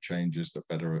number of changes that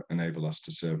better enable us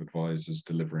to serve advisors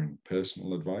delivering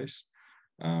personal advice.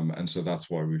 And so that's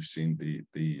why we've seen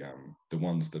the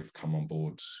ones that have come on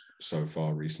board so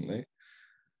far recently.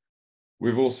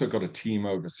 We've also got a team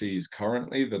overseas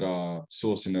currently that are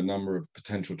sourcing a number of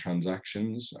potential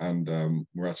transactions, and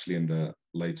we're actually in the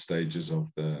late stages of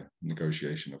the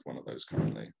negotiation of one of those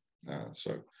currently.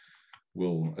 So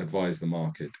we'll advise the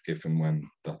market if and when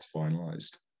that's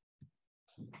finalized.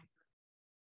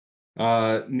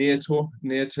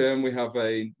 Near term, we have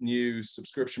a new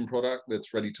subscription product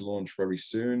that's ready to launch very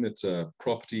soon. It's a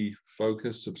property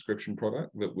focused subscription product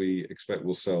that we expect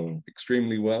will sell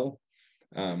extremely well.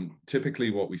 Typically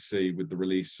what we see with the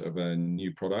release of a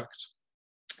new product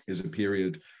is a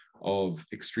period of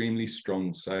extremely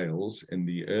strong sales in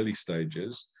the early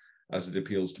stages, as it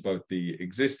appeals to both the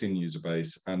existing user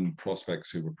base and prospects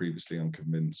who were previously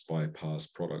unconvinced by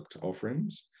past product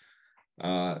offerings.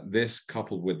 This,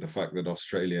 coupled with the fact that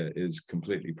Australia is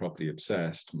completely property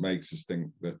obsessed, makes us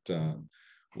think that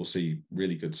we'll see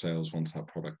really good sales once that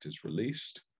product is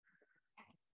released.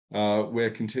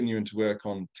 We're continuing to work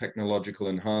on technological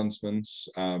enhancements,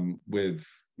 with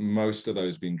most of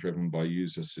those being driven by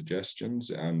user suggestions,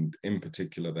 and in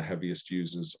particular, the heaviest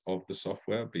users of the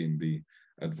software being the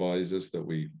advisors that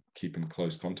we keep in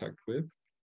close contact with.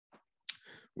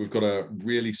 We've got a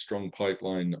really strong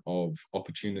pipeline of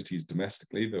opportunities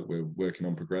domestically that we're working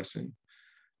on progressing.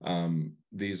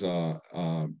 These are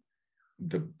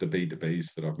the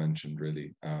B2Bs that I've mentioned,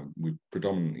 really. We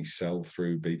predominantly sell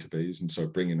through B2Bs, and so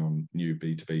bringing on new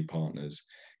B2B partners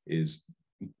is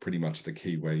pretty much the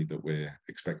key way that we're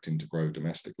expecting to grow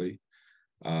domestically.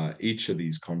 Each of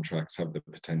these contracts have the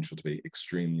potential to be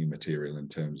extremely material in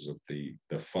terms of the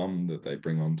fund that they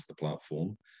bring onto the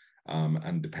platform.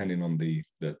 And depending on the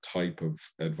type of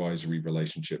advisory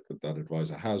relationship that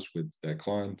advisor has with their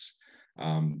clients,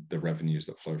 the revenues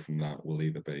that flow from that will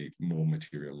either be more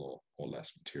material or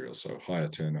less material. So higher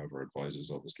turnover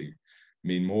advisors obviously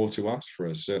mean more to us for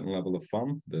a certain level of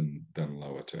fund than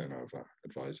lower turnover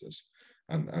advisors.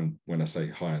 And when I say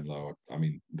high and low, I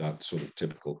mean that sort of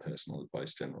typical personal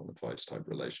advice, general advice type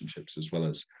relationships, as well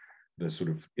as the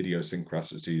sort of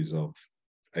idiosyncrasies of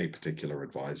a particular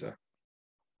advisor.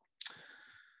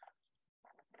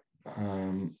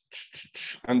 And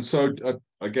so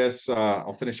I guess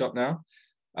I'll finish up now.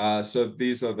 So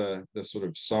these are the sort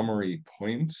of summary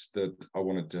points that I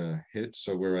wanted to hit.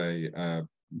 So we're a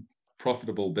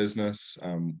profitable business.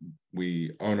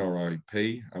 We own our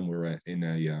IP, and we're in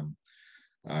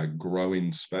a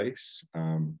growing space.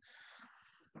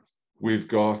 We've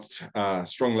got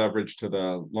strong leverage to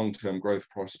the long-term growth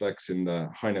prospects in the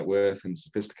high net worth and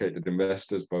sophisticated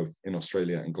investors, both in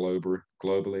Australia and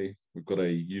globally. We've got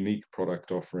a unique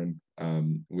product offering.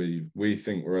 We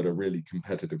think we're at a really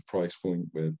competitive price point.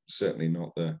 We're certainly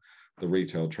not the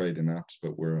retail trading apps,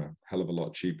 but we're a hell of a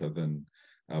lot cheaper than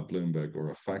Bloomberg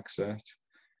or a FactSet.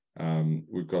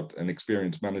 We've got an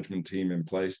experienced management team in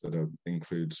place that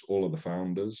includes all of the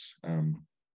founders.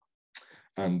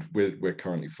 And we're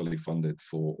currently fully funded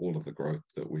for all of the growth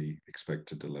that we expect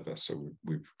to deliver. So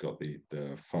we've got the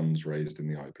funds raised in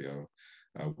the IPO.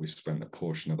 We spent a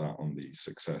portion of that on the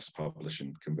Success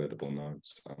Publishing convertible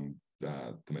notes, and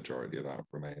the majority of that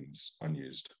remains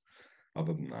unused.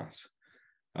 Other than that,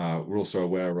 we're also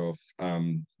aware of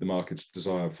the market's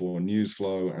desire for news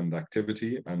flow and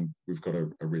activity, and we've got a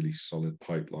really solid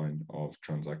pipeline of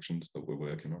transactions that we're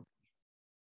working on.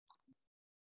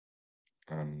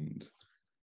 And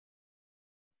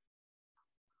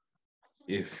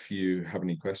if you have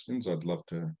any questions, I'd love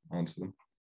to answer them.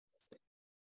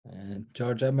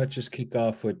 George, I might just kick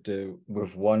off with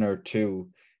one or two.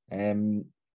 In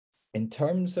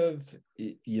terms of,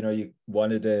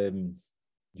 one of the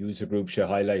user groups you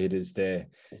highlighted is the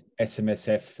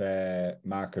SMSF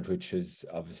market, which is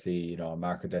obviously, a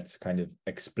market that's kind of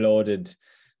exploded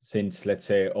since, let's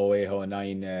say, 08,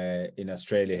 09 in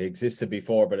Australia. It existed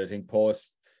before, but I think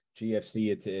post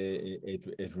GFC,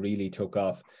 it really took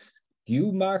off. Do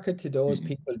you market to those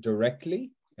people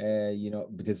directly?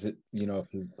 Because,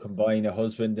 if you combine a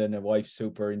husband and a wife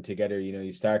super in together,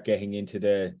 you start getting into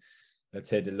the, let's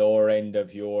say, the lower end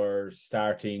of your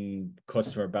starting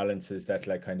customer balances, that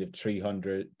like kind of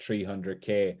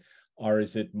 300K, or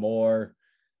is it more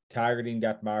targeting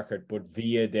that market, but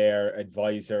via their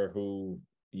advisor who,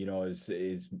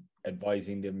 is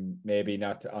advising them, maybe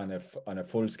not on a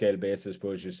full scale basis, but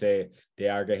as you say, they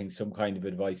are getting some kind of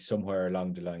advice somewhere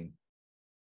along the line?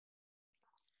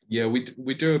 Yeah,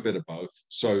 we do a bit of both.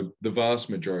 So the vast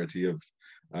majority of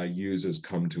users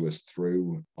come to us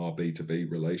through our B2B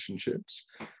relationships,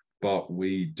 but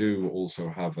we do also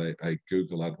have a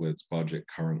Google AdWords budget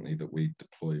currently that we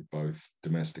deploy both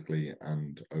domestically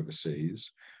and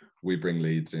overseas. We bring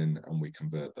leads in and we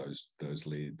convert those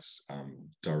leads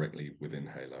directly within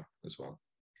Halo as well.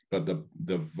 But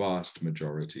the vast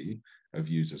majority of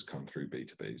users come through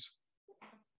B2Bs.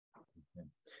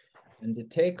 And the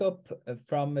take up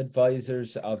from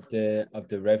advisors of the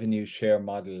revenue share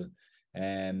model,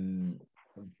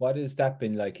 what has that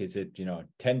been like? Is it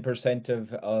 10%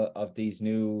 of these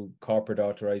new corporate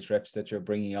authorized reps that you're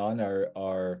bringing on,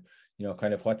 or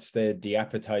kind of what's the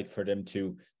appetite for them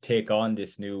to take on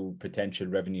this new potential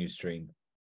revenue stream?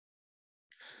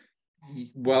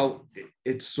 Well,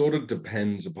 it sort of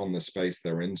depends upon the space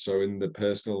they're in. So in the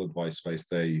personal advice space,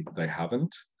 they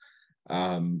haven't.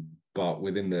 But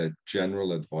within the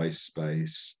general advice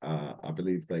space, I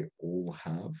believe they all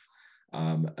have.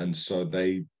 And so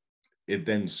it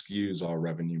then skews our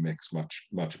revenue mix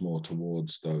much more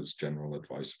towards those general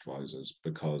advice advisors,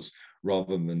 because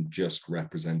rather than just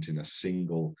representing a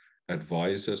single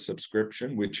advisor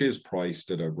subscription, which is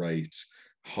priced at a rate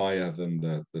higher than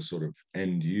the sort of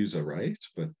end user rate,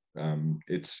 but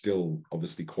it's still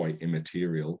obviously quite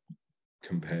immaterial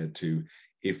compared to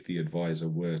if the advisor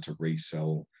were to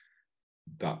resell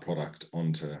that product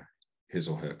onto his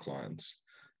or her clients.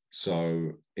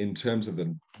 So in terms of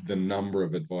the number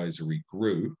of advisory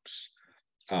groups,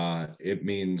 it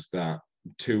means that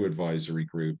 2 advisory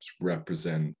groups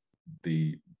represent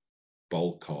the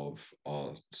bulk of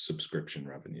our subscription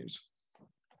revenues.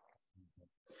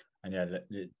 And yeah,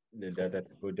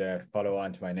 that's a good follow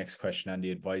on to my next question on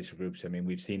the advisor groups. I mean,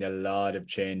 we've seen a lot of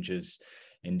changes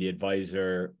in the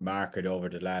advisor market over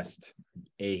the last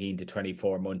 18 to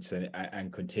 24 months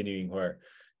and continuing, where,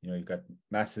 you know, you've got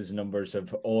massive numbers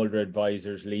of older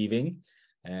advisors leaving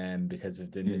because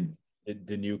of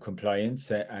the new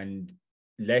compliance, and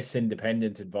less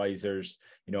independent advisors,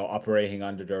 you know, operating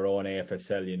under their own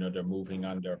AFSL. You know, they're moving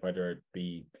under, whether it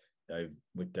be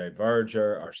with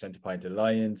Diverger or Centrepoint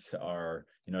Alliance, or,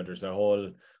 you know, there's a whole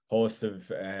host of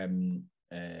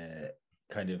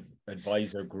kind of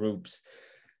advisor groups.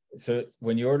 So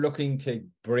when you're looking to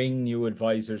bring new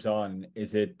advisors on,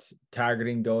 is it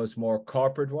targeting those more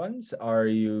corporate ones, or are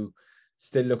you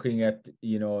still looking at,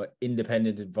 you know,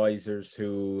 independent advisors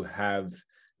who have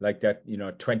like that, you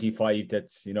know, 25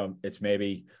 that's, you know, it's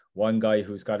maybe one guy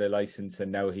who's got a license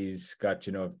and now he's got,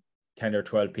 you know, 10 or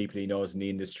 12 people he knows in the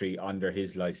industry under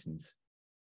his license?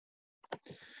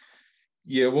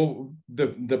 Yeah, well,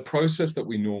 the process that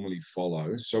we normally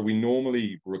follow, so we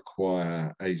normally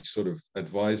require a sort of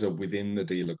advisor within the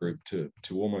dealer group to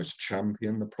almost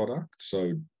champion the product.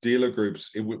 So dealer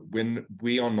groups, when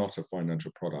we are not a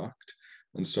financial product,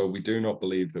 and so we do not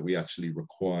believe that we actually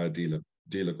require dealer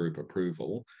group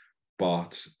approval,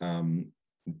 but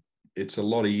it's a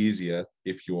lot easier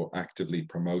if you're actively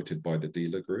promoted by the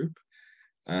dealer group.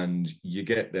 And you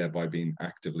get there by being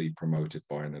actively promoted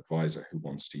by an advisor who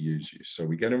wants to use you. So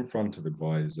we get in front of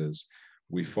advisors.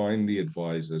 We find the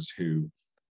advisors who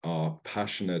are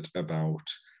passionate about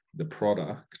the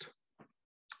product.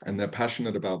 And they're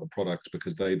passionate about the product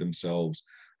because they themselves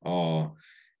are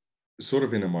sort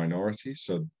of in a minority.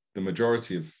 So the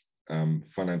majority of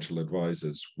financial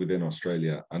advisors within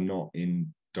Australia are not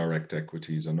in direct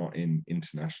equities, are not in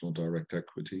international direct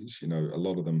equities. You know, a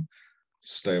lot of them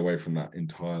stay away from that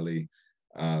entirely.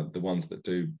 The ones that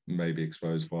do may be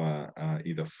exposed via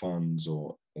either funds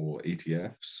or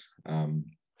ETFs.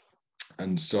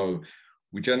 And so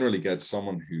we generally get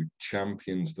someone who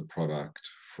champions the product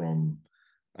from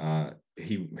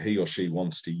he or she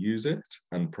wants to use it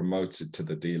and promotes it to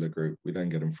the dealer group. We then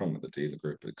get in front of the dealer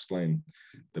group, explain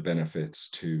the benefits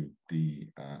to the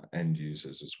end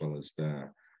users as well as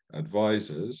their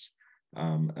advisors.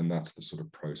 And that's the sort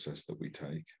of process that we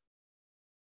take.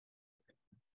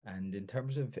 And in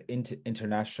terms of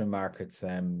international markets,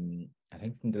 I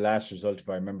think from the last result, if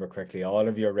I remember correctly, all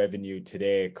of your revenue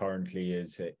today currently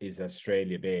is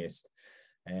Australia based.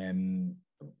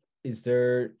 Is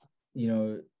there, you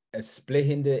know, a split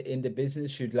in the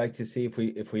business you'd like to see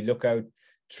if we look out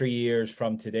 3 years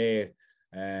from today,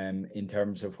 in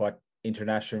terms of what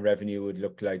international revenue would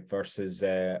look like versus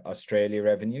Australia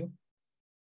revenue?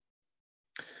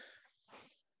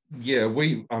 Yeah,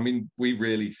 we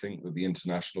really think that the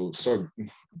international, so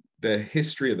the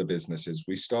history of the business is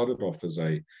we started off as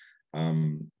a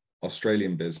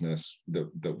Australian business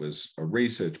that was a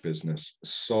research business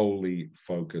solely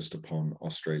focused upon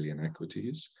Australian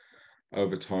equities.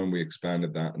 Over time, we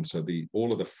expanded that. And so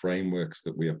all of the frameworks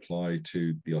that we apply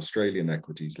to the Australian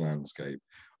equities landscape,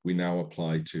 we now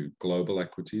apply to global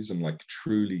equities, and like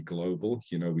truly global.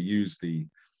 You know, we use the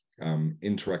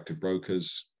Interactive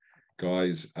Brokers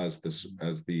guys as the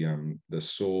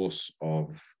source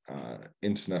of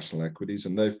international equities,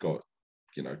 and they've got,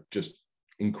 you know, just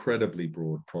incredibly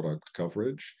broad product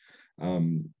coverage,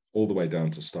 all the way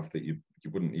down to stuff that you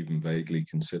wouldn't even vaguely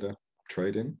consider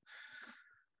trading.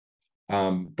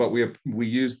 But we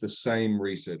use the same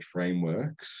research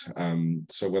frameworks.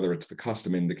 So whether it's the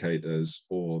custom indicators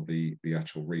or the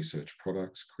actual research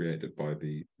products created by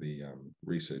the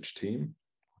research team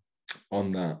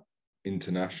on that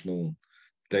international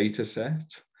data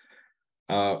set,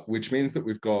 which means that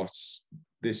we've got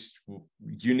this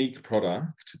unique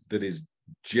product that is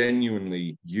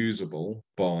genuinely usable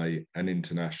by an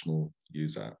international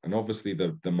user. And obviously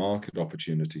the market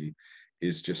opportunity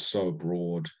is just so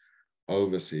broad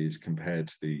overseas compared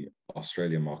to the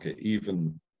Australian market,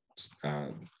 even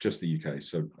just the UK.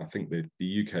 So I think that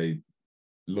the UK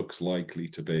looks likely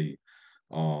to be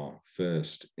our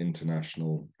first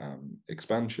international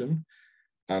expansion.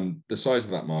 And the size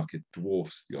of that market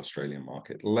dwarfs the Australian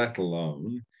market, let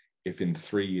alone if in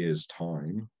 3 years'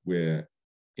 time we're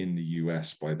in the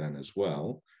US by then as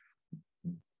well.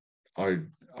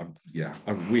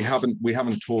 We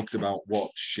haven't talked about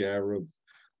what share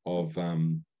of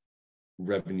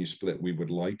revenue split we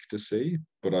would like to see,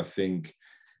 but I think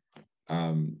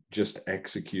just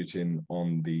executing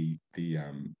on the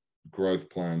growth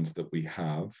plans that we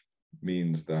have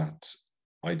means that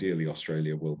ideally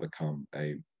Australia will become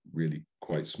a really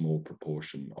quite small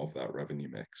proportion of that revenue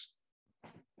mix.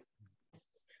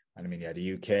 And I mean, yeah,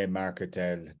 the UK market,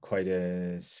 quite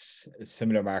a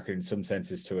similar market in some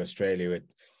senses to Australia, with,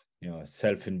 you know,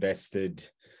 self-invested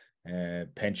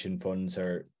pension funds,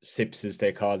 or SIPs as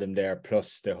they call them there,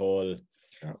 plus the whole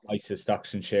ISA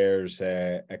stocks and shares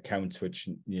accounts, which,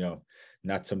 you know,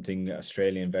 not something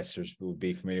Australian investors would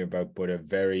be familiar about, but a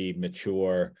very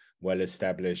mature,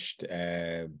 well-established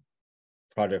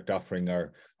product offering,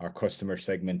 or customer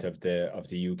segment of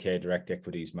the UK direct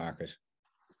equities market.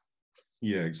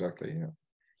 Yeah, exactly. Yeah.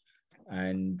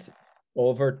 And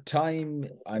over time,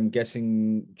 I'm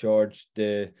guessing, George,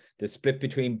 the split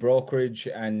between brokerage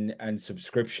and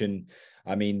subscription,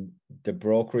 I mean, the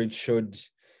brokerage should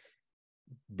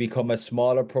become a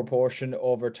smaller proportion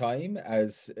over time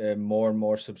as more and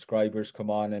more subscribers come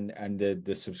on, and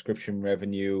the subscription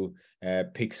revenue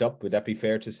picks up. Would that be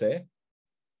fair to say?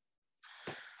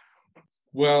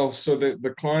 Well, so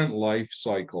the client life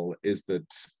cycle is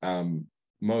that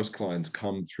most clients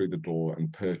come through the door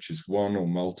and purchase one or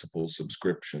multiple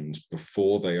subscriptions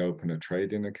before they open a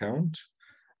trading account.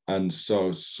 And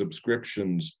so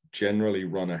subscriptions generally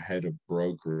run ahead of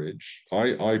brokerage.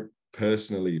 I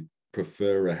personally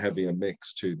prefer a heavier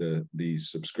mix to the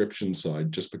subscription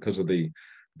side, just because of the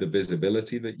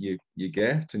visibility that you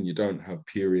get, and you don't have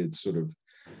periods sort of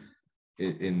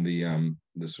in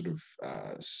the sort of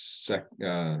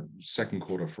second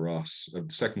quarter for us,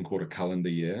 second quarter calendar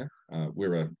year.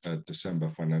 We're a December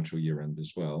financial year end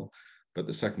as well, but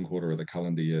the second quarter of the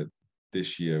calendar year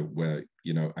this year, where,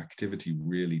 you know, activity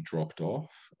really dropped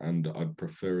off, and I'd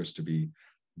prefer us to be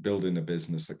building a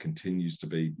business that continues to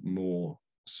be more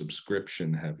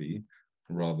subscription heavy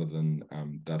rather than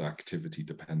that activity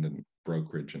dependent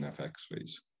brokerage and FX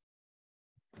fees.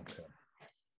 Okay.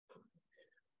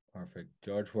 Perfect.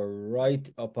 George, we're right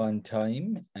up on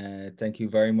time. Thank you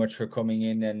very much for coming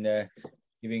in and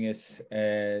giving us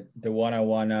the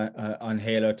one-on-one on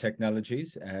Halo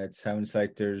Technologies. It sounds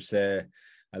like there's a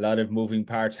lot of moving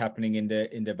parts happening in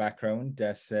the background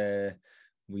that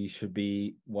we should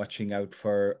be watching out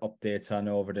for updates on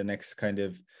over the next kind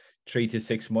of 3 to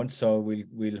 6 months. So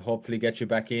we'll hopefully get you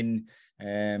back in.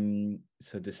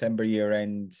 So December year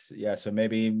end, yeah. So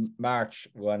maybe March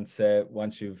once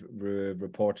you've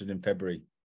reported in February.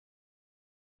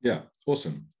 Yeah,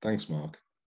 awesome. Thanks, Mark.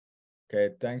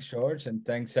 Okay, thanks, George, and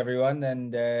thanks everyone.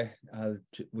 And I'll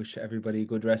wish everybody a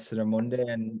good rest of their Monday,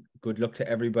 and good luck to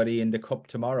everybody in the cup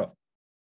tomorrow.